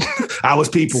jail. I was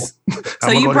people. So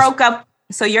you broke up.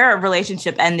 So your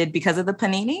relationship ended because of the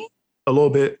Panini? A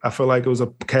little bit. I feel like it was a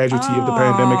casualty of the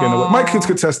pandemic. And my kids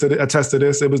could attest to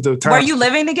this. It was the time. Were you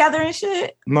living together and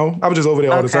shit? No, I was just over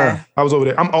there all the time. I was over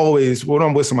there. When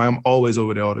I'm with somebody, I'm always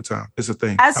over there all the time. It's a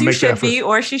thing. As you should be,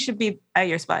 or she should be at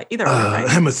your spot. Either way, right?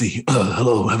 Timothy.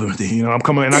 Hello, Timothy. You know, I'm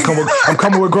coming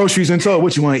with groceries and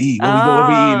what you want to eat. What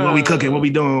we eating? What we cooking? What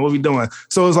we doing?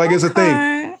 So it's like, it's a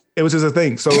thing. It was just a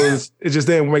thing. So it just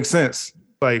didn't make sense.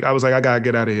 Like, I was like, I gotta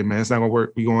get out of here, man. It's not gonna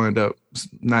work. We gonna end up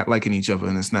not liking each other,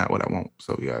 and it's not what I want.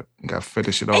 So we gotta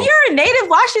finish it off. And you're a native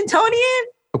Washingtonian?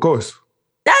 Of course.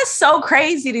 That's so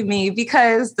crazy to me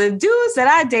because the dudes that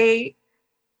I date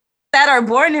that are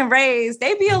born and raised,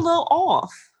 they be a little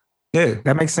off. Yeah,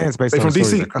 that makes sense based on from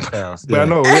DC. But I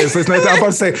know. Yeah, so it's not, I'm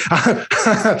about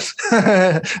to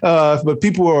say, but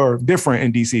people are different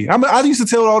in DC. I used to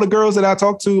tell all the girls that I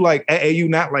talk to, like at AU,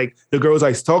 not like the girls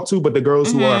I talk to, but the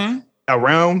girls who are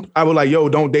around. I was like, yo,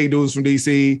 don't date dudes from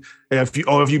DC. If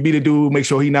you meet a dude, make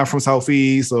sure he not from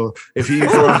Southeast, or if he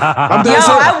from.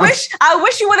 I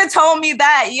wish you would have told me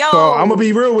that, yo. So I'm gonna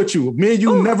be real with you. Me and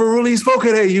you never really spoke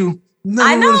at AU.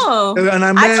 I know. Really, and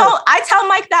I tell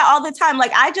Mike that all the time.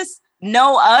 Like, I just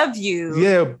know of you.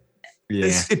 Yeah.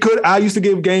 It could. I used to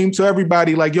give game to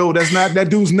everybody. Like, yo, that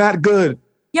dude's not good.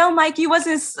 Yo, Mike, you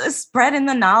wasn't spreading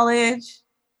the knowledge.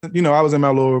 You know, I was in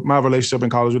my relationship in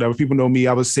college, whatever. People know me.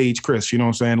 I was Sage Chris, you know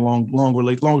what I'm saying?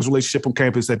 Longest relationship on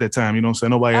campus at that time, you know what I'm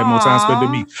saying? Nobody had more time spent than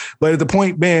me. But at the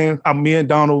point being, me and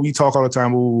Donald, we talk all the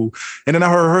time. Ooh. And then I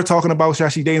heard her talking about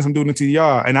she dating some dude in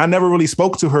TDR. And I never really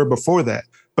spoke to her before that.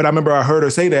 But I remember I heard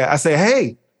her say that. I said,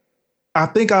 hey, I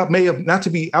think I may have,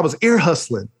 I was ear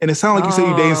hustling. And it sounded like you said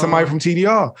you dating somebody from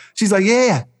TDR. She's like,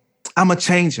 yeah, I'm going to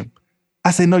change him. I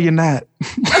said, no, you're not.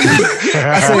 Wait,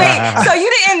 so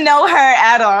you didn't know her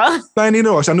at all? I didn't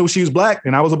know her. I knew she was black,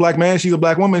 and I was a black man. She's a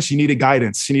black woman. She needed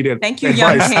guidance. She needed Thank you,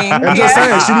 advice. Young King. I'm just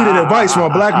saying, she needed advice from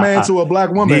a black man to a black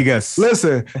woman.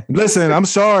 Listen, I'm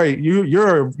sorry.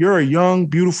 You're a young,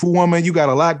 beautiful woman. You got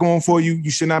a lot going for you. You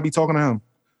should not be talking to him.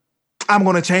 I'm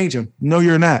going to change him. No,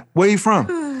 you're not. Where are you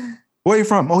from? Where he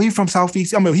from? Oh, he from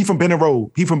Southeast. I mean, he from Benning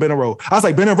Road. He from Benning Road. I was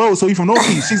like, Benning Road, so he from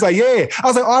Northeast. She's like, yeah. I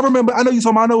was like, oh, I remember. I know you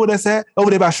told me. I know where that's at. Over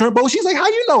there by Shrimp Bowl. She's like, how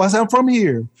you know? I said, I'm from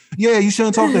here. Yeah, you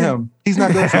shouldn't talk to him. He's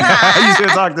not good for you. You should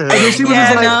talk to him. And then she was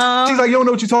just like, she's like, you don't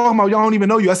know what you're talking about. Y'all don't even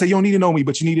know you. I said, you don't need to know me,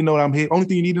 but you need to know that I'm here. Only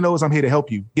thing you need to know is I'm here to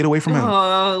help you. Get away from him.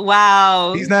 Oh,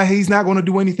 wow. He's not going to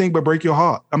do anything but break your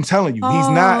heart. I'm telling you. He's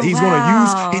not. He's going to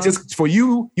use, he just, for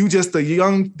you just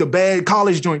the bad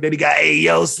college joint that he got. Hey,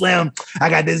 yo, Slim, I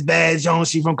got this bad joint.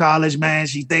 She from college, man.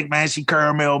 She thick, man. She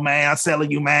caramel, man. I'm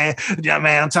selling you, man. Yeah,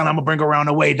 man. I'm telling you, I'm going to bring her around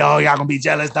the way, dog. Y'all going to be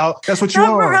jealous, dog. That's what you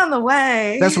are. Around the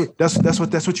way. That's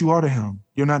what you are to him.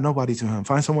 You're not nobody to him.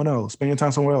 Find someone else. Spend your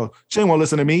time somewhere else. She ain't want to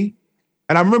listen to me.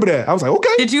 And I remember that. I was like,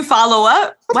 okay. Did you follow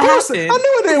up? What happened? I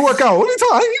knew it didn't work out. What are you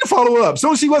talking? I didn't need to follow up.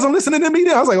 So she wasn't listening to me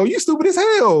then. I was like, oh, you stupid as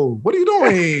hell. What are you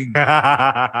doing?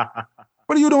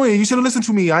 What are you doing? You should have listened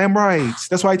to me. I am right.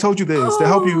 That's why I told you this, to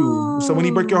help you. So when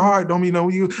he break your heart, don't know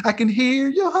you. I can hear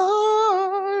your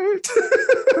heart.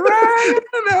 Right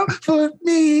now for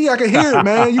me. I can hear it,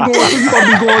 man. You gonna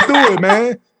be going through it,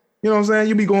 man. You know what I'm saying?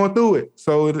 You be going through it.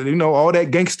 So, all that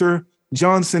gangster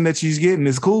Johnson that she's getting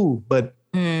is cool, but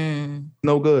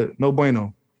no good. No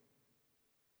bueno.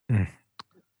 We're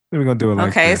going to do it like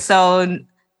okay, this. so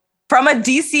from a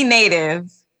DC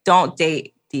native, don't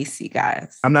date DC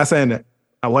guys. I'm not saying that.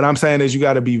 What I'm saying is you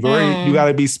got to be you got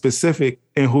to be specific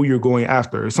in who you're going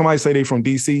after. If somebody say they from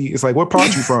DC, it's like, what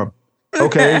part you from?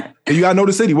 Okay. You got to know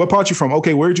the city. What part you from?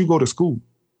 Okay, where'd you go to school?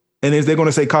 And is they going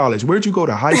to say college? Where'd you go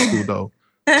to high school, though?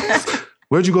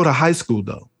 Where'd you go to high school,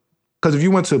 though? Because if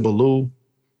you went to Ballou,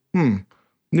 you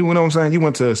know what I'm saying? You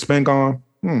went to Spingarn,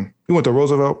 you went to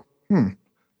Roosevelt,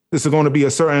 This is going to be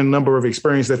a certain number of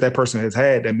experience that person has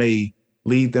had that may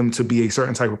lead them to be a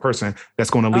certain type of person that's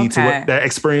going to lead to what that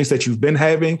experience that you've been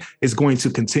having is going to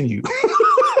continue.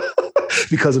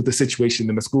 Because of the situation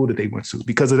in the school that they went to.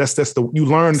 Because that's you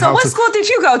learn so what school did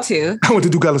you go to? I went to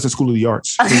Duke Ellington School of the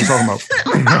Arts. What are you talking about?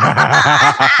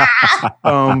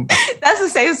 That's the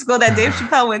same school that Dave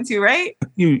Chappelle went to, right?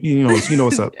 You know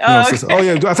what's up. Oh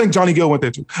yeah, I think Johnny Gill went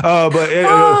there too. You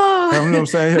know what I'm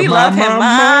saying? We love him,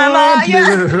 mama.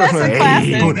 Yeah, that's a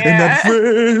classic. In that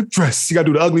red dress. You gotta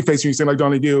do the ugly face when you sing like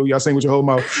Johnny Gill. Y'all sing with your whole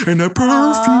mouth. In that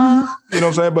perfume. You know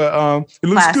what I'm saying? But it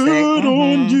looks classic. Good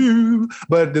on you.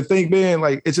 But the thing being,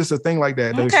 like, it's just a thing like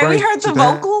that. Okay, we heard the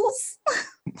vocals.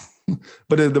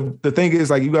 But the thing is,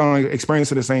 like, you gotta experience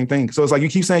the same thing. So it's like you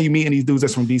keep saying you meeting these dudes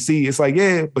that's from DC. It's like,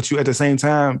 yeah, but you at the same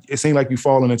time, it seems like you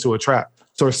falling into a trap.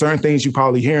 So there's certain things you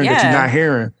probably hearing that you're not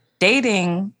hearing.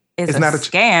 Dating is not a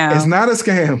scam. It's not a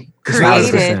scam.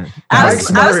 Created. I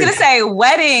was gonna say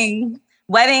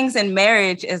weddings and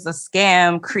marriage is a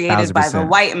scam created by the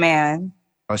white man.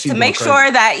 To make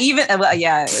sure that even, it didn't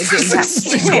happen.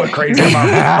 She's going crazy. I'm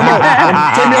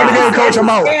out. Take me on the game, coach. I'm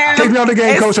out. Take me on the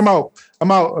game, coach.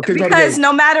 I'm out. Okay, because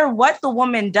no matter what the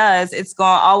woman does, it's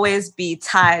going to always be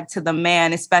tied to the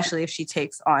man, especially if she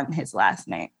takes on his last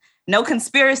name. No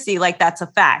conspiracy, like that's a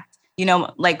fact.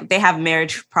 Like they have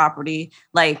marriage property,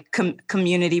 like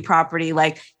community property,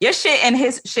 like your shit and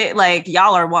his shit, like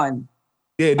y'all are one.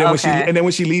 Yeah, then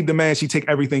when she leave the man, she take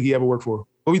everything he ever worked for.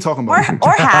 What are we talking about?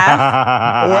 Or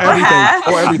half.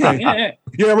 Or everything. Yeah,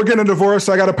 we're getting a divorce.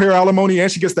 So I got to pay her alimony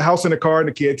and she gets the house and the car and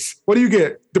the kids. What do you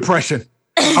get? Depression.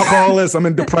 Alcoholism.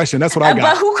 I'm in depression. That's what I got.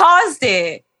 But who caused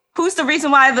it? Who's the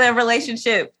reason why the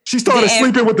relationship? She started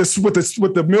sleeping with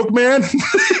the milkman.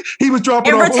 He was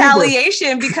dropping off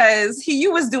retaliation because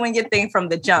you was doing your thing from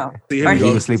the jump. He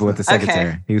was sleeping with the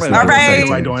secretary. Okay. He was sleeping with the secretary.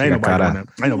 Ain't nobody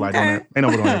doing that. Ain't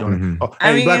nobody doing that. Oh,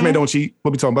 hey, black men don't cheat.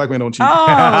 What we talking? Black men don't cheat. Oh.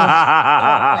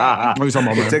 What we talking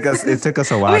about, man? It took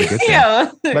us a while to get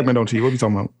there. Black men don't cheat. What we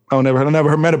talking about? I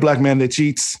never met a black man that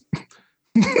cheats.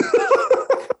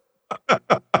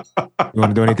 You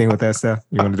want to do anything with that stuff?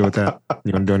 You want to do with that?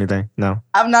 You want to do anything? No.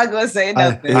 I'm not going to say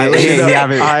nothing.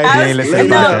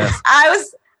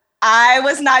 I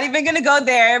was not even going to go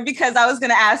there because I was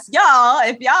going to ask y'all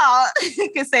if y'all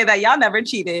could say that y'all never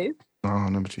cheated. No, I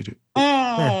never cheated.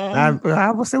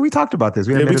 I will say we talked about this.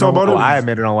 I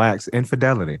admitted on wax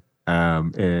infidelity.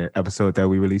 Episode that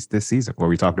we released this season where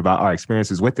we talked about our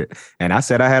experiences with it. And I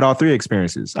said I had all three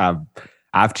experiences.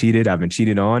 I've cheated, I've been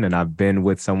cheated on, and I've been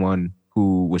with someone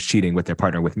who was cheating with their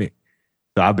partner with me.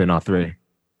 So I've been all three.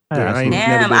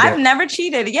 I've never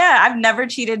cheated. Yeah, I've never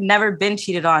cheated, never been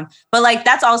cheated on. But like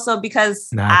that's also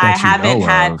because I haven't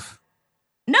had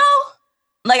no.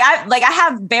 Like I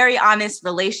have very honest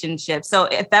relationships. So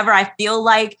if ever I feel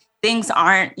like things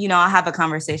aren't, I have a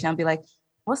conversation. I'll be like,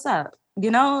 "What's up?"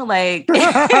 Like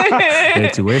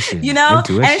intuition.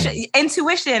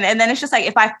 Intuition. And then it's just like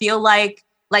if I feel like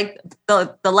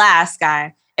the last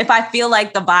guy. if I feel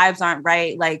like the vibes aren't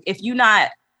right, like if you're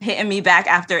not hitting me back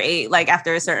after 8, like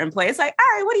after a certain point, it's like, all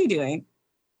right, what are you doing?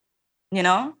 You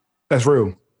know? That's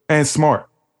real and smart.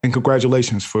 And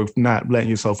congratulations for not letting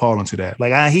yourself fall into that.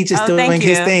 Like, he's just doing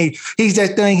his thing. He's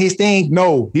just doing his thing.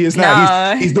 No, he is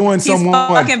not. He's doing someone.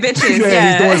 He's fucking bitches.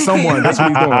 He's doing someone. That's what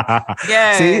he's doing.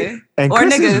 Yeah. See? And or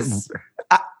Chris niggas.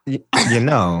 You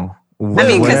know. I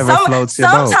mean, because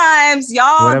sometimes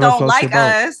y'all don't like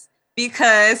us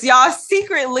because y'all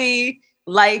secretly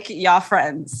like y'all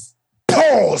friends.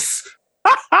 Pause.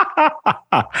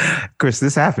 Chris,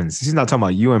 this happens. She's not talking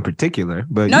about you in particular,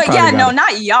 but not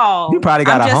y'all. You probably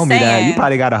got a homie that you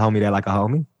probably got a homie that like a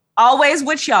homie. Always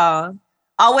with y'all.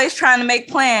 Always trying to make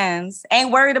plans. Ain't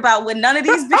worried about what none of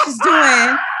these bitches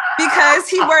doing because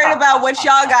he worried about what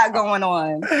y'all got going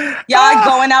on. Y'all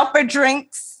going out for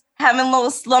drinks, having little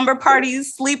slumber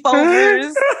parties,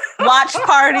 sleepovers, watch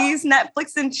parties,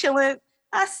 Netflix and chilling.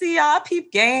 I see y'all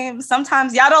peep games.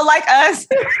 Sometimes y'all don't like us.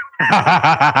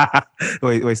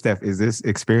 Wait, Steph, is this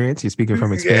experience? You're speaking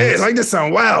from experience? Yeah, like this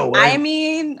sound wild. Right? I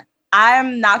mean,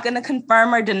 I'm not going to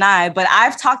confirm or deny, but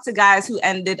I've talked to guys who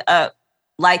ended up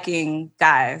liking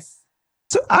guys.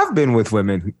 So I've been with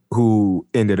women who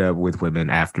ended up with women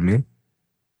after me.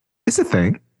 It's a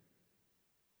thing.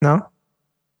 No?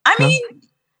 I mean,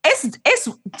 it's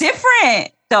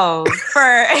different. Though for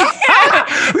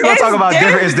we're gonna talk about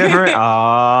different. It's different.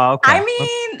 Oh, okay. I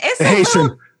mean, it's the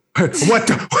Haitian. What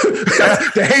the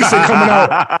Haitian coming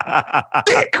out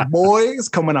thick, boy. It's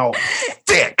coming out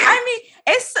thick. I mean,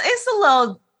 it's a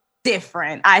little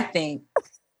different, I think,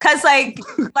 because like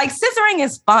scissoring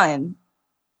is fun,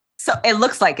 so it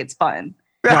looks like it's fun.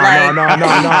 No. Don't try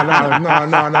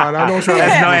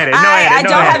that. I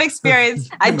don't have experience.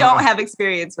 I don't have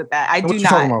experience with that. I do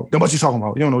not. What you talking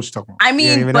about? You don't know what you're talking about. I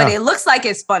mean, but it looks like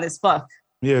it's fun as fuck.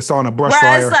 Yeah, it's on a brush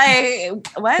fryer. Whereas, like,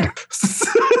 what?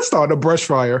 It's on a brush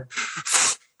fryer.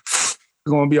 It's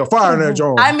gonna be a fire in that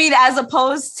joint. I mean, as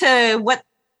opposed to what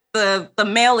the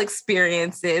male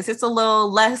experience is, it's a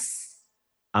little less.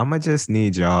 I'ma just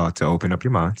need y'all to open up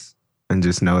your minds and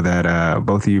just know that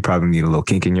both of you probably need a little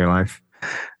kink in your life.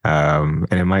 And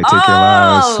it might take your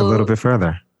lives a little bit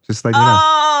further. Just like you know.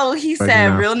 Oh, he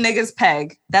said real niggas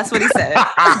peg. That's what he said.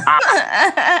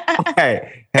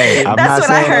 Hey, that's what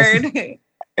I heard.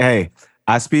 Hey,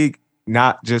 I speak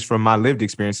not just from my lived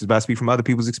experiences, but I speak from other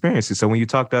people's experiences. So when you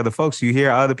talk to other folks, you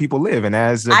hear how other people live, and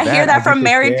I hear that from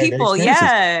married people.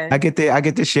 Yeah, I get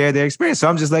to share their experience. So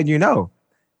I'm just letting you know.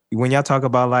 When y'all talk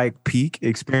about like peak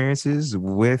experiences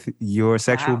with your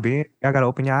sexual being, y'all gotta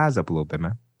open your eyes up a little bit,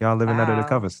 man. Y'all living under the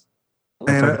covers.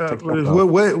 And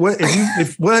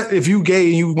what if you gay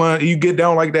and you get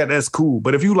down like that? That's cool.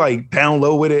 But if you like down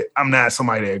low with it, I'm not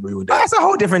somebody that agree with that. That's a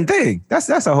whole different thing. That's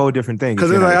a whole different thing. Because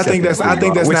like, I think that's not.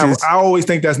 I always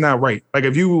think that's not right. Like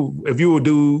if you a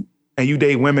dude and you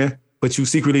date women, but you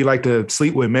secretly like to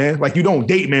sleep with men, like you don't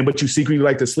date men, but you secretly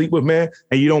like to sleep with men,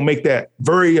 and you don't make that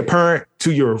very apparent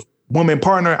to your woman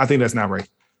partner, I think that's not right.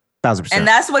 1,000%. And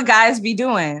that's what guys be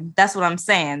doing. That's what I'm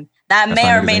saying. That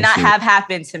may or may not have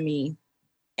happened to me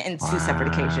in 2 separate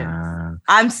occasions.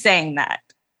 I'm saying that.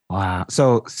 Wow.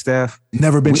 So, Steph.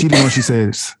 Never been cheating on, she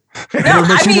says. Never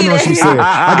been cheating on, she said.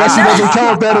 I guess she doesn't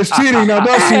count that as cheating now,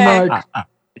 does she, Mike?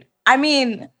 I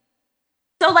mean,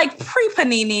 so like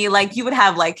pre-Panini, like you would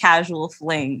have like casual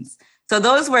flings. So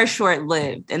those were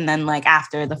short-lived. And then like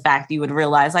after the fact, you would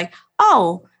realize like,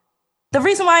 oh, the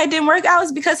reason why it didn't work out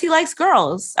is because he likes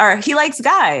girls or he likes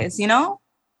guys, you know?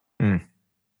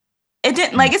 It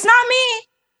didn't like, it's not me.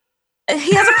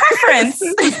 He has a preference.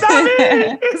 It's not me.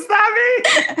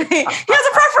 He has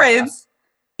a preference.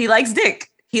 He likes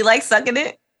dick. He likes sucking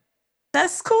it.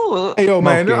 That's cool. Hey, yo,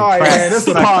 man. All right, man. This is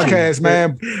a podcast,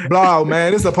 man. Blah,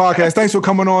 man. This is a podcast. Thanks for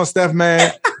coming on, Steph,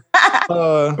 man.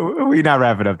 We not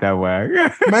wrapping up that way.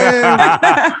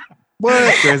 Man.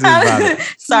 What?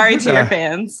 Sorry to your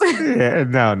fans. Yeah,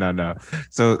 no.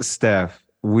 So, Steph,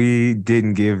 we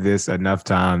didn't give this enough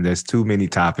time. There's too many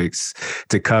topics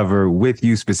to cover with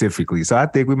you specifically. So I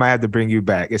think we might have to bring you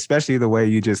back, especially the way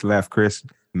you just left Chris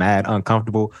mad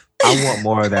uncomfortable. I want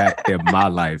more of that in my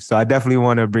life. So I definitely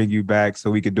want to bring you back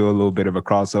so we could do a little bit of a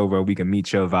crossover. We can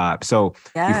meet your vibe. So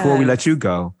before we let you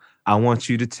go, I want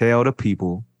you to tell the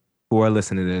people who are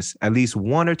listening to this at least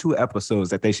 1 or 2 episodes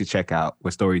that they should check out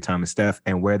with Storytime with Steph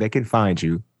and where they can find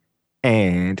you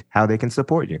and how they can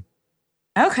support you.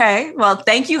 Okay. Well,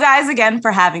 thank you guys again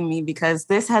for having me because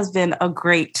this has been a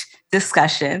great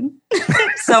discussion.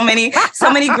 so many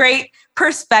great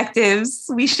perspectives.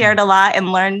 We shared a lot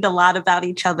and learned a lot about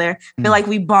each other. I feel like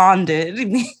we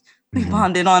bonded. We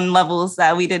bonded on levels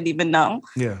that we didn't even know.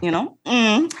 Yeah. You know?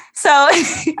 So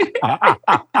if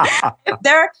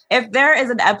there is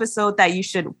an episode that you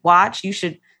should watch, you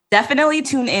should definitely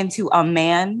tune into A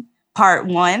Man Part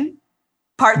 1,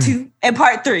 Part 2, and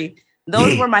Part 3.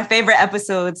 Those were my favorite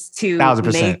episodes to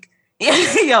 1,000%. make.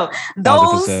 Yo,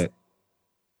 those 1,000%.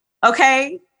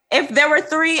 Okay. If there were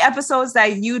 3 episodes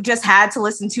that you just had to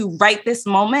listen to right this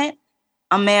moment,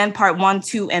 A Man Part 1,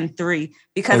 2, and 3.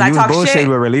 Because I talk shit.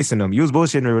 With releasing them. You was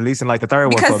bullshitting with releasing like the third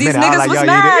one for a minute. Because these niggas was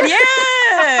mad.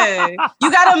 Yeah.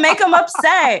 You got to make them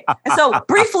upset. And so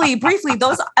briefly,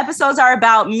 those episodes are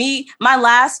about me, my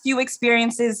last few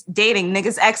experiences dating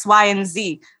niggas X, Y, and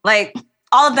Z. Like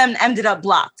all of them ended up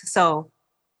blocked. So,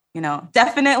 you know,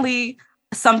 definitely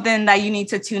something that you need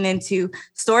to tune into.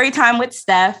 Storytime with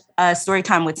Steph,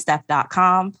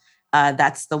 storytimewithsteph.com.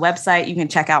 That's the website. You can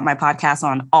check out my podcast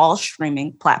on all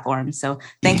streaming platforms. So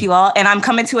thank you all. And I'm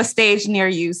coming to a stage near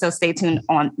you. So stay tuned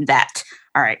on that.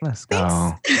 All right. Let's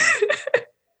go.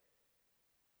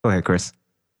 Go ahead, Chris.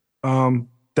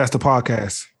 That's the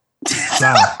podcast.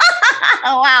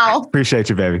 Wow. Appreciate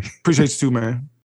you, baby. Appreciate you too, man.